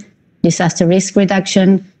 planning, disaster risk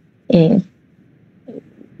reduction,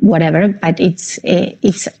 whatever. But it's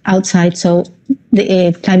outside. So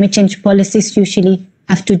the climate change policies usually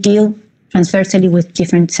have to deal transversally with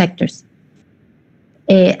different sectors.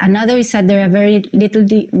 Another is that there are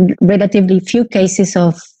relatively few cases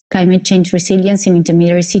of climate change resilience in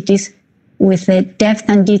intermediary cities with the depth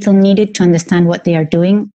and detail needed to understand what they are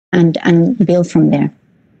doing and build from there.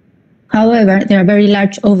 However, there are very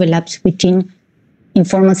large overlaps between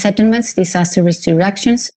informal settlements, disaster risk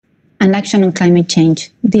reductions, and action on climate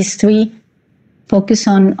change. These three focus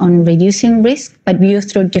on reducing risk, but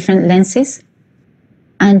viewed through different lenses.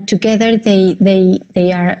 And together they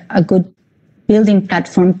are a good building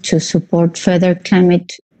platform to support further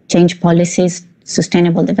climate change policies,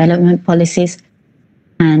 sustainable development policies,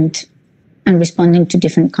 and responding to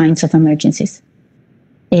different kinds of emergencies.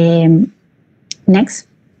 Next.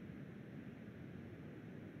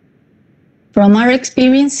 From our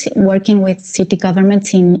experience working with city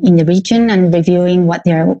governments in the region and reviewing what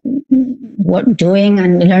they are doing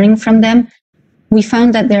and learning from them, we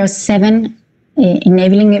found that there are 7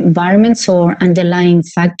 enabling environments or underlying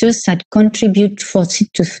factors that contribute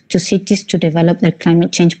to cities to develop their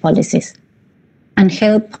climate change policies and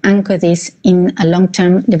help anchor this in a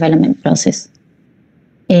long-term development process.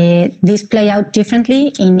 These play out differently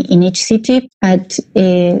in each city, but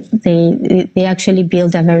they actually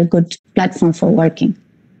build a very good platform for working.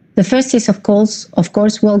 The first is, of course,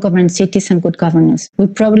 well-governed cities and good governance. We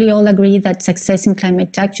probably all agree that success in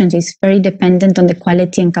climate action is very dependent on the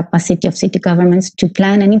quality and capacity of city governments to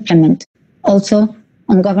plan and implement. Also,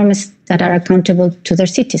 on governments that are accountable to their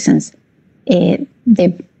citizens.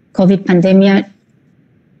 The COVID pandemic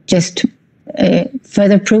just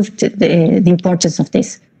further proved the importance of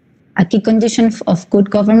this. A key condition of good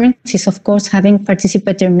governance is, of course, having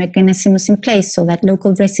participatory mechanisms in place so that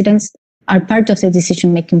local residents are part of the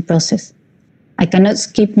decision-making process. I cannot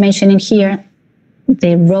skip mentioning here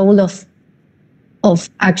the role of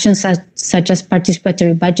actions such as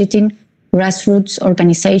participatory budgeting, grassroots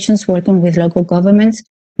organizations working with local governments,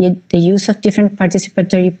 the use of different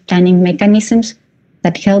participatory planning mechanisms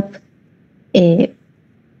that help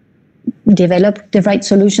develop the right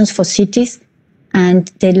solutions for cities,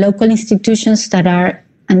 and the local institutions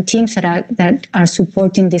and teams that are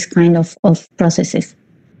supporting this kind of processes,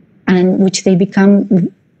 and which they become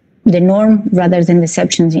the norm rather than the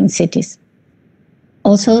exceptions in cities.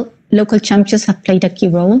 Also, local champions have played a key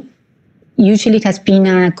role. Usually it has been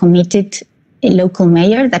a committed local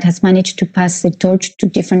mayor that has managed to pass the torch to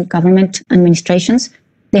different government administrations.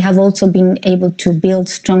 They have also been able to build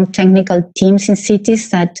strong technical teams in cities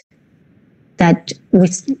that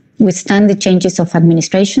withstand the changes of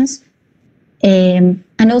administrations. And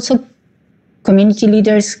also community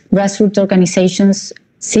leaders, grassroots organizations,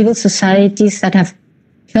 civil societies that have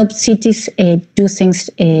helped cities do things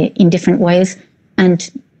in different ways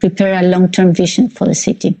and prepare a long-term vision for the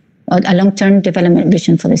city, or a long-term development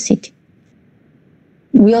vision for the city.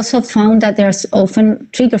 We also found that there's often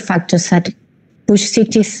trigger factors that push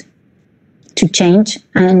cities to change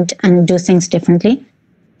and do things differently.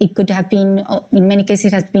 It could have been, in many cases,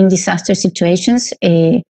 it has been disaster situations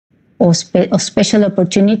or special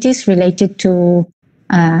opportunities related to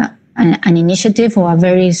an initiative or a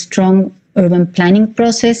very strong urban planning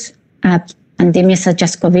process. Pandemia such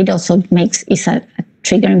as COVID also is a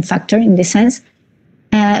triggering factor in this sense,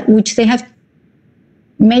 which they have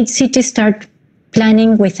made cities start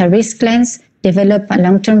planning with a risk lens, develop a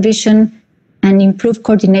long-term vision, and improve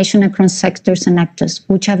coordination across sectors and actors,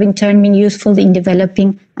 which have in turn been useful in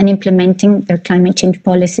developing and implementing their climate change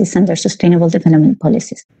policies and their sustainable development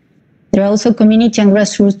policies. There are also community and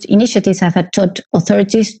grassroots initiatives that have taught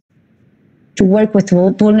authorities to work with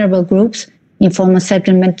vulnerable groups, informal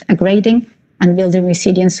settlement grading, and building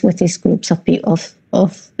resilience with these groups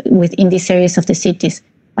within these areas of the cities,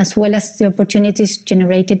 as well as the opportunities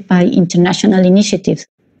generated by international initiatives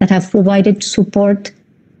that have provided support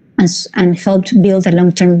and helped build a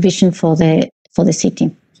long-term vision for the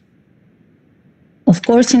city. Of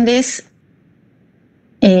course, in this,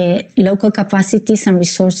 local capacities and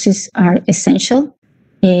resources are essential.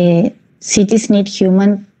 Cities need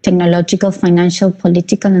human, technological, financial,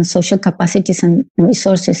 political, and social capacities and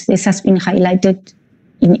resources. This has been highlighted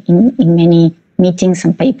in many meetings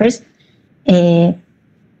and papers.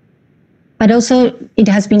 But also, it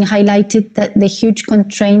has been highlighted that the huge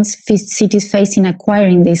constraints cities face in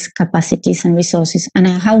acquiring these capacities and resources, and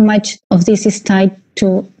how much of this is tied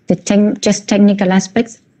to the just technical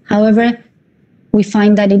aspects. However, we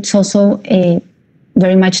find that it's also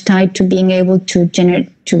very much tied to being able to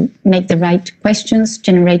make the right questions,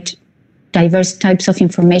 generate diverse types of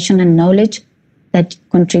information and knowledge that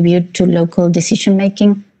contribute to local decision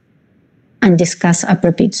making, and discuss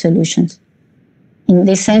appropriate solutions. In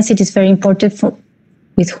this sense, it is very important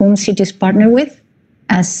with whom cities partner with,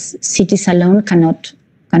 as cities alone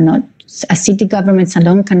as city governments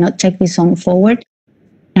alone cannot take this on forward.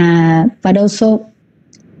 But also,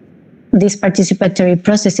 these participatory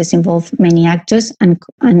processes involve many actors and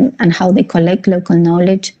how they collect local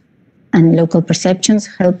knowledge and local perceptions,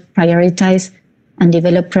 help prioritize and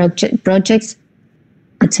develop projects,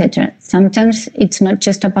 etc. Sometimes it's not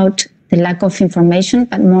just about the lack of information,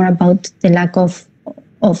 but more about the lack of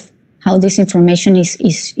how this information is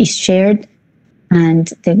shared, and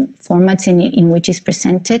the formats in which it's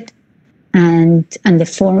presented, and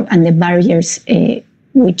the barriers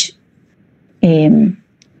which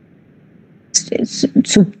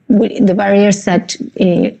the barriers that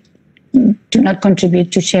do not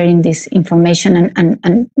contribute to sharing this information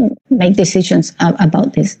and make decisions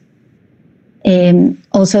about this.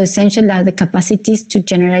 Also essential are the capacities to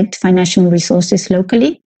generate financial resources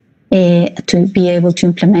locally to be able to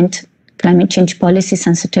implement climate change policies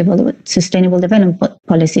and sustainable development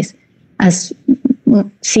policies, as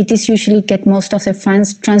cities usually get most of their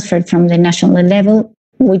funds transferred from the national level,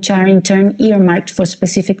 which are in turn earmarked for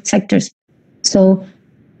specific sectors. So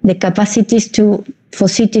the capacities for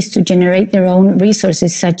cities to generate their own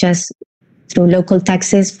resources, such as through local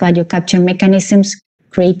taxes, value capture mechanisms,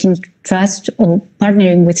 creating trust, or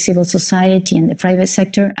partnering with civil society and the private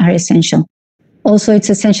sector, are essential. Also, it's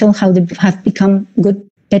essential how they have become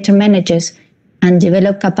better managers and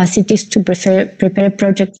develop capacities to prepare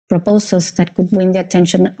project proposals that could win the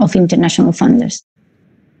attention of international funders.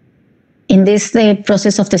 In this, the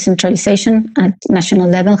process of decentralization at national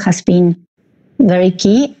level has been very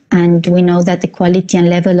key, and we know that the quality and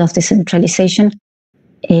level of decentralization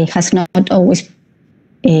has not always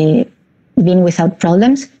been without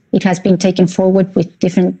problems. It has been taken forward with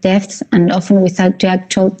different depths and often without the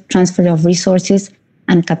actual transfer of resources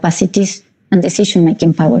and capacities and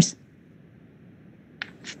decision-making powers.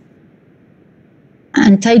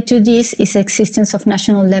 And tied to this is the existence of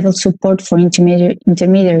national level support for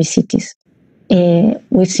intermediary cities.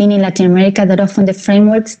 We've seen in Latin America that often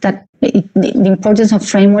the importance of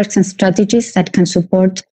frameworks and strategies that can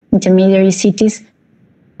support intermediary cities,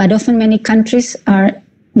 but often many countries are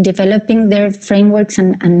developing their frameworks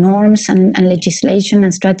and norms and legislation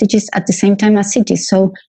and strategies at the same time as cities.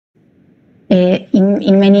 So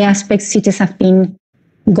in many aspects, cities have been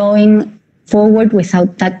going forward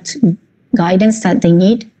without that guidance that they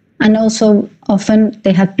need. And also often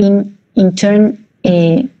they have been in turn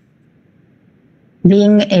being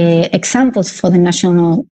examples for the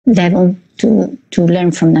national level to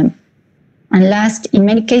learn from them. And last, in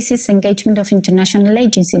many cases, engagement of international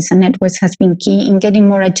agencies and networks has been key in getting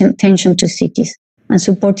more attention to cities and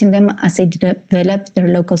supporting them as they develop their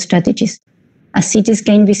local strategies. As cities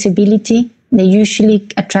gain visibility, they usually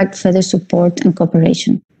attract further support and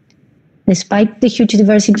cooperation. Despite the huge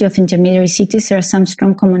diversity of intermediary cities, there are some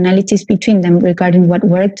strong commonalities between them regarding what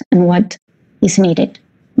worked and what is needed.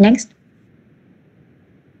 Next.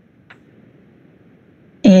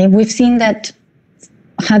 We've seen that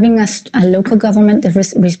having a local government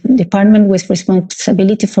department with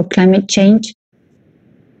responsibility for climate change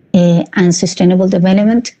and sustainable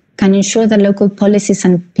development can ensure that local policies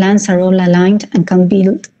and plans are all aligned and can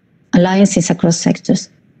build alliances across sectors.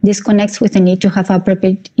 This connects with the need to have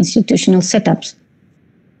appropriate institutional setups.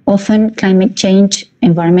 Often, climate change,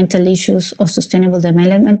 environmental issues, or sustainable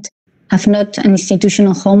development have not an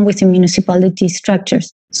institutional home within municipality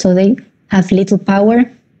structures, so they have little power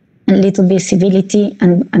and little visibility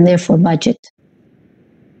and therefore budget.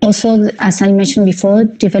 Also, as I mentioned before,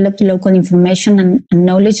 develop local information and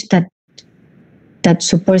knowledge that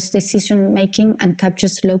supports decision making and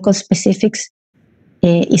captures local specifics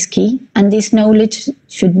is key, and this knowledge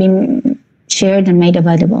should be shared and made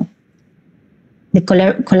available. The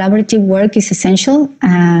collaborative work is essential.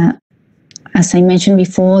 As I mentioned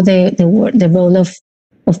before, the role of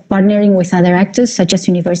partnering with other actors such as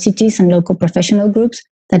universities and local professional groups,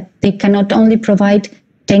 that they can not only provide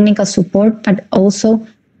technical support, but also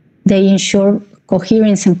they ensure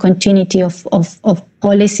coherence and continuity of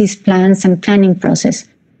policies, plans, and planning process.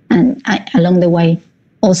 And along the way,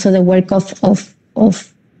 also the work of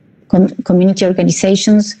community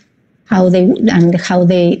organizations, how they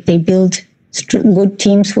build good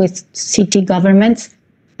teams with city governments,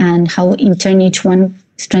 and how in turn each one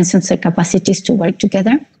strengthens their capacities to work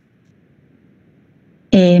together.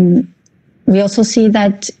 We also see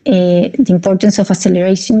that the importance of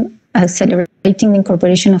accelerating the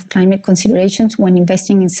incorporation of climate considerations when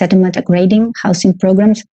investing in settlement upgrading, housing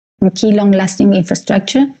programs, and key long-lasting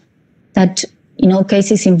infrastructure that in all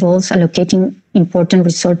cases involves allocating important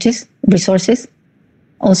resources.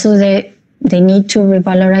 Also, they need to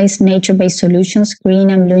revalorize nature-based solutions, green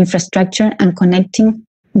and blue infrastructure, and connecting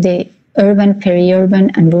the urban,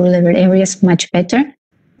 peri-urban, and rural areas much better,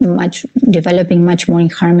 developing much more in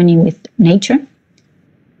harmony with nature.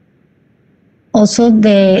 Also,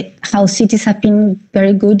 how cities have been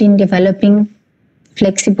very good in developing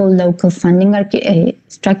flexible local funding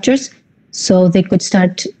structures, so they could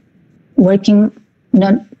start working,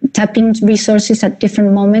 not tapping resources at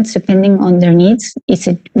different moments depending on their needs.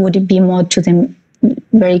 Would it be more to the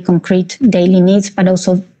very concrete daily needs, but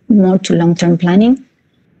also more to long-term planning?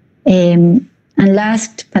 And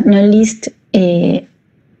last but not least, the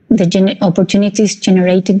opportunities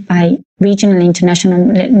generated by regional and international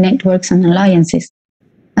networks and alliances,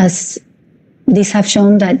 as these have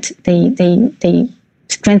shown that they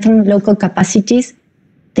strengthen local capacities,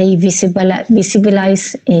 they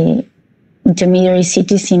visibilize intermediary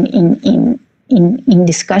cities in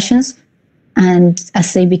discussions, and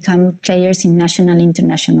as they become players in national and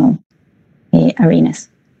international arenas.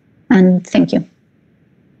 And thank you.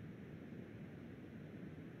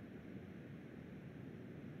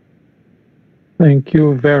 Thank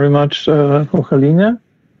you very much, Rogelina.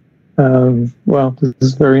 Well, this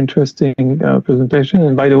is a very interesting presentation.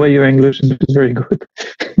 And by the way, your English is very good.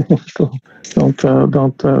 So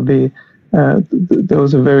don't be. That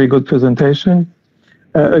was a very good presentation.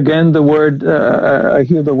 Again, the word I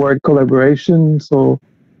hear the word collaboration. So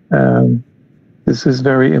this is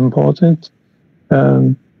very important.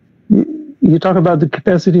 You talk about the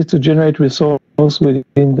capacity to generate resource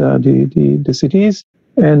within the cities.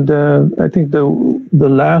 And I think the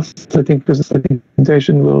last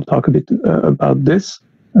presentation will talk a bit about this.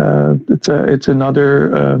 It's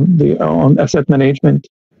another on asset management.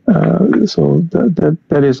 So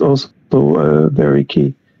that is also very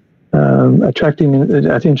key. Attracting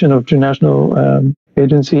the attention of international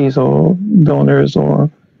agencies or donors or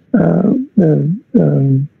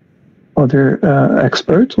other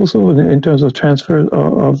experts also in terms of transfer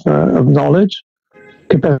of knowledge,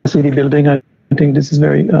 capacity building. I think this is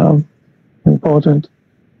very important.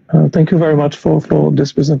 Thank you very much for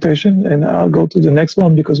this presentation, and I'll go to the next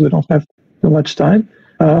one because we don't have too much time.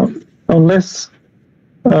 Unless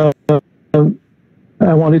I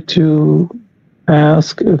wanted to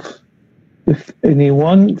ask if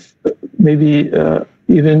anyone, maybe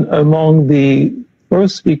even among the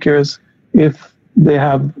first speakers, if they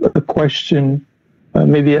have a question,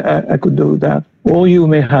 maybe I could do that. Or you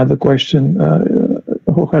may have a question,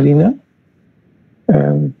 Rogelina.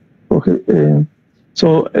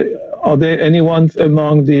 So, are there anyone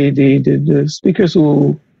among the speakers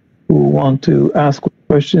who want to ask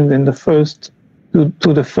questions in the first to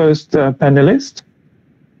the first panelist?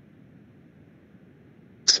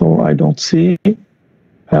 So I don't see.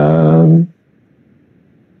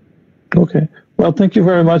 Okay. Well, thank you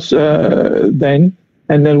very much, then,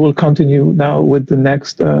 and then we'll continue now with the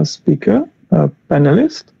next speaker,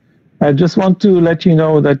 panelist. I just want to let you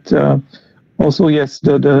know that. Also, yes,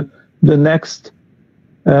 the next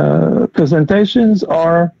presentations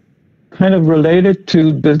are kind of related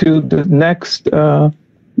to the next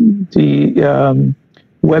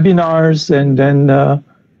webinars, and then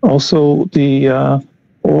also the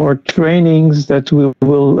or trainings that we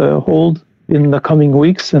will hold in the coming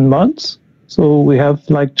weeks and months. So we have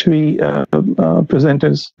like 3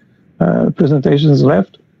 presentations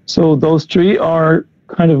left. So those 3 are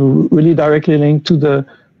kind of really directly linked to the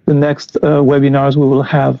next webinars we will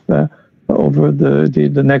have over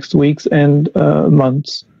the next weeks and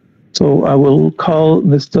months. So I will call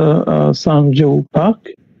Mr. Sang-Yong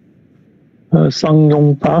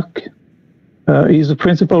Park. He's a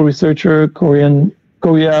principal researcher,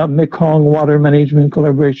 Korea Mekong Water Management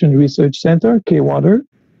Collaboration Research Center, K-Water.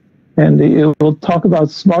 And he will talk about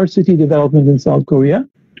smart city development in South Korea.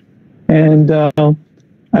 And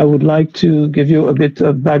I would like to give you a bit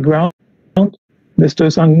of background.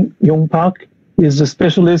 Mr. Sang-Yong Park is a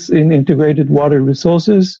specialist in integrated water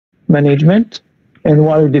resources management and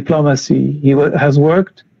water diplomacy. He has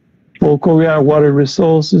worked for Korea Water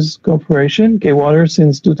Resources Corporation, K-Water,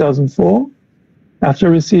 since 2004,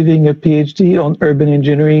 after receiving a PhD on urban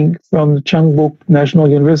engineering from the Changbuk National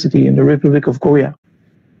University in the Republic of Korea.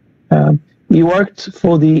 He worked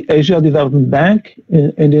for the Asia Development Bank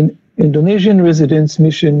and in Indonesian Residence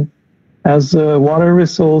Mission as a water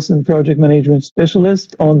resource and project management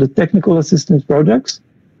specialist on the technical assistance projects,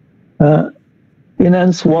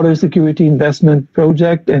 enhanced water security investment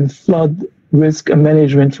project, and flood risk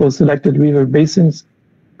management for selected river basins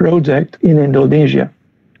project in Indonesia.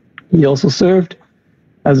 He also served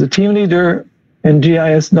as a team leader and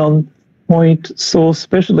GIS non-point source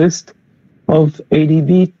specialist of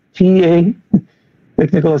ADB TA,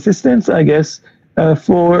 technical assistance, I guess,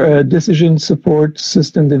 for decision support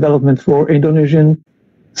system development for Indonesian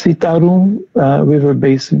Citarum River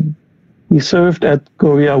Basin. He served at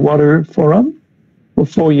Korea Water Forum for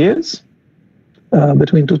 4 years,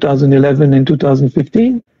 between 2011 and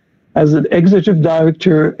 2015, as an executive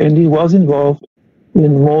director, and he was involved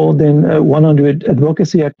in more than 100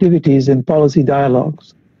 advocacy activities and policy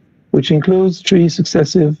dialogues, which includes 3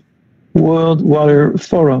 successive World Water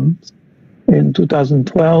Forums in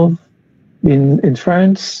 2012 in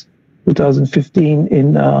France, 2015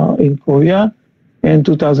 in Korea, and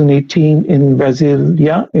 2018 in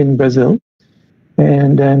Brazil.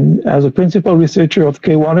 And then as a principal researcher of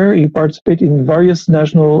K-Water, he participated in various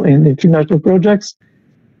national and international projects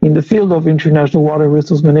in the field of international water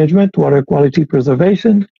resource management, water quality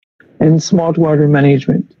preservation, and smart water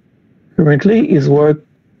management. Currently, he's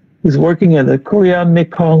working at the Korea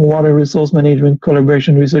Mekong Water Resource Management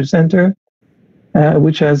Collaboration Research Center,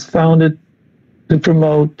 which has founded to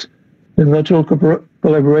promote the mutual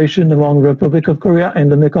collaboration among the Republic of Korea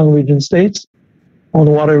and the Mekong region states on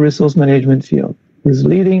the water resource management field. He's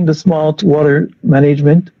leading the smart water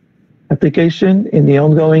management application in the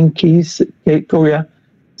ongoing Key Korea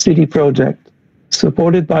City project,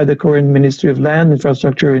 supported by the Korean Ministry of Land,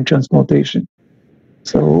 Infrastructure and Transportation.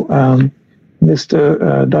 So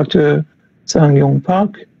Dr. Sang-Yong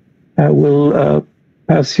Park will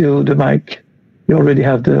pass you the mic. You already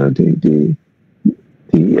have the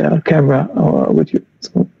camera with you.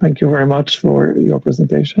 So thank you very much for your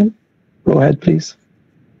presentation. Go ahead, please.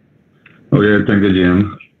 Okay, thank you,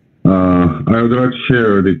 Jim. I would like to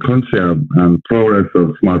share the concept and progress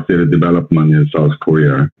of smart city development in South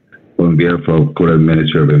Korea on behalf of Korean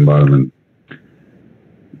Ministry of Environment.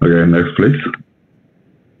 Okay, next, please.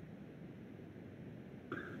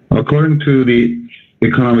 According to the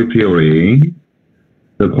economic theory,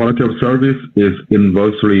 the quality of service is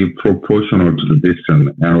inversely proportional to the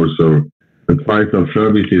distance, and also the price of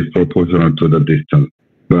service is proportional to the distance.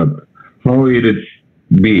 But how will it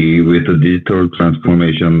be with the digital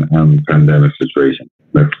transformation and pandemic situation?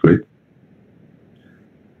 Next, please.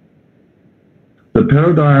 The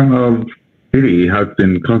paradigm of city has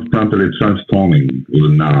been constantly transforming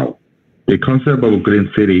even now. The concept of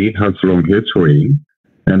green city has long history,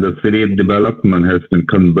 and the city development has been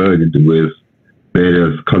converged with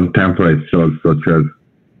various contemporary fields such as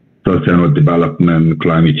sustainable development,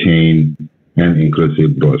 climate change, and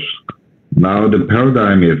inclusive growth. Now the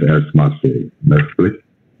paradigm is as smart city. Next, please.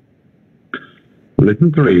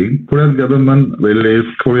 Recently, Korean government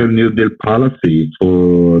released Korean New Deal policy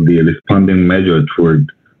for the responding measure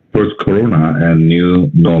toward post-corona and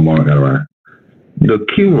new normal era. The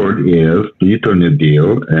keyword is Digital New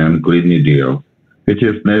Deal and Green New Deal, which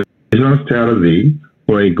is national strategy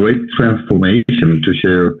for a great transformation to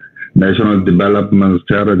share national development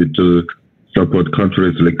strategy to support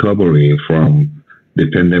countries' recovery from the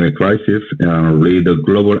pandemic crisis and lead a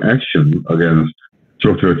global action against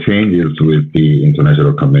structural changes with the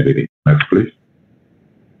international community. Next, please.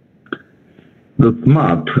 The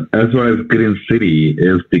smart as well as green city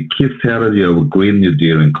is the key strategy of Green New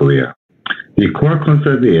Deal in Korea. The core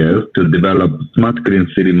concept is to develop smart green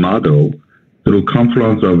city model through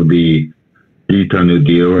confluence of the Digital New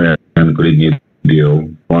Deal and Green New Deal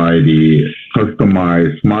by the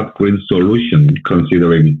customized smart green solution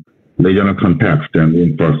considering regional context and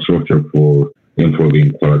infrastructure for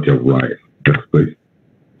improving quality of life. Next, please.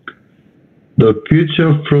 The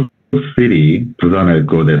future-proof city, Busan의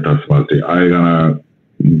Go-Data Smart City, I'm gonna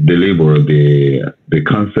deliver the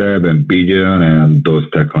concept and vision and those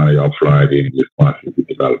technology applied in the smart city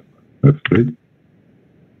development. Next, please.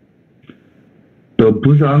 The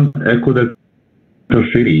Busan Eco-Data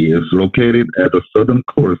City is located at the southern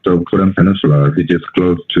coast of Korean Peninsula, which is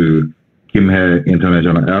close to Gimhae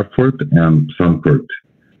International Airport and Busanport.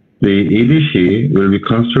 The EDC will be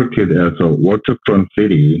constructed as a waterfront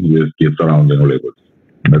city with the surrounding rivers.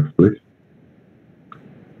 Next, please.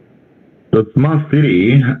 The smart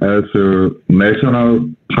city as a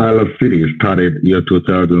national pilot city started year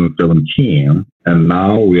 2017, and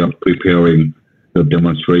now we are preparing the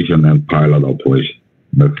demonstration and pilot operation.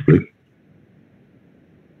 Next, please.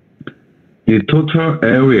 The total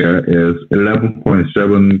area is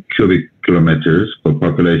 11.7 cubic kilometers for a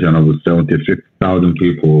population of 76,000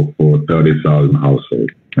 people for 30,000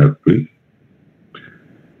 households. Next, please.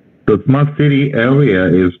 The smart city area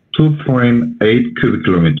is 2.8 cubic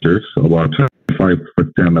kilometers, about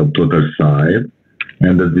 25% of total size,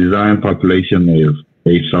 and the design population is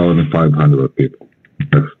 8,500 people.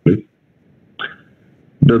 Next, please.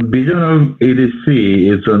 The vision of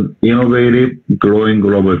EDC is an innovative, growing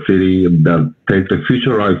global city that takes the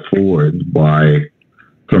future life forward by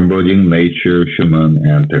converging nature, human,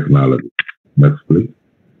 and technology. Next, please.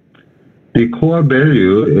 The core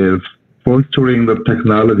value is fostering the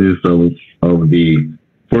technologies of the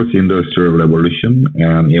fourth industrial revolution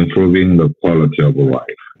and improving the quality of life.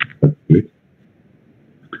 Next, please.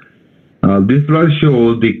 This slide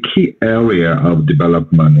shows the key area of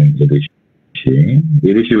development in EDC.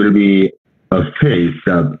 EDC will be a space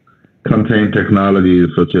that contains technologies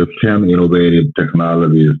such as 10 innovative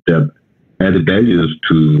technologies that add values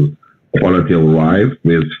to quality of life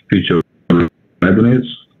with future readiness,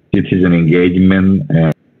 citizen engagement,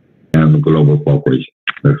 and global cooperation.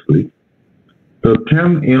 Next, please. The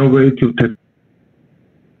 10 innovative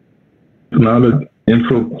technologies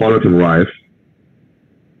improve quality of life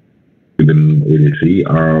within EDC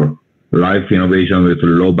are life innovation with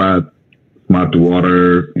robot, smart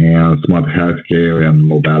water, and smart healthcare and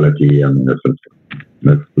mobility and etc.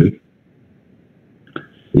 Next, please.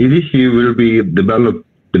 EDC will be developed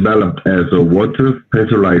developed as a water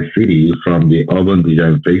specialized city from the urban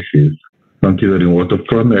design phases, considering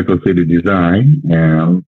waterfront eco-city design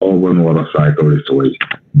and urban water cycle restoration.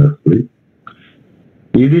 Next, please.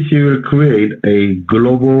 EDC will create a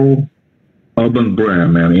global urban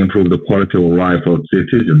brand and improve the quality of life of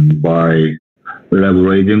citizens by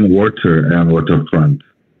leveraging water and waterfront.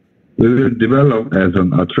 We will develop as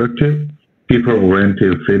an attractive,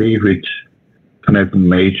 people-oriented city which connects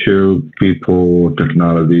nature, people,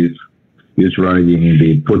 technologies, utilizing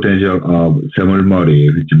the potential of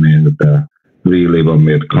Semulmori, which means the three labor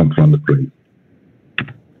made come from the place.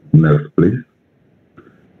 Next, please.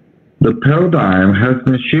 The paradigm has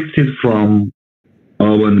been shifted from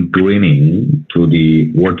urban greening to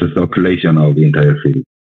the water circulation of the entire city.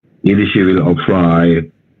 EDC will apply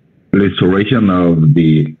restoration of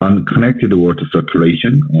the unconnected water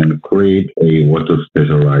circulation and create a water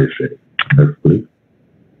specialized city. Next, please.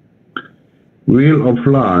 We'll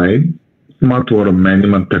apply smart water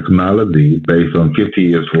management technology based on 50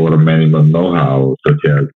 years water management know-how, such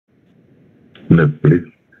as, next, please.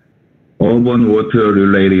 Urban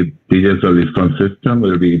water-related digital response system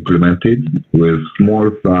will be implemented with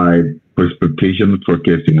small-size precipitation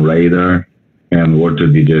forecasting radar and water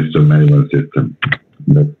disaster management system.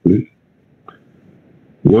 Next, please.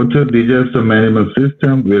 Water disaster management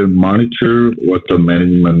system will monitor water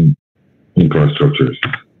management infrastructures.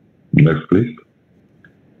 Next, please.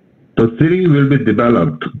 The city will be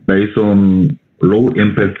developed based on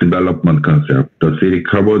low-impact development concept. The city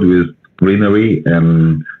covered with greenery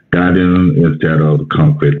and garden instead of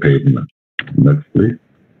concrete pavement. Next, please.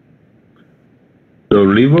 The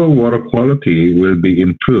river water quality will be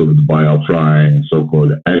improved by applying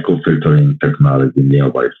so-called eco-filtering technology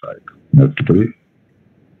nearby sites. Next, please.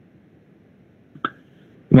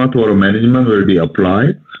 Smart water management will be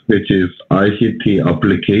applied, which is ICT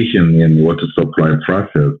application in water supply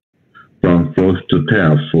process from source to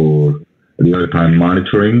tap for real-time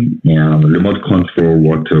monitoring and remote control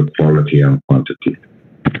water quality and quantity.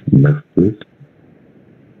 Next, please.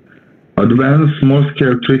 Advanced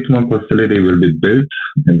small-scale treatment facility will be built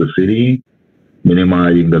in the city,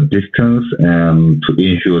 minimizing the distance and to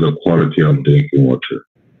ensure the quality of drinking water.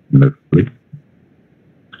 Next, please.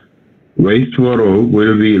 Wastewater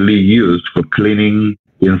will be reused for cleaning,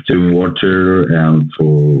 in-stream water, and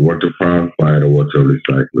for water park by the water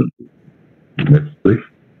recycling. Next, please.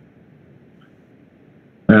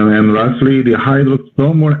 And lastly, the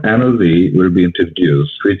hydrothermal energy will be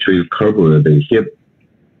introduced, which will cover the heat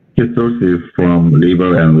sources from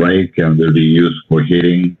river and lake and will be used for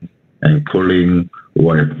heating and cooling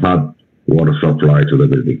or a hot water supply to the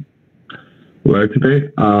building. Well,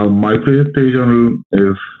 today, my presentation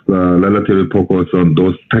is relatively focused on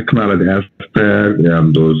those technology aspects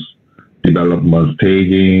and those development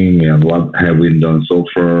staging and what have we done so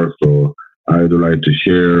far. So I would like to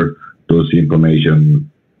share those information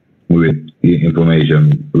with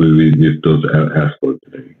those aspects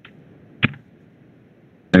today.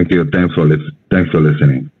 Thank you. Thanks for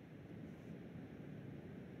listening.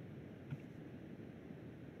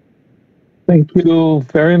 Thank you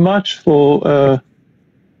very much for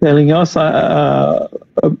telling us,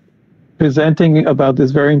 presenting about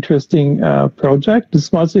this very interesting project, the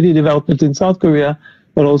smart city development in South Korea,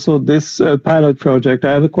 but also this pilot project.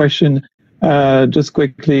 I have a question just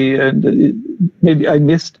quickly, and maybe I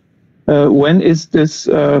missed. When is this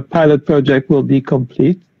pilot project will be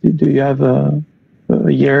complete? Do you have a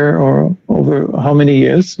year or over how many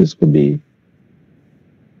years this will be?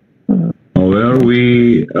 Well,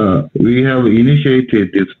 we have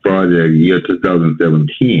initiated this project year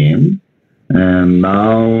 2017, and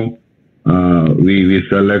now we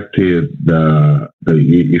selected the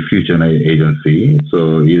Incheon agency.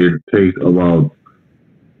 So it will take about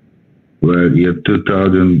year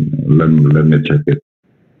 2000. Let me check it.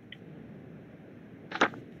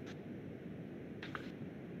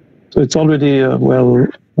 So it's already well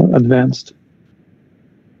advanced.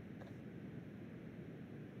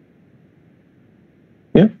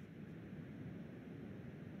 Yeah.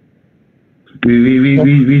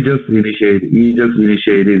 We just initiated.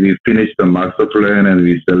 We finished the master plan and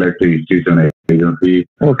we selected the Incheon agency.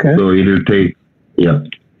 Okay. So it will take a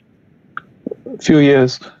few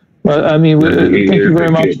years. Well, I mean, thank you very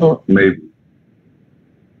much for. Maybe.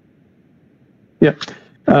 Yeah.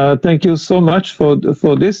 Thank you so much for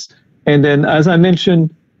this. And then, as I mentioned,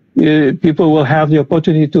 people will have the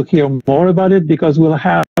opportunity to hear more about it because we'll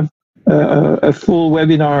have a full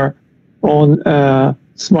webinar on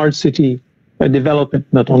smart city development,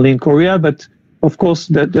 not only in Korea, but of course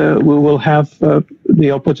that we will have the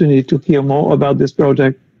opportunity to hear more about this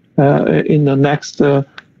project in the next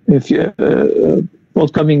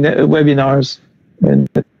forthcoming webinars in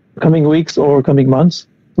the coming weeks or coming months.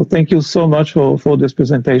 So thank you so much for this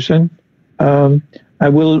presentation.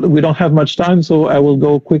 We don't have much time, so I will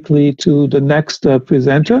go quickly to the next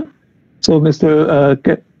presenter. So Mr.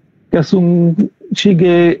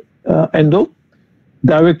 Kasunshige Endo,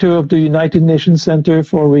 Director of the United Nations Center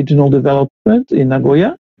for Regional Development in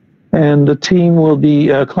Nagoya. And the theme will be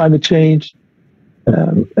climate change,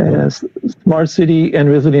 smart city and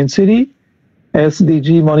resilient city,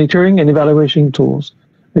 SDG monitoring and evaluation tools.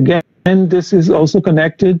 Again, this is also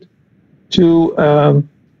connected to the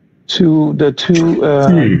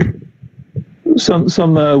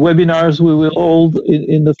some webinars we will hold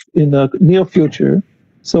in the near future.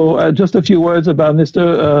 So just a few words about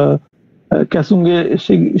Mr.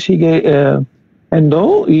 Kasunshige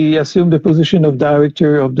Endo. He assumed the position of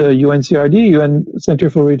director of the UNCRD, UN Center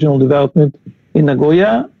for Regional Development in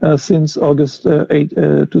Nagoya, since August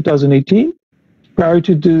 2018. Prior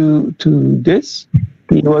to this,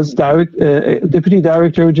 he was Deputy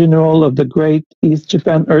Director General of the Great East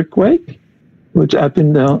Japan Earthquake, which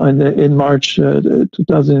happened in March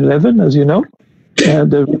 2011, as you know.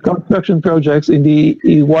 The reconstruction projects in the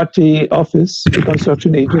Iwate Office, the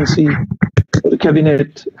construction agency, the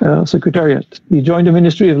Cabinet Secretariat. He joined the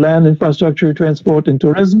Ministry of Land, Infrastructure, Transport, and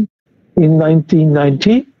Tourism in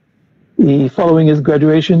 1990. Following his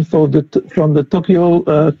graduation from the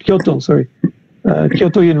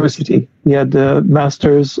Kyoto University, he had the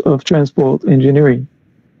Masters of Transport Engineering.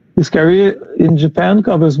 His career in Japan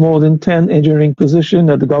covers more than 10 engineering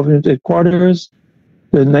positions at the government headquarters,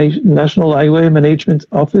 the National Highway Management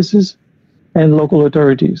Offices, and local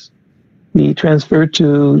authorities. He transferred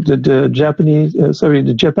to the Japan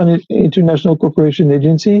International Cooperation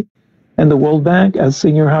Agency and the World Bank as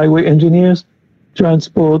senior highway engineers,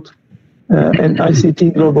 transport, and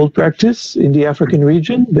ICT global practice in the African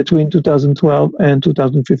region between 2012 and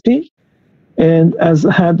 2015, and has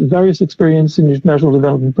had various experience in international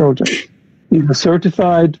development projects. He's a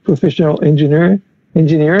certified professional engineer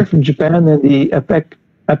from Japan and the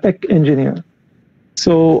APEC engineer.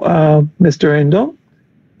 So, Mr. Endo,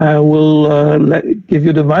 I will give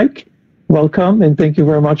you the mic. Welcome, and thank you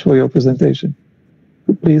very much for your presentation.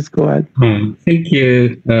 Please go ahead. Thank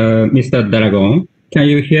you, Mr. Dragon. Can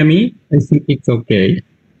you hear me? I think it's okay.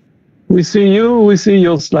 We see you. We see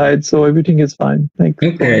your slides, so everything is fine. Thanks.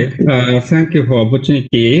 Okay. Thank you for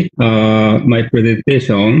opportunity. My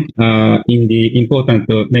presentation in the important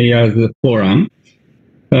Mayors Forum.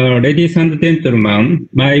 Ladies and gentlemen,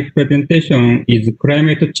 my presentation is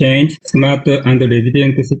climate change, smart and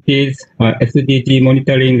resilient cities, SDG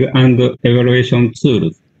monitoring and evaluation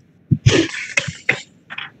tools.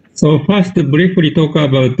 So first, briefly talk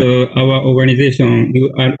about our organization,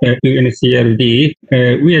 UNCRD.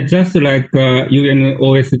 We are just like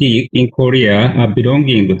UNOSD in Korea,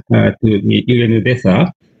 belonging to the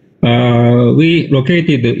UNDESA. We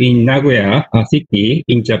located in Nagoya city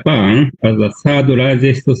in Japan as the third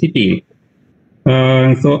largest city.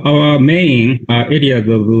 So our main areas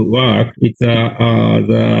of work is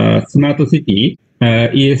the smart city,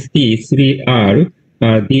 EST 3R,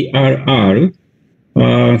 DRR.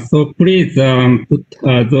 So please put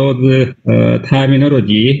those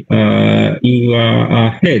terminology in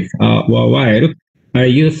your heads while I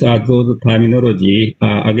use those terminology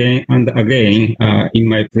again and again in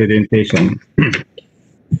my presentation.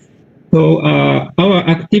 So our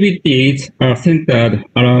activities are centered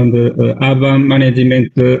around urban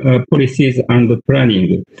management policies and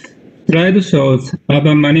planning. Slide shows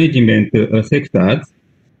urban management sectors.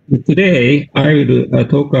 Today, I will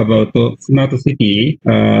talk about smart city,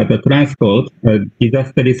 the transport,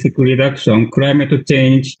 disaster risk reduction, climate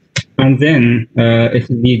change, and then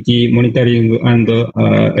SDG monitoring and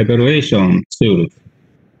evaluation tools.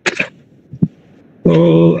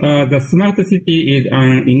 So the smart city is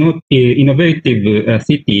an innovative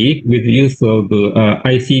city with use of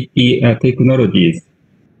ICT technologies.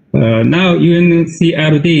 Now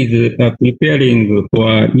UNCRD is preparing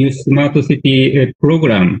for a new smart city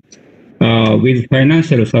program with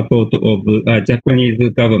financial support of Japanese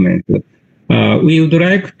government. We would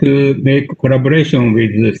like to make collaboration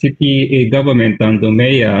with the city government and the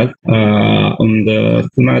mayors on the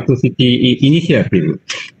smart city initiative.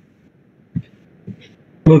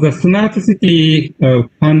 So the smart city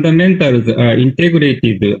fundamentals are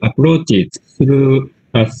integrated approaches through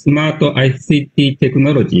smart ICT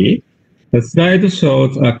technology. The slide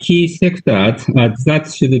shows key sectors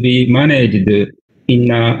that should be managed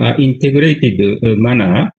in an integrated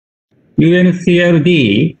manner.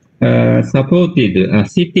 UNCRD supported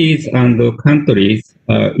cities and countries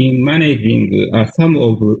in managing some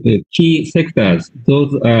of the key sectors.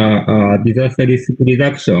 Those are disaster risk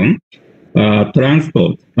reduction,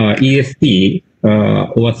 transport, EST,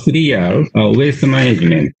 or 3R, waste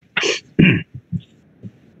management.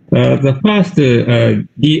 The first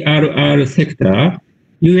DRR sector,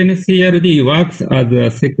 UNCRD works as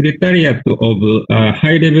a secretariat of a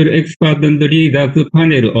high-level expert and leaders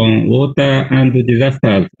panel on water and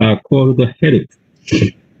disasters called HELP.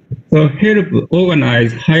 So HELP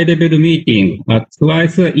organize high-level meeting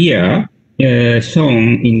twice a year,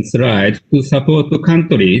 shown in slide, to support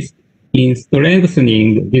countries in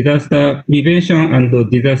strengthening disaster prevention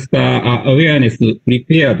and disaster awareness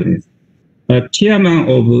preparedness. Chairman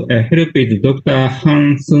of HELP is Dr.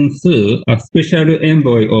 Han Sun-soo, a special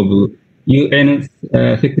envoy of UN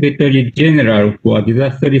Secretary General for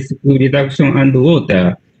Disaster Risk Reduction and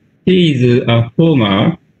Water. He is a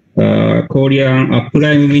former Korean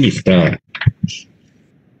Prime Minister.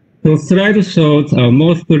 So slide shows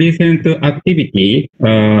most recent activity.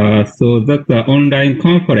 So that's the online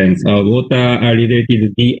conference,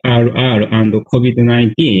 water-related DRR and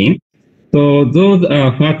COVID-19. So those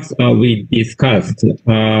are facts we discussed.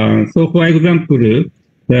 So for example,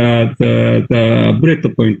 the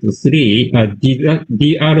bullet point 3,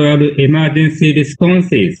 DRR emergency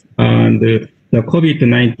responses and the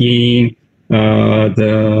COVID-19,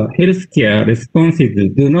 the healthcare responses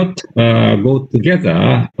do not go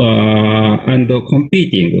together and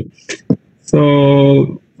competing.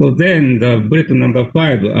 So then the bullet number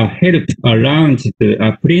 5 HELP launched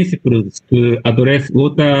principles to address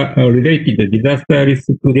water-related disaster risk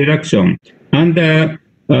reduction under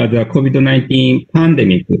the COVID-19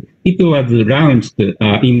 pandemic. It was launched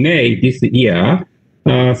in May this year.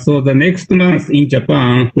 So the next month in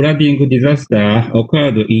Japan, flooding disaster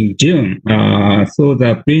occurred in June. So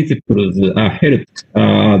the principles helped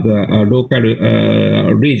the local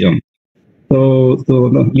region. So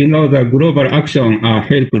you know the global action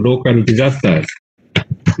help local disasters.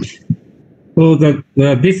 So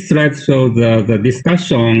this slide shows the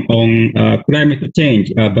discussion on climate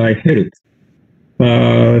change by HELP.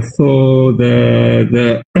 So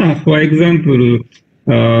for example,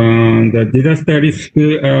 the disaster risk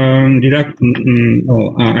reduction.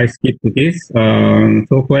 I skipped this.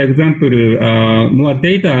 So for example, more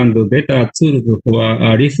data and data tools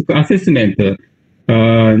for risk assessment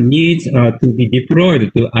needs to be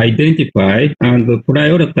deployed to identify and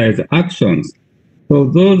prioritize actions. So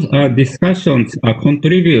those discussions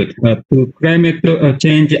contribute to climate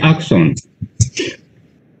change actions.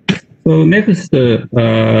 So next, the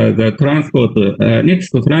transport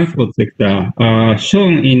sector,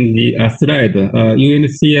 shown in the slide,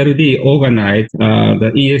 UNCRD organized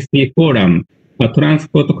the EST Forum, a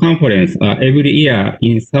transport conference every year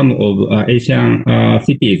in some of Asian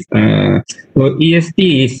cities. So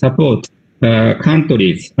EST support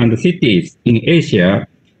countries and cities in Asia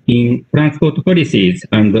in transport policies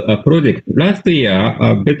and projects. Last year,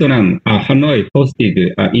 Vietnam, Hanoi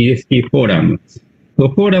hosted EST Forum. The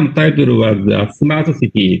forum title was Smart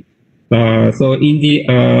City. So in the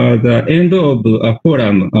end of the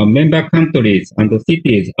forum, member countries and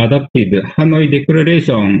cities adopted Hanoi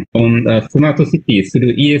Declaration on Smart City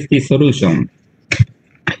through EST solution.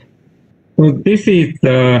 So this is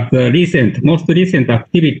the most recent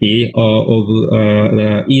activity of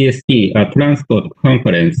the EST Transport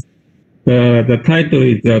Conference. The title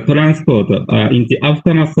is Transport in the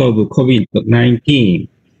Aftermath of COVID-19.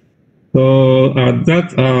 So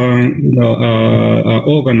that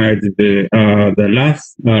organized the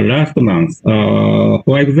last month.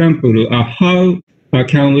 For example, how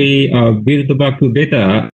can we build back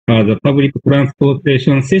better the public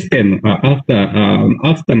transportation system after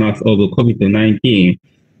aftermath of COVID-19?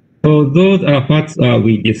 So those are facts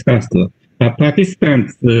we discussed.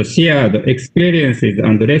 Participants shared experiences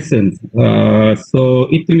and lessons. So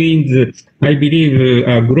it means, I believe,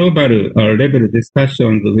 global level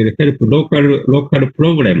discussions will help local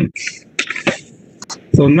problems.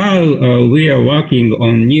 So now we are working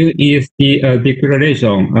on new EST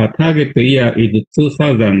declaration. Target year is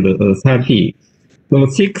 2030. So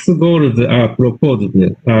 6 goals are proposed.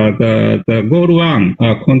 The goal 1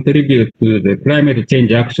 contribute to the climate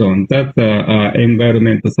change action. That's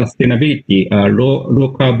environmental sustainability, low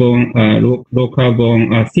carbon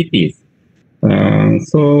cities.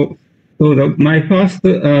 My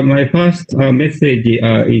first message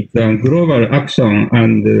is global action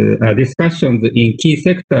and discussions in key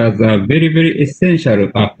sectors are very essential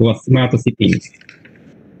for smart cities.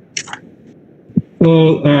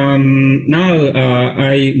 So now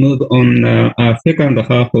I move on second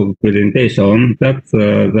half of presentation. That's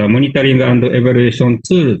the monitoring and evaluation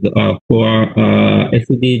tools for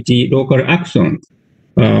SDG local actions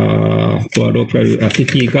for local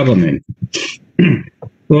city government.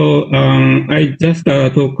 So I just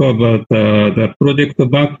talk about the project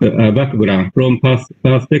background from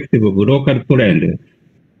perspective of local trend.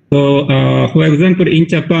 So, for example, in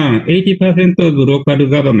Japan, 80% of local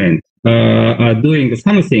government are doing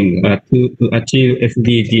something to achieve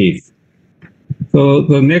SDGs. So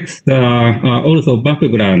the next also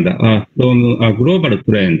background from a global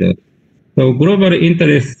trend. So global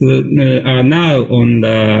interests are now on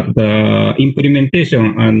the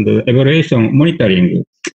implementation and evaluation monitoring.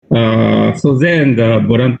 So then the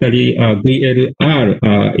voluntary VLR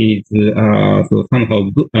is so somehow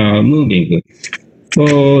moving.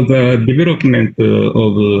 So the development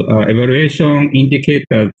of evaluation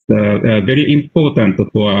indicators are very important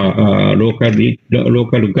for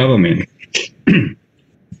local government.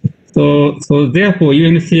 So therefore,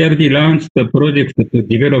 UNCRD launched the project to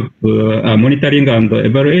develop a monitoring and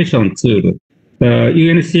evaluation tool.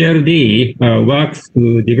 UNCRD works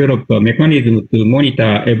to develop a mechanism to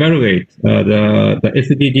monitor, evaluate the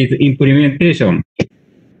SDGs implementation.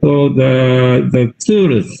 So the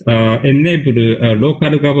tools enable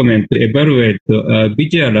local government to evaluate,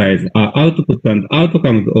 visualize output and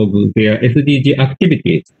outcomes of their SDG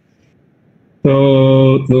activities.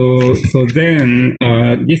 So then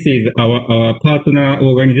this is our partner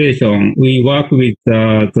organization. We work with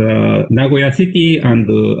the Nagoya City and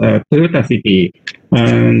Toyota City,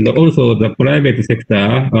 and also the private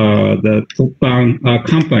sector, the top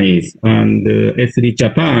companies, and S3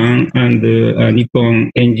 Japan and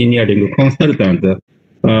Nippon Engineering Consultant.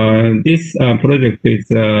 This project is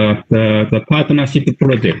the partnership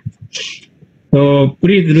project. So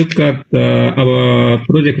please look at our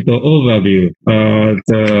project overview.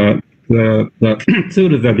 The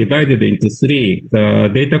tools are divided into three: the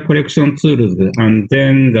data collection tools, and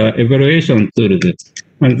then the evaluation tools,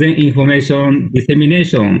 and then information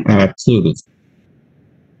dissemination tools.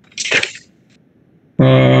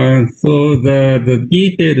 So the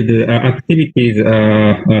detailed activities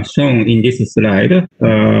are shown in this slide.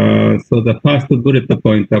 So the first bullet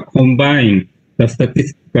point combine the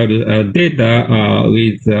statistical data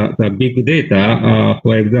with the big data,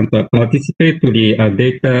 for example, participatory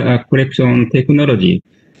data collection technology.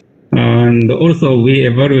 And also we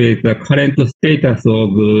evaluate the current status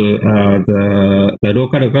of the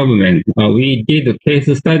local government. We did a case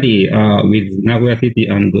study with Nagoya City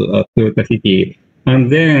and Toyota City. And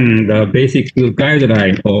then the basic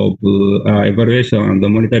guideline of evaluation and the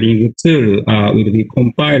monitoring tool will be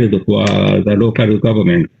compiled for the local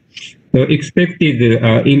government. So expected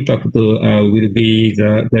impact will be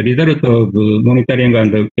the result of monitoring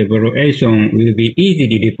and evaluation will be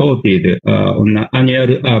easily reported on an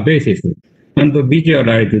annual basis and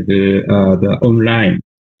visualized the online.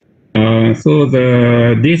 So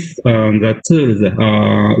the tools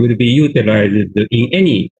will be utilized in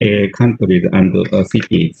any countries and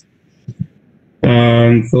cities.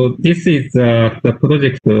 So this is the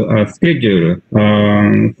project schedule.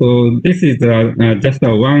 So this is just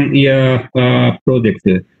a 1 year project.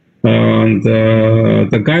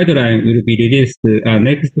 The guideline will be released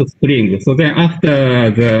next spring. So then after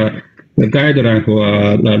the guideline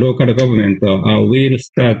for the local government, we'll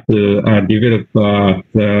start to develop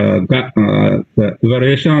the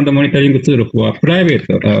evaluation and monitoring tool for private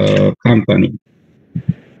company.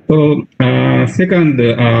 So second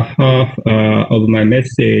half of my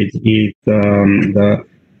message is the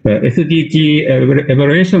SDG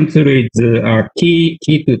evaluation tool is key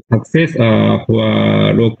to success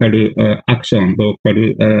for local action,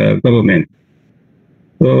 local government.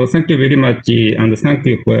 So thank you very much, and thank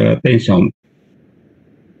you for your attention.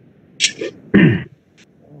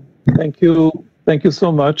 Thank you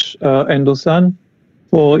so much, Endo-san,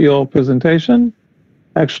 for your presentation.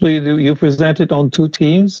 Actually, you presented on two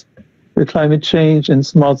teams, the climate change and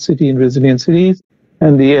smart city and resilient cities,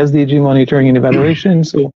 and the SDG monitoring and evaluation.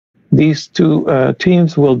 So these two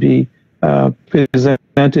teams will be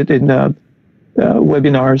presented in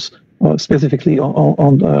webinars specifically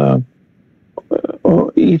on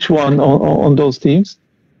each one on those teams.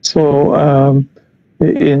 So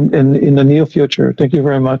in the near future, thank you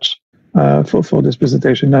very much for this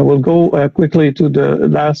presentation. I will go quickly to the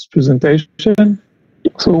last presentation.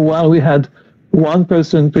 So while we had one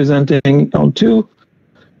person presenting on two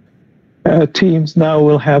teams, now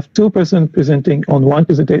we'll have two persons presenting on one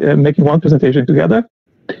presentation, making one presentation together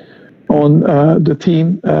on the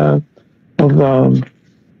theme of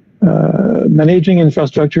managing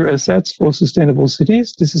infrastructure assets for sustainable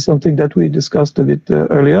cities. This is something that we discussed a bit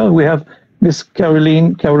earlier. We have Ms.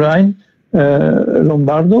 Caroline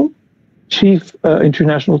Lombardo, Chief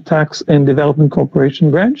International Tax and Development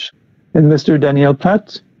Corporation Branch, and Mr. Daniel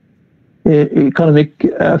Platt, Economic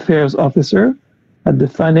Affairs Officer at the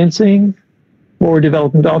Financing for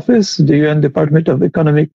Development Office, the UN Department of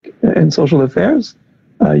Economic and Social Affairs,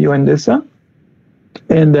 UNDESA.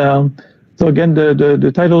 And so again,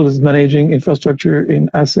 the title is Managing Infrastructure in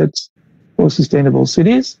Assets for Sustainable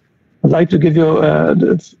Cities. I'd like to give you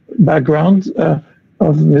the background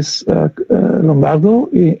of Ms. Lombardo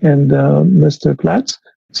and Mr. Platt.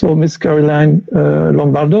 So Ms. Caroline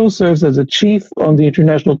Lombardo serves as a chief on the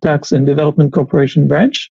International Tax and Development Corporation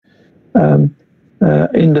branch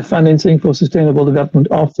in the Financing for Sustainable Development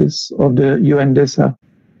Office of the UNDESA.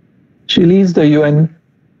 She leads the UN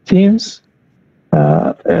teams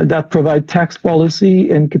that provide tax policy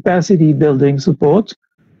and capacity building support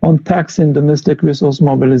on tax and domestic resource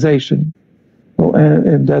mobilization.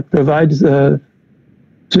 And that provides to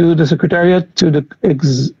the Secretariat, to the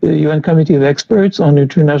UN Committee of Experts on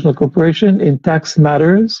International Cooperation in Tax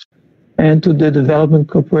Matters, and to the Development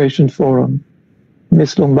Cooperation Forum.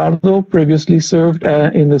 Ms. Lombardo previously served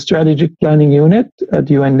in the Strategic Planning Unit at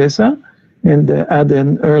UNDESA and had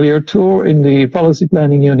an earlier tour in the Policy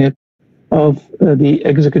Planning Unit of the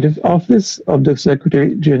Executive Office of the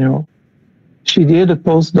Secretary General. She did a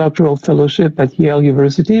postdoctoral fellowship at Yale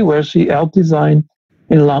University, where she helped design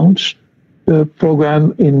and launch the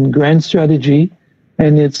program in Grand Strategy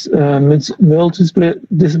and its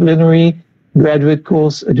multidisciplinary graduate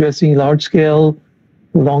course addressing large-scale,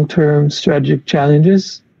 long-term strategic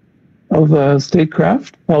challenges of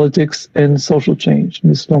statecraft, politics, and social change.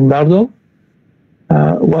 Ms. Lombardo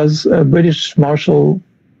was a British Marshall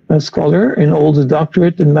Scholar and holds a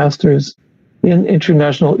doctorate and master's in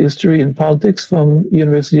international history and politics from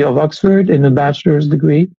University of Oxford and a bachelor's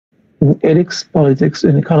degree in ethics, politics,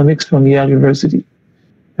 and economics from Yale University.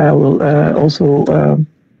 I will also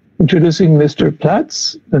introducing Mr.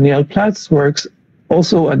 Platts. Daniel Platts works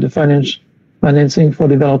also at the Financing for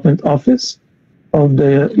Development Office of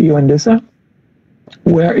the UNDESA,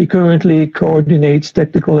 where he currently coordinates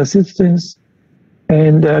technical assistance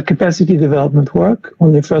and capacity development work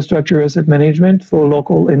on infrastructure asset management for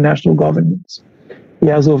local and national governments. He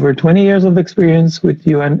has over 20 years of experience with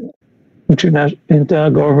UN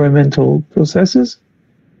intergovernmental processes,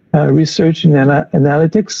 research in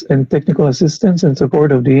analytics and technical assistance in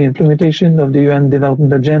support of the implementation of the UN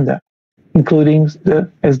Development Agenda, including the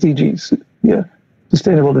SDGs,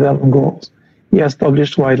 Sustainable Development Goals. He has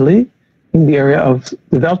published widely in the area of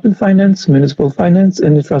development finance, municipal finance,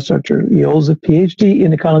 and infrastructure. He holds a PhD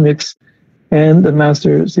in economics and a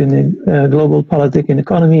master's in global politics and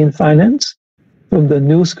economy and finance from the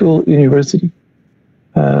New School University.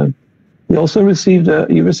 He also received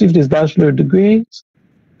his bachelor degree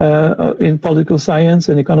in political science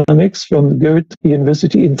and economics from Goethe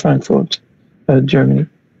University in Frankfurt, Germany.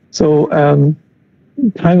 So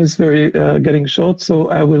time is very getting short, so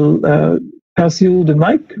I will pass you the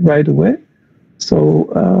mic right away.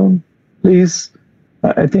 So please,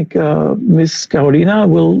 I think Ms. Carolina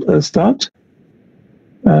will start.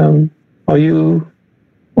 Are you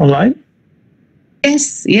online?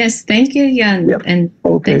 Yes. Thank you, Jan. Yep. And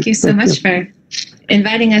thank you so much for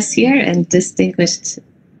inviting us here and distinguished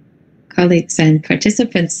colleagues and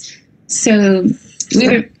participants. So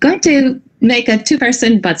we're going to make a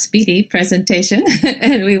two-person but speedy presentation,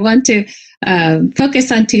 and we want to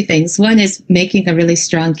focus on two things. One is making a really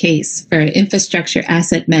strong case for infrastructure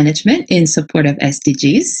asset management in support of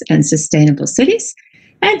SDGs and sustainable cities.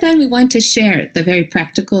 And then we want to share the very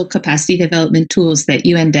practical capacity development tools that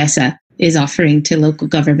UNDESA is offering to local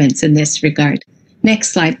governments in this regard.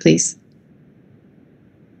 Next slide, please.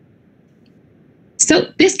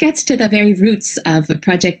 So this gets to the very roots of the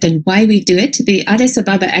project and why we do it. The Addis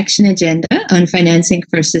Ababa Action Agenda on Financing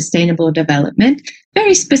for Sustainable Development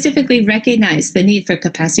very specifically recognized the need for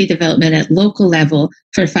capacity development at local level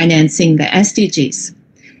for financing the SDGs.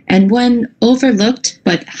 And one overlooked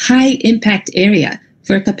but high impact area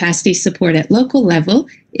for capacity support at local level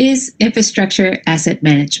is infrastructure asset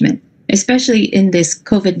management, especially in this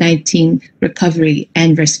COVID-19 recovery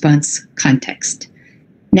and response context.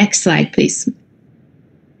 Next slide, please.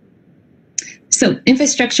 So,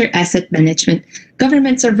 infrastructure asset management.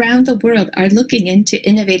 Governments around the world are looking into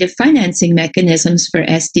innovative financing mechanisms for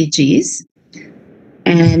SDGs,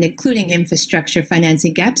 and including infrastructure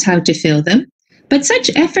financing gaps, how to fill them. But such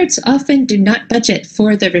efforts often do not budget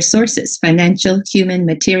for the resources, financial, human,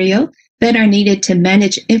 material, that are needed to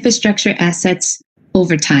manage infrastructure assets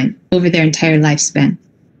over time, over their entire lifespan.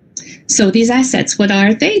 So these assets, what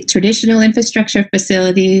are they? Traditional infrastructure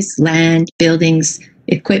facilities, land, buildings,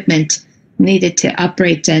 equipment needed to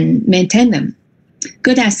operate and maintain them.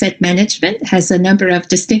 Good asset management has a number of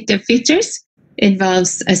distinctive features. It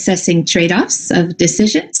involves assessing trade-offs of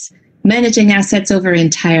decisions, managing assets over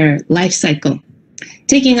entire life cycle,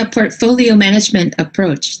 taking a portfolio management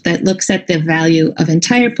approach that looks at the value of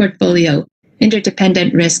entire portfolio,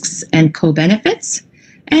 interdependent risks and co-benefits,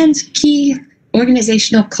 and key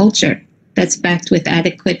organizational culture that's backed with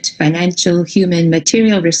adequate financial, human,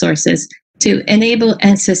 material resources to enable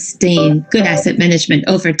and sustain good asset management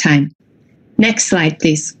over time. Next slide,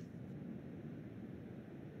 please.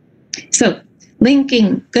 So,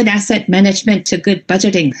 linking good asset management to good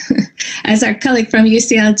budgeting. As our colleague from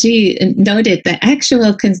UCLG noted, the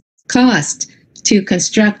actual cost to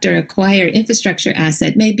construct or acquire infrastructure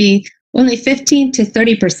asset may be only 15 to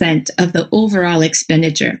 30% of the overall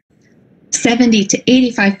expenditure. 70 to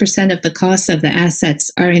 85% of the costs of the assets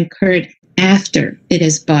are incurred after it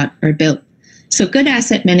is bought or built. So good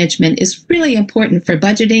asset management is really important for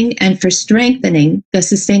budgeting and for strengthening the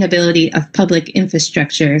sustainability of public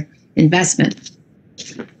infrastructure investment.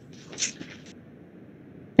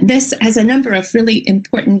 This has a number of really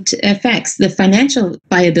important effects. The financial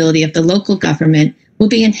viability of the local government will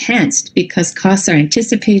be enhanced because costs are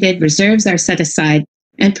anticipated, reserves are set aside,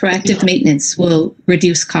 and proactive maintenance will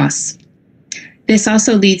reduce costs. This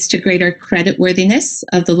also leads to greater creditworthiness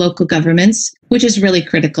of the local governments, which is really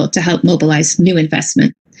critical to help mobilize new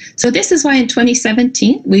investment. So this is why in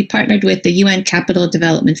 2017, we partnered with the UN Capital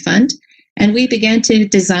Development Fund, and we began to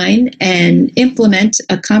design and implement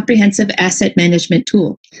a comprehensive asset management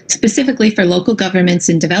tool, specifically for local governments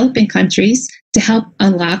in developing countries to help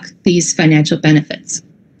unlock these financial benefits.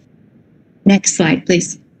 Next slide,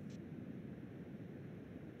 please.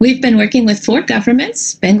 We've been working with 4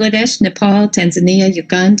 governments, Bangladesh, Nepal, Tanzania,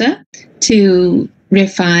 Uganda, to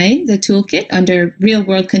refine the toolkit under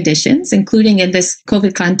real-world conditions, including in this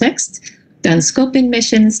COVID context, done scoping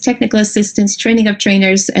missions, technical assistance, training of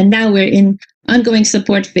trainers, and now we're in ongoing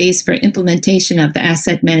support phase for implementation of the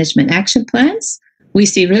asset management action plans. We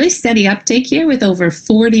see really steady uptake here with over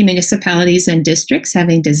 40 municipalities and districts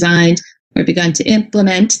having designed or begun to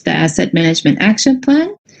implement the asset management action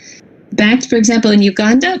plan. Backed, for example, in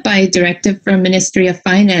Uganda by a directive from Ministry of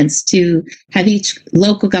Finance to have each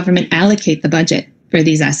local government allocate the budget for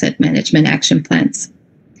these asset management action plans.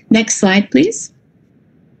 Next slide, please.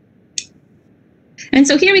 And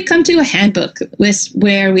so here we come to a handbook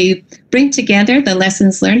where we bring together the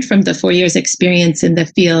lessons learned from the 4 years experience in the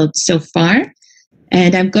field so far.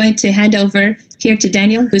 And I'm going to hand over here to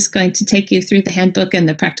Daniel, who's going to take you through the handbook and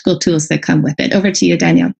the practical tools that come with it. Over to you,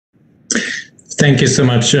 Daniel. Thank you so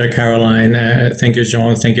much, Caroline. Thank you,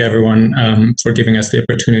 Jean. Thank you, everyone, for giving us the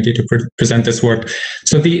opportunity to present this work.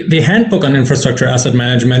 So the Handbook on Infrastructure Asset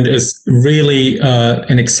Management is really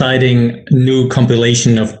an exciting new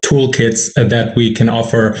compilation of toolkits that we can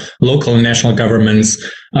offer local and national governments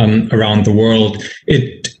around the world.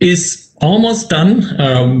 It is almost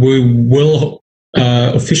done. We will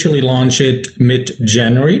officially launch it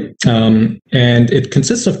mid-January, and it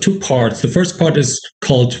consists of 2 parts. The first part is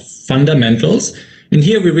called Fundamentals, and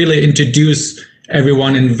here we really introduce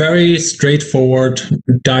everyone in very straightforward,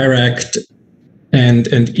 direct, and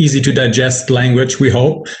easy to digest language, we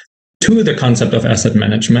hope, to the concept of asset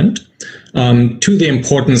management, to the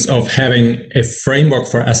importance of having a framework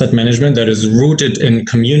for asset management that is rooted in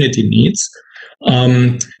community needs,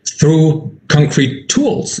 through concrete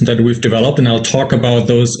tools that we've developed, and I'll talk about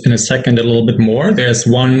those in a second a little bit more. There's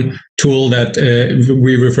one tool that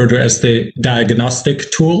we refer to as the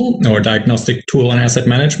diagnostic tool, or diagnostic tool on asset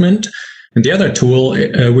management. And the other tool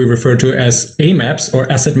we refer to as AMAPs,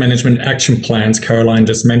 or Asset Management Action Plans. Caroline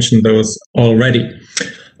just mentioned those already.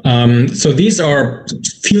 So these are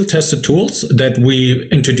field-tested tools that we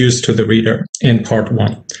introduce to the reader in part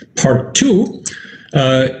 1. Part 2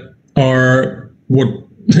 are what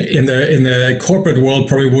in the corporate world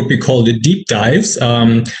probably would be called the deep dives,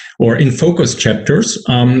 or in focus chapters.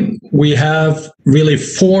 We have really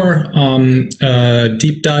 4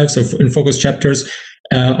 deep dives of in focus chapters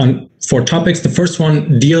on 4 topics. The first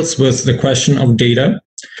one deals with the question of data.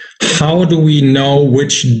 How do we know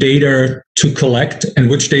which data to collect and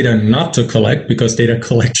which data not to collect, because data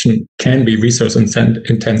collection can be resource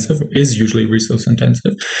intensive, is usually resource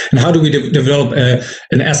intensive. And how do we develop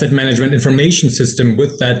an asset management information system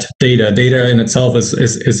with that data? Data in itself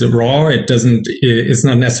is raw. It's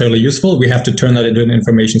not necessarily useful. We have to turn that into an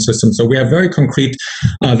information system. So we have very concrete,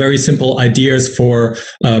 very simple ideas for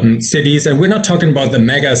cities. And we're not talking about the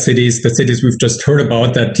mega cities, the cities we've just heard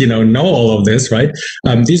about that, know all of this, right?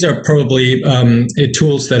 These are probably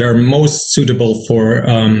tools that are most suitable for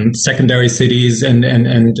secondary cities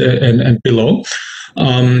and below.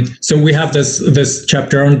 So we have this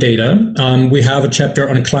chapter on data. We have a chapter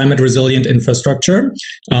on climate resilient infrastructure.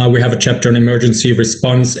 We have a chapter on emergency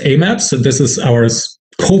response AMAP. So this is our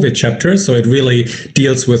COVID chapter. So it really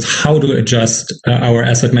deals with how to adjust our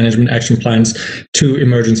asset management action plans to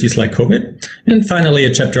emergencies like COVID. And finally,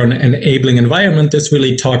 a chapter on enabling environment. This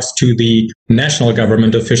really talks to the national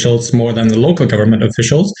government officials more than the local government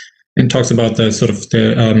officials, and talks about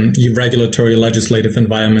the regulatory legislative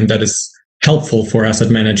environment that is helpful for asset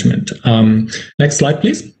management. Next slide,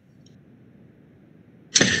 please.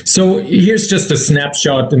 So here's just a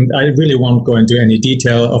snapshot, and I really won't go into any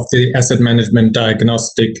detail of the asset management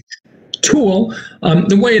diagnostic tool.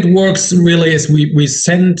 The way it works really is we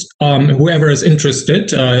send whoever is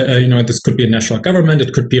interested, this could be a national government,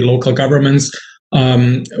 it could be local governments,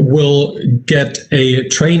 will get a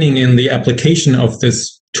training in the application of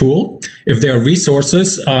this tool. If there are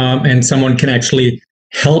resources and someone can actually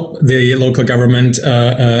help the local government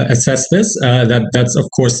assess this, that's of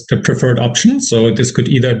course the preferred option. So this could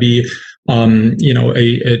either be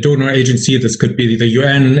a donor agency, this could be the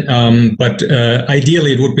UN, but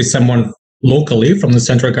ideally it would be someone locally from the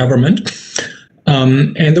central government.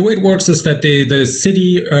 And the way it works is that the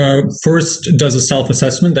city first does a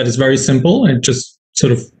self-assessment that is very simple. It just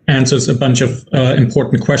sort of answers a bunch of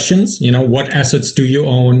important questions. What assets do you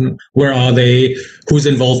own? Where are they? Who's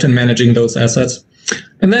involved in managing those assets?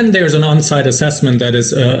 And then there's an on-site assessment that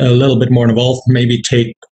is a little bit more involved, maybe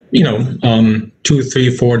take 2,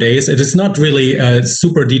 3, 4 days. It is not really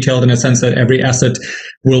super detailed in a sense that every asset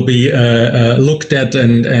will be looked at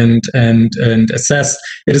and assessed.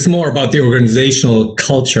 It is more about the organizational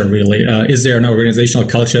culture, really. Is there an organizational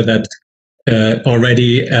culture that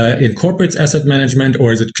already incorporates asset management,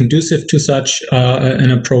 or is it conducive to such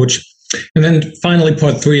an approach? And then finally,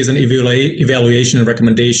 part 3 is an evaluation and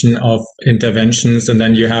recommendation of interventions. And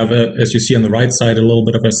then you have, as you see on the right side, a little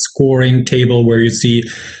bit of a scoring table where you see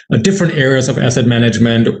different areas of asset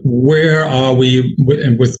management. Where are we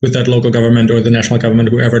with that local government or the national government,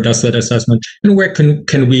 whoever does that assessment? And where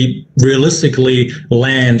can we realistically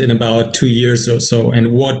land in about 2 years or so?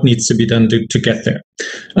 And what needs to be done to get there?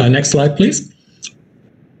 Next slide, please.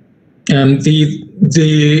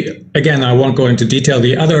 Again, I won't go into detail.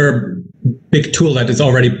 The other big tool that is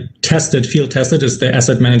already field tested, is the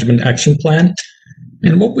Asset Management Action Plan.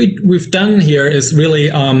 And what we've done here is really,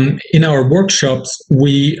 in our workshops,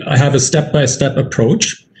 we have a step-by-step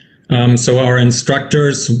approach. So our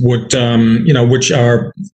instructors would, which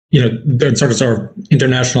are, the instructors are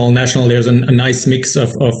international, national. There's a nice mix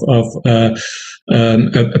of a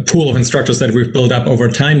pool of instructors that we've built up over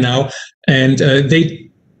time now. And they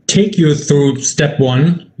take you through step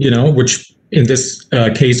 1, which in this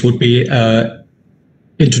case would be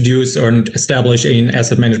introduce or establish an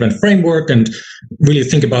asset management framework and really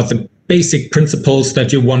think about the basic principles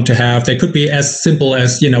that you want to have. They could be as simple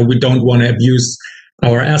as, we don't want to abuse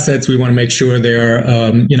our assets. We want to make sure they're,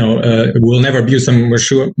 we'll never abuse them. We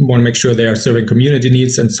want to make sure they are serving community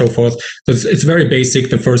needs and so forth. So it's very basic,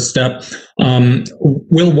 the first step.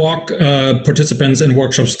 We'll walk participants in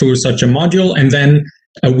workshops through such a module, and then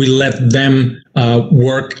we let them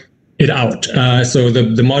work it out. So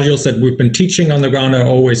the modules that we've been teaching on the ground are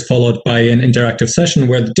always followed by an interactive session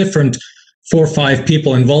where the different 4 or 5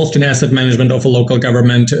 people involved in asset management of a local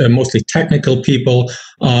government, mostly technical people,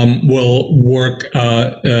 will work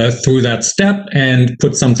through that step and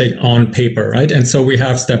put something on paper, right? And so we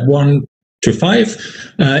have step 1 to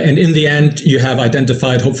 5. And in the end, you have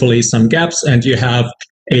identified hopefully some gaps, and you have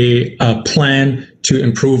a plan to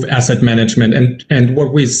improve asset management. And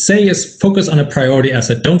what we say is focus on a priority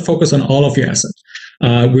asset. Don't focus on all of your assets.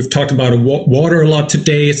 We've talked about water a lot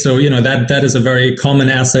today. So, that is a very common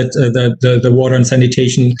asset, the water and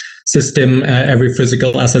sanitation system, every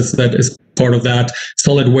physical asset that is part of that.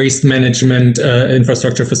 Solid waste management,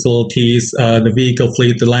 infrastructure facilities, the vehicle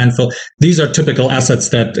fleet, the landfill. These are typical assets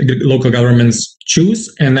that local governments choose.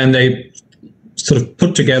 And then they sort of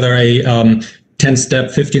put together a 10-step,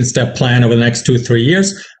 15-step plan over the next 2-3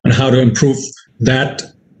 years on how to improve that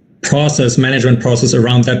management process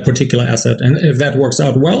around that particular asset. And if that works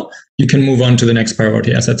out well, you can move on to the next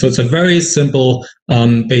priority asset. So it's a very simple,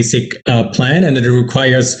 basic plan, and it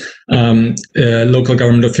requires local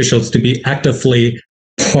government officials to be actively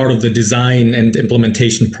part of the design and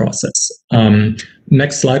implementation process.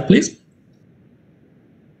 Next slide, please.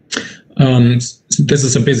 This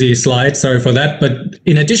is a busy slide, sorry for that. But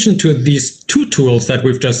in addition to these two tools that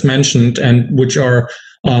we've just mentioned, and which are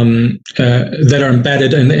that are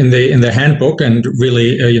embedded in the handbook, and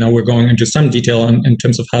really, we're going into some detail in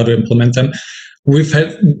terms of how to implement them.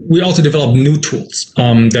 We also developed new tools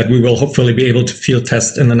that we will hopefully be able to field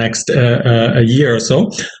test in the next a year or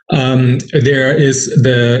so. There is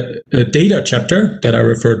the data chapter that I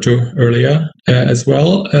referred to earlier as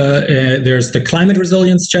well. There's the climate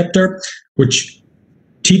resilience chapter, which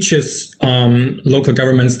teaches local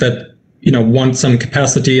governments that want some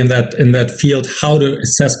capacity in that field, how to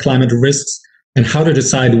assess climate risks and how to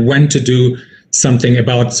decide when to do something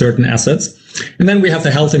about certain assets. And then we have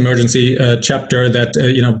the health emergency chapter that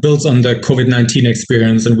builds on the COVID-19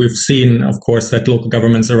 experience, and we've seen, of course, that local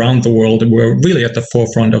governments around the world were really at the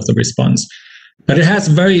forefront of the response. But it has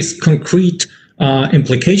very concrete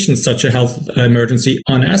implications, such a health emergency,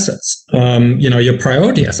 on assets. Your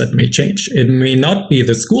priority asset may change. It may not be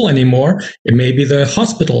the school anymore. It may be the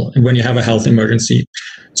hospital when you have a health emergency.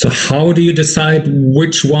 So how do you decide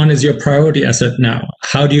which one is your priority asset now?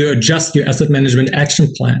 How do you adjust your asset management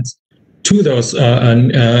action plans to those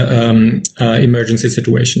emergency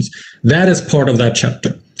situations? That is part of that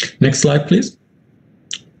chapter. Next slide, please.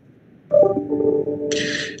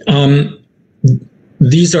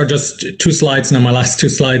 These are just two slides, now my last two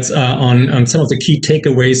slides, on some of the key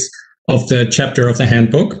takeaways of the chapter of the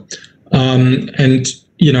handbook. And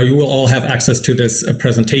you will all have access to this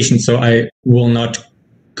presentation, so I will not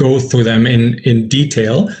go through them in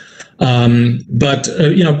detail. But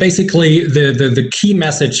basically the key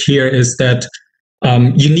message here is that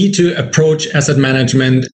you need to approach asset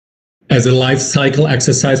management as a life cycle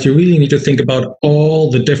exercise. You really need to think about all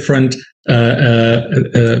the different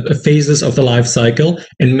phases of the life cycle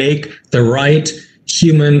and make the right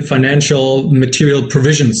human, financial, material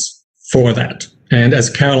provisions for that. And as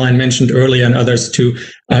Caroline mentioned earlier, and others too,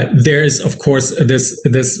 there is, of course, this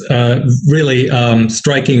really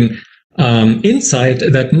striking insight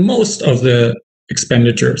that most of the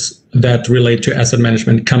expenditures that relate to asset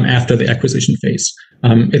management come after the acquisition phase.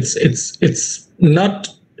 It's not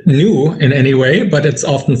new in any way, but it's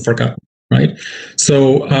often forgotten, right?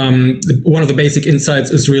 So one of the basic insights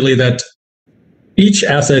is really that each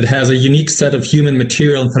asset has a unique set of human,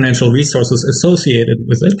 material, and financial resources associated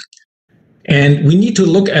with it. And we need to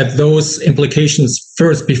look at those implications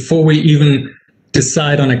first before we even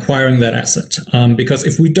decide on acquiring that asset. Because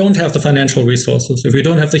if we don't have the financial resources, if we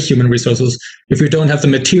don't have the human resources, if we don't have the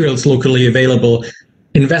materials locally available,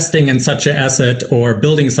 investing in such an asset or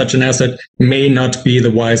building such an asset may not be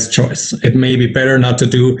the wise choice. It may be better not to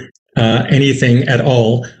do anything at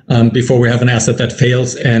all before we have an asset that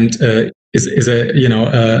fails and is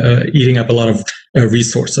eating up a lot of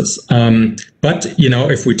resources. But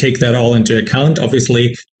if we take that all into account,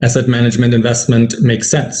 obviously asset management investment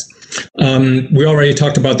makes sense. We already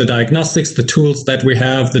talked about the diagnostics, the tools that we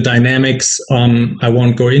have, the dynamics. I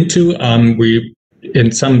won't go into. We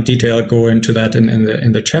in some detail go into that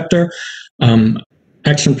in the chapter.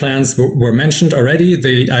 Action plans were mentioned already.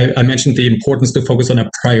 I mentioned the importance to focus on a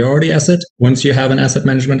priority asset once you have an asset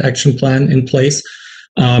management action plan in place.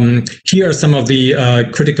 Here are some of the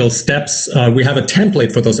critical steps. We have a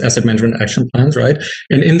template for those asset management action plans, right?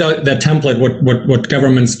 And in that template, what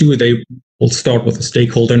governments do, they will start with a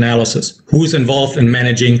stakeholder analysis. Who's involved in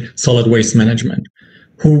managing solid waste management?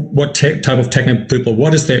 What type of technical people?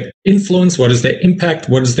 What is their influence? What is their impact?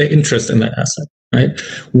 What is their interest in that asset? Right?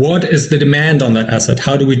 What is the demand on that asset?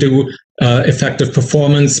 How do we do effective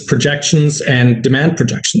performance projections and demand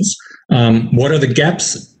projections? What are the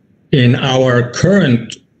gaps in our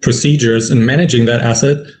current procedures in managing that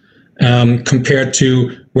asset compared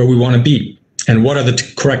to where we want to be? And what are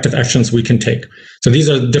the corrective actions we can take? So these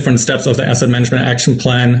are the different steps of the asset management action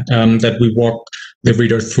plan that we walk the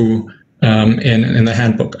reader through in the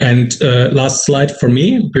handbook. And last slide for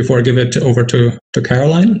me before I give it over to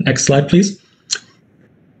Caroline. Next slide, please.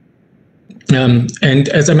 And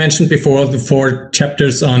as I mentioned before, the 4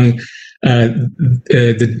 chapters on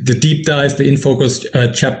the deep dives, the in-focus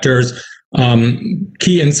chapters,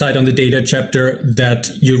 key insight on the data chapter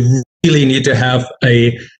that you really need to have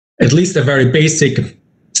at least a very basic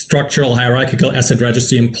structural hierarchical asset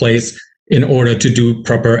registry in place in order to do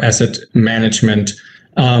proper asset management.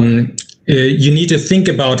 You need to think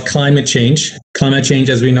about climate change. Climate change,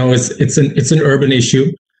 as we know, it's an urban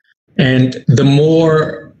issue, and the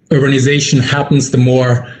more urbanization happens, the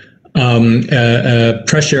more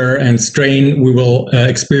pressure and strain we will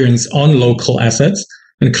experience on local assets.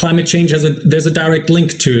 And climate change there's a direct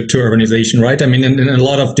link to urbanization, right? I mean, in a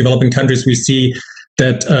lot of developing countries, we see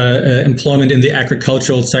that employment in the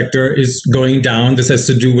agricultural sector is going down. This has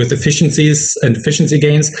to do with efficiencies and efficiency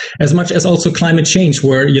gains, as much as also climate change,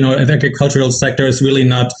 where the agricultural sector is really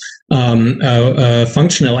not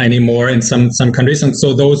functional anymore in some countries, and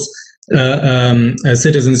so those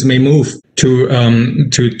citizens may move to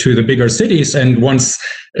the bigger cities, and once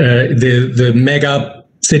the mega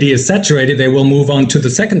city is saturated, they will move on to the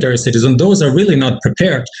secondary cities, and those are really not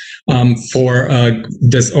prepared for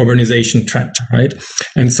this urbanization trend, right?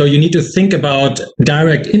 And so you need to think about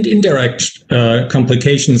direct and indirect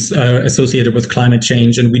complications associated with climate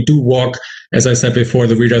change, and we do walk, as I said before,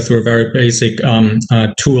 the reader through a very basic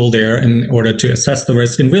tool there in order to assess the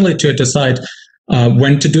risk and really to decide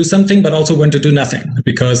when to do something, but also when to do nothing,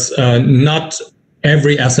 because not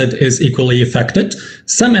every asset is equally affected.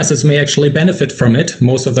 Some assets may actually benefit from it.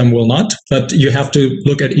 Most of them will not, but you have to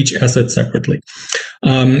look at each asset separately.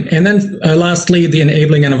 And then lastly, the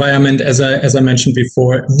enabling environment, as I mentioned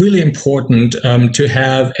before, really important to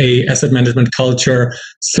have a asset management culture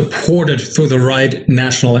supported through the right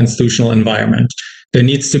national institutional environment. There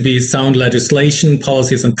needs to be sound legislation,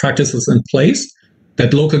 policies, and practices in place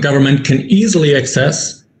that local government can easily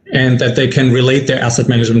access and that they can relate their asset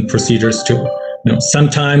management procedures to.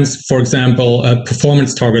 Sometimes, for example,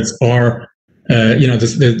 performance targets are,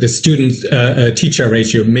 the student-teacher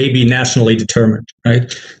ratio may be nationally determined,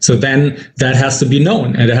 right? So then that has to be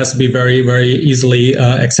known, and it has to be very, very easily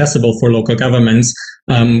accessible for local governments.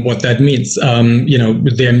 What that means,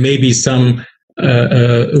 there may be some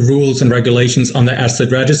rules and regulations on the asset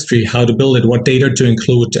registry, how to build it, what data to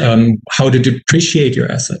include, how to depreciate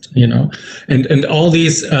your asset, and all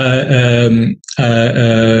these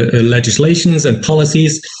legislations and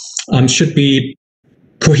policies should be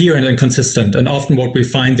coherent and consistent. And often what we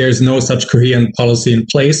find, there's no such coherent policy in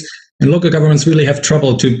place, and local governments really have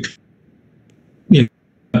trouble to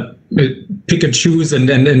pick and choose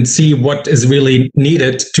and see what is really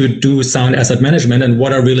needed to do sound asset management and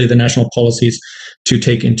what are really the national policies to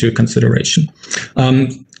take into consideration.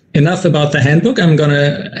 Enough about the handbook. I'm going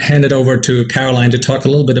to hand it over to Caroline to talk a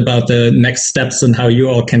little bit about the next steps and how you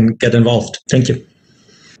all can get involved. Thank you.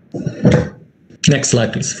 Next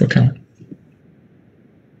slide, please, for Caroline.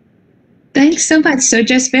 Thanks so much. So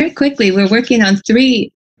just very quickly, we're working on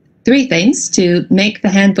three things to make the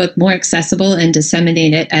handbook more accessible and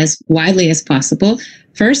disseminate it as widely as possible.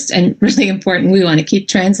 First, and really important, we want to keep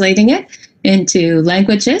translating it into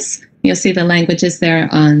languages. You'll see the languages there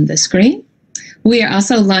on the screen. We are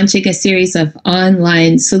also launching a series of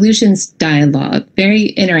online solutions dialogue,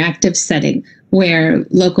 very interactive setting where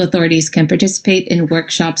local authorities can participate in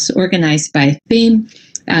workshops organized by theme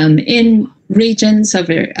in regions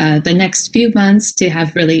over the next few months to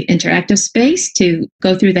have really interactive space to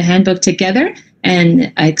go through the handbook together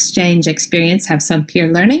and exchange experience, have some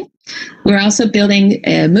peer learning. We're also building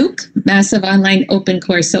a MOOC, massive online open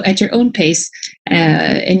course. So at your own pace,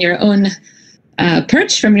 in your own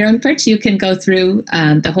from your own perch, you can go through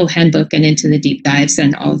the whole handbook and into the deep dives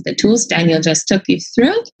and all of the tools Daniel just took you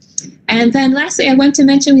through. And then lastly, I want to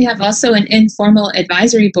mention we have also an informal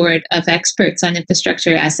advisory board of experts on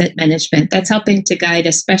infrastructure asset management that's helping to guide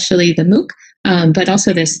especially the MOOC, but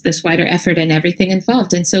also this wider effort and everything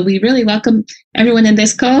involved. And so we really welcome everyone in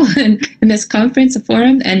this call and in this conference, a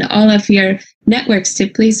forum, and all of your networks to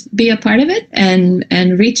please be a part of it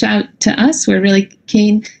and reach out to us. We're really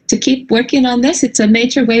keen to keep working on this. It's a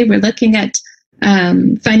major way we're looking at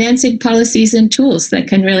financing policies and tools that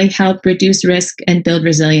can really help reduce risk and build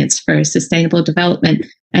resilience for sustainable development.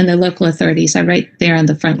 And the local authorities are right there on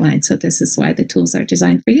the front line. So this is why the tools are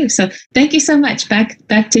designed for you. So thank you so much. Back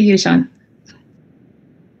to you, Jean.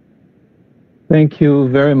 Thank you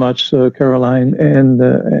very much, Caroline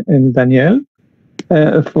and Danielle,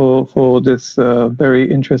 for this very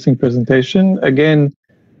interesting presentation. Again,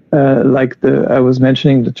 I was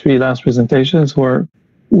mentioning, the three last presentations were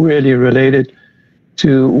really related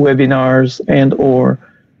to webinars and or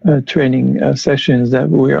training sessions that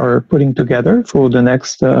we are putting together for the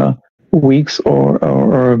next weeks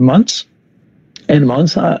or months,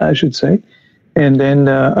 I should say. And then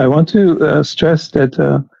I want to stress that,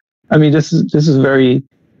 this is very,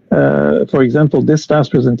 for example, this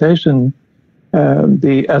last presentation,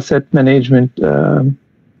 the asset management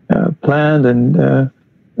plan and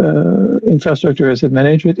infrastructure asset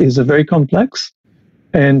management is very complex.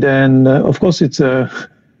 And then, of course, you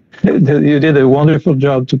did a wonderful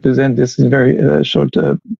job to present this in a very short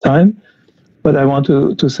time. But I want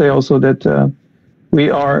to say also that we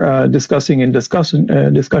are discussing in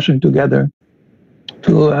discussion together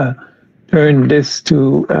to turn this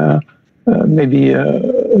to maybe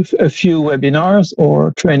a few webinars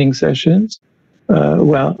or training sessions. We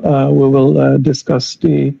will discuss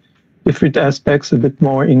the different aspects a bit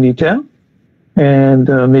more in detail, and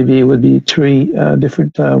maybe it would be 3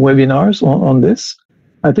 different webinars on this.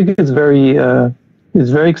 I think it's very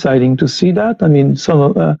exciting to see that. I mean, some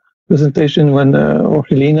of the presentation when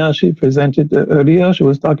Orgelina, she presented earlier, she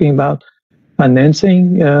was talking about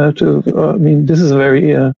financing. I mean, this is a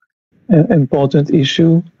very important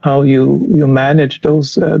issue, how you manage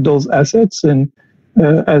those assets. And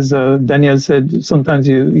as Daniel said, sometimes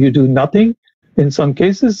you do nothing. In some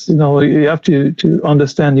cases, you have to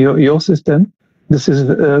understand your system. This is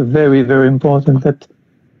very, very important. That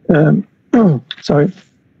sorry.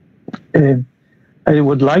 I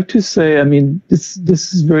would like to say, I mean, this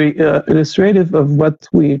is very illustrative of what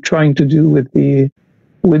we're trying to do with the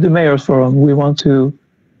Mayors Forum. We want to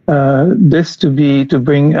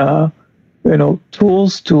bring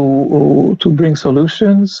tools to bring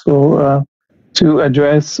solutions to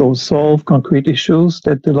address or solve concrete issues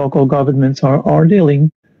that the local governments are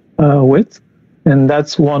dealing with, and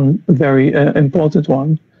that's one very important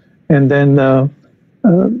one. And then,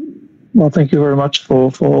 well, thank you very much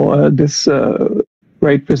for this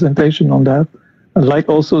great presentation on that. I'd like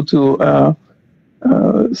also to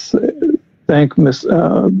thank Ms.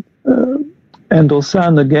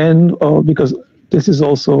 Endo-san again, because this is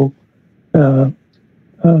also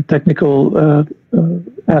technical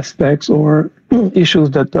aspects or issues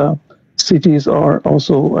that cities are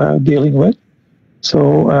also dealing with.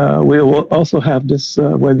 So we will also have this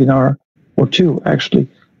webinar or 2 actually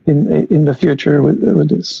in the future with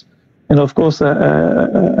this. And of course,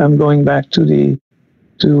 I'm going back to the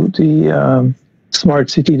smart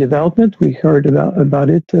city development. We heard about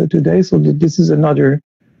it today. So this is another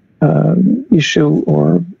issue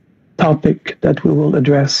or topic that we will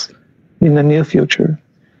address in the near future.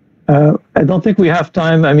 I don't think we have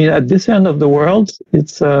time. I mean, at this end of the world,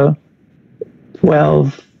 it's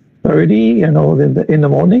 12:30, in the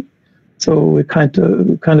morning. So we're kind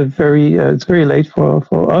of very. It's very late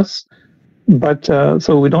for us. But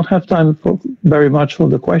so we don't have time very much for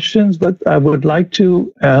the questions. But I would like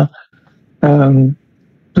to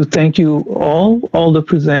thank you all the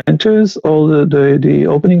presenters, all the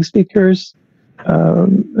opening speakers,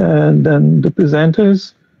 and then the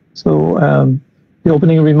presenters. So the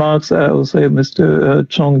opening remarks, I will say Mr.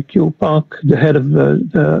 Chong Kyu Park, the head of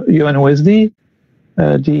the UNOSD,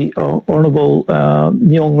 the Honorable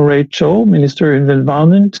Myung Rae Cho, Minister of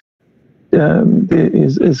Environment,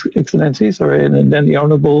 His Excellency, and then the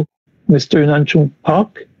Honorable Mr. Nan Chung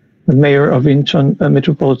Park, the Mayor of Incheon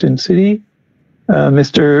Metropolitan City,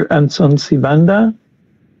 Mr. Anson Sibanda,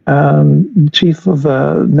 Chief of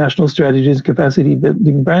National Strategies Capacity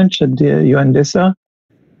Building Branch at the UNDESA,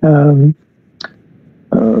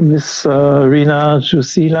 Ms. Rina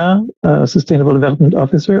Jusila, Sustainable Development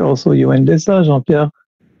Officer, also UNDESA, Jean-Pierre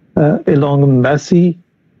Elong Mbasi,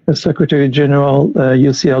 Secretary General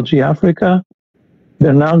UCLG Africa,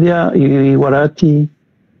 Bernardia Iriwarati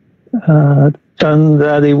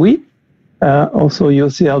Chandadewi, also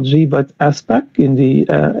UCLG but ASPAC in the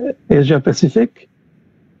Asia Pacific,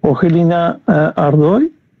 Orgelina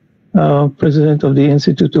Ardoy, President of the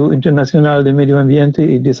Instituto Internacional de Medio Ambiente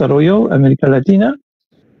y Desarrollo, America Latina,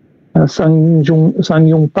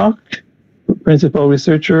 Sang-Yung Park, Principal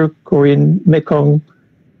Researcher, Korean Mekong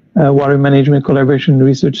Water Management Collaboration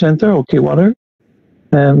Research Center, OK Water,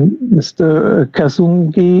 Mr.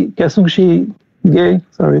 Kasungshi Ge,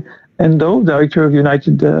 Endo, Director of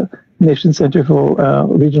United Nations Center for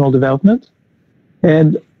Regional Development,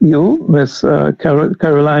 and you, Ms.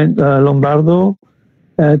 Caroline Lombardo,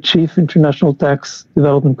 Chief International Tax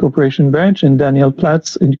Development Corporation Branch, and Daniel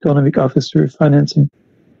Platz, Economic Officer, Financing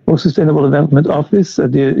for Sustainable Development Office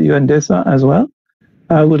at the UNDESA as well.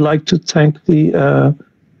 I would like to thank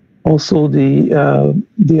also the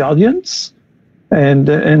audience, and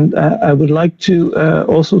I would like to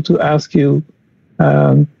also to ask you.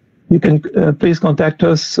 You can please contact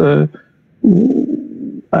us.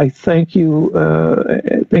 I thank you.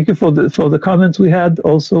 Thank you for the comments we had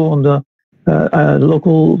also on the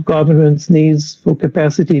local government's needs for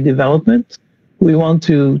capacity development. We want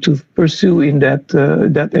to pursue in that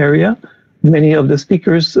area. Many of the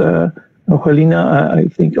speakers, Helena, I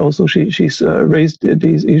think also she's raised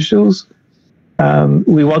these issues.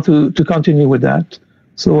 We want to continue with that.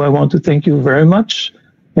 So I want to thank you very much.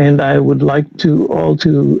 And I would like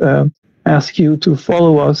to ask you to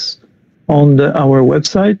follow us on our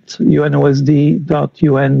website, unosd.un.org.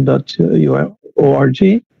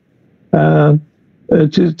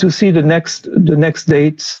 to see the next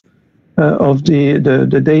dates of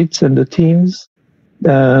the dates and the teams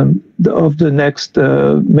of the next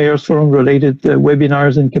Mayors Forum related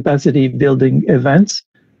webinars and capacity building events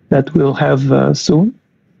that we'll have soon.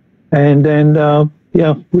 And then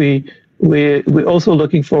we're also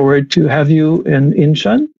looking forward to have you in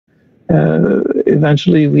Incheon.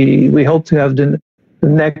 Eventually, we hope to have the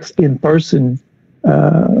next in-person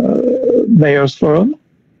Mayors Forum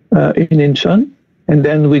in Incheon, and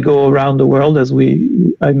then we go around the world, as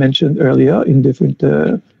I mentioned earlier, in different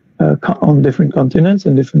on different continents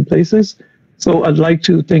and different places. So I'd like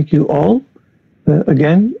to thank you all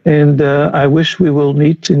again, and I wish we will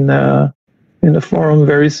meet in a forum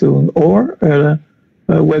very soon, or a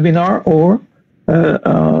webinar, or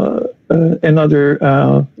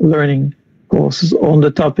another learning courses on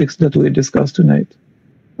the topics that we discussed tonight.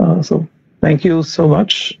 So thank you so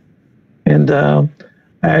much, and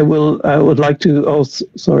I would like to also,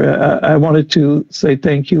 I wanted to say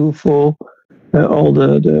thank you for all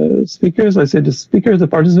the speakers. I said the speakers, the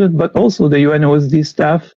participants, but also the UNOSD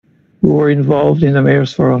staff who were involved in the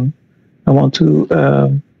Mayors Forum. I want to,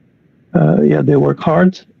 they work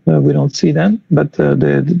hard. We don't see them, but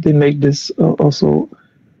they make this also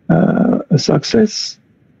a success.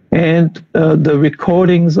 And the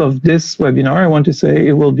recordings of this webinar, I want to say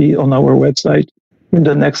it will be on our website in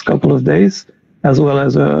the next couple of days, as well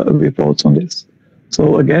as reports on this.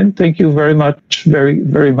 So again, thank you very much,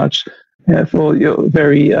 very much for your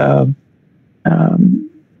very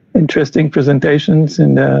interesting presentations.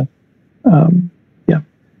 And I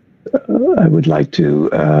would like to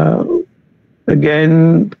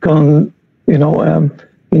again,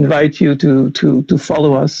 invite you to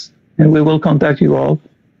follow us, and we will contact you all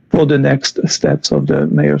for the next steps of the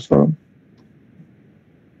Mayors Forum.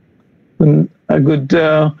 And a good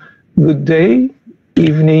day,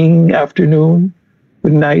 evening, afternoon,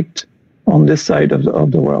 good night on this side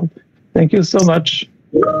of the world. Thank you so much.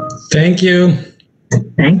 Thank you.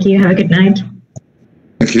 Thank you. Have a good night.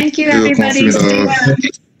 Thank you, everybody. Stay well.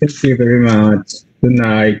 Thank you very much. Good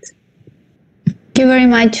night. Thank you very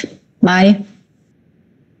much. Bye.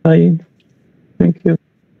 Bye. Thank you.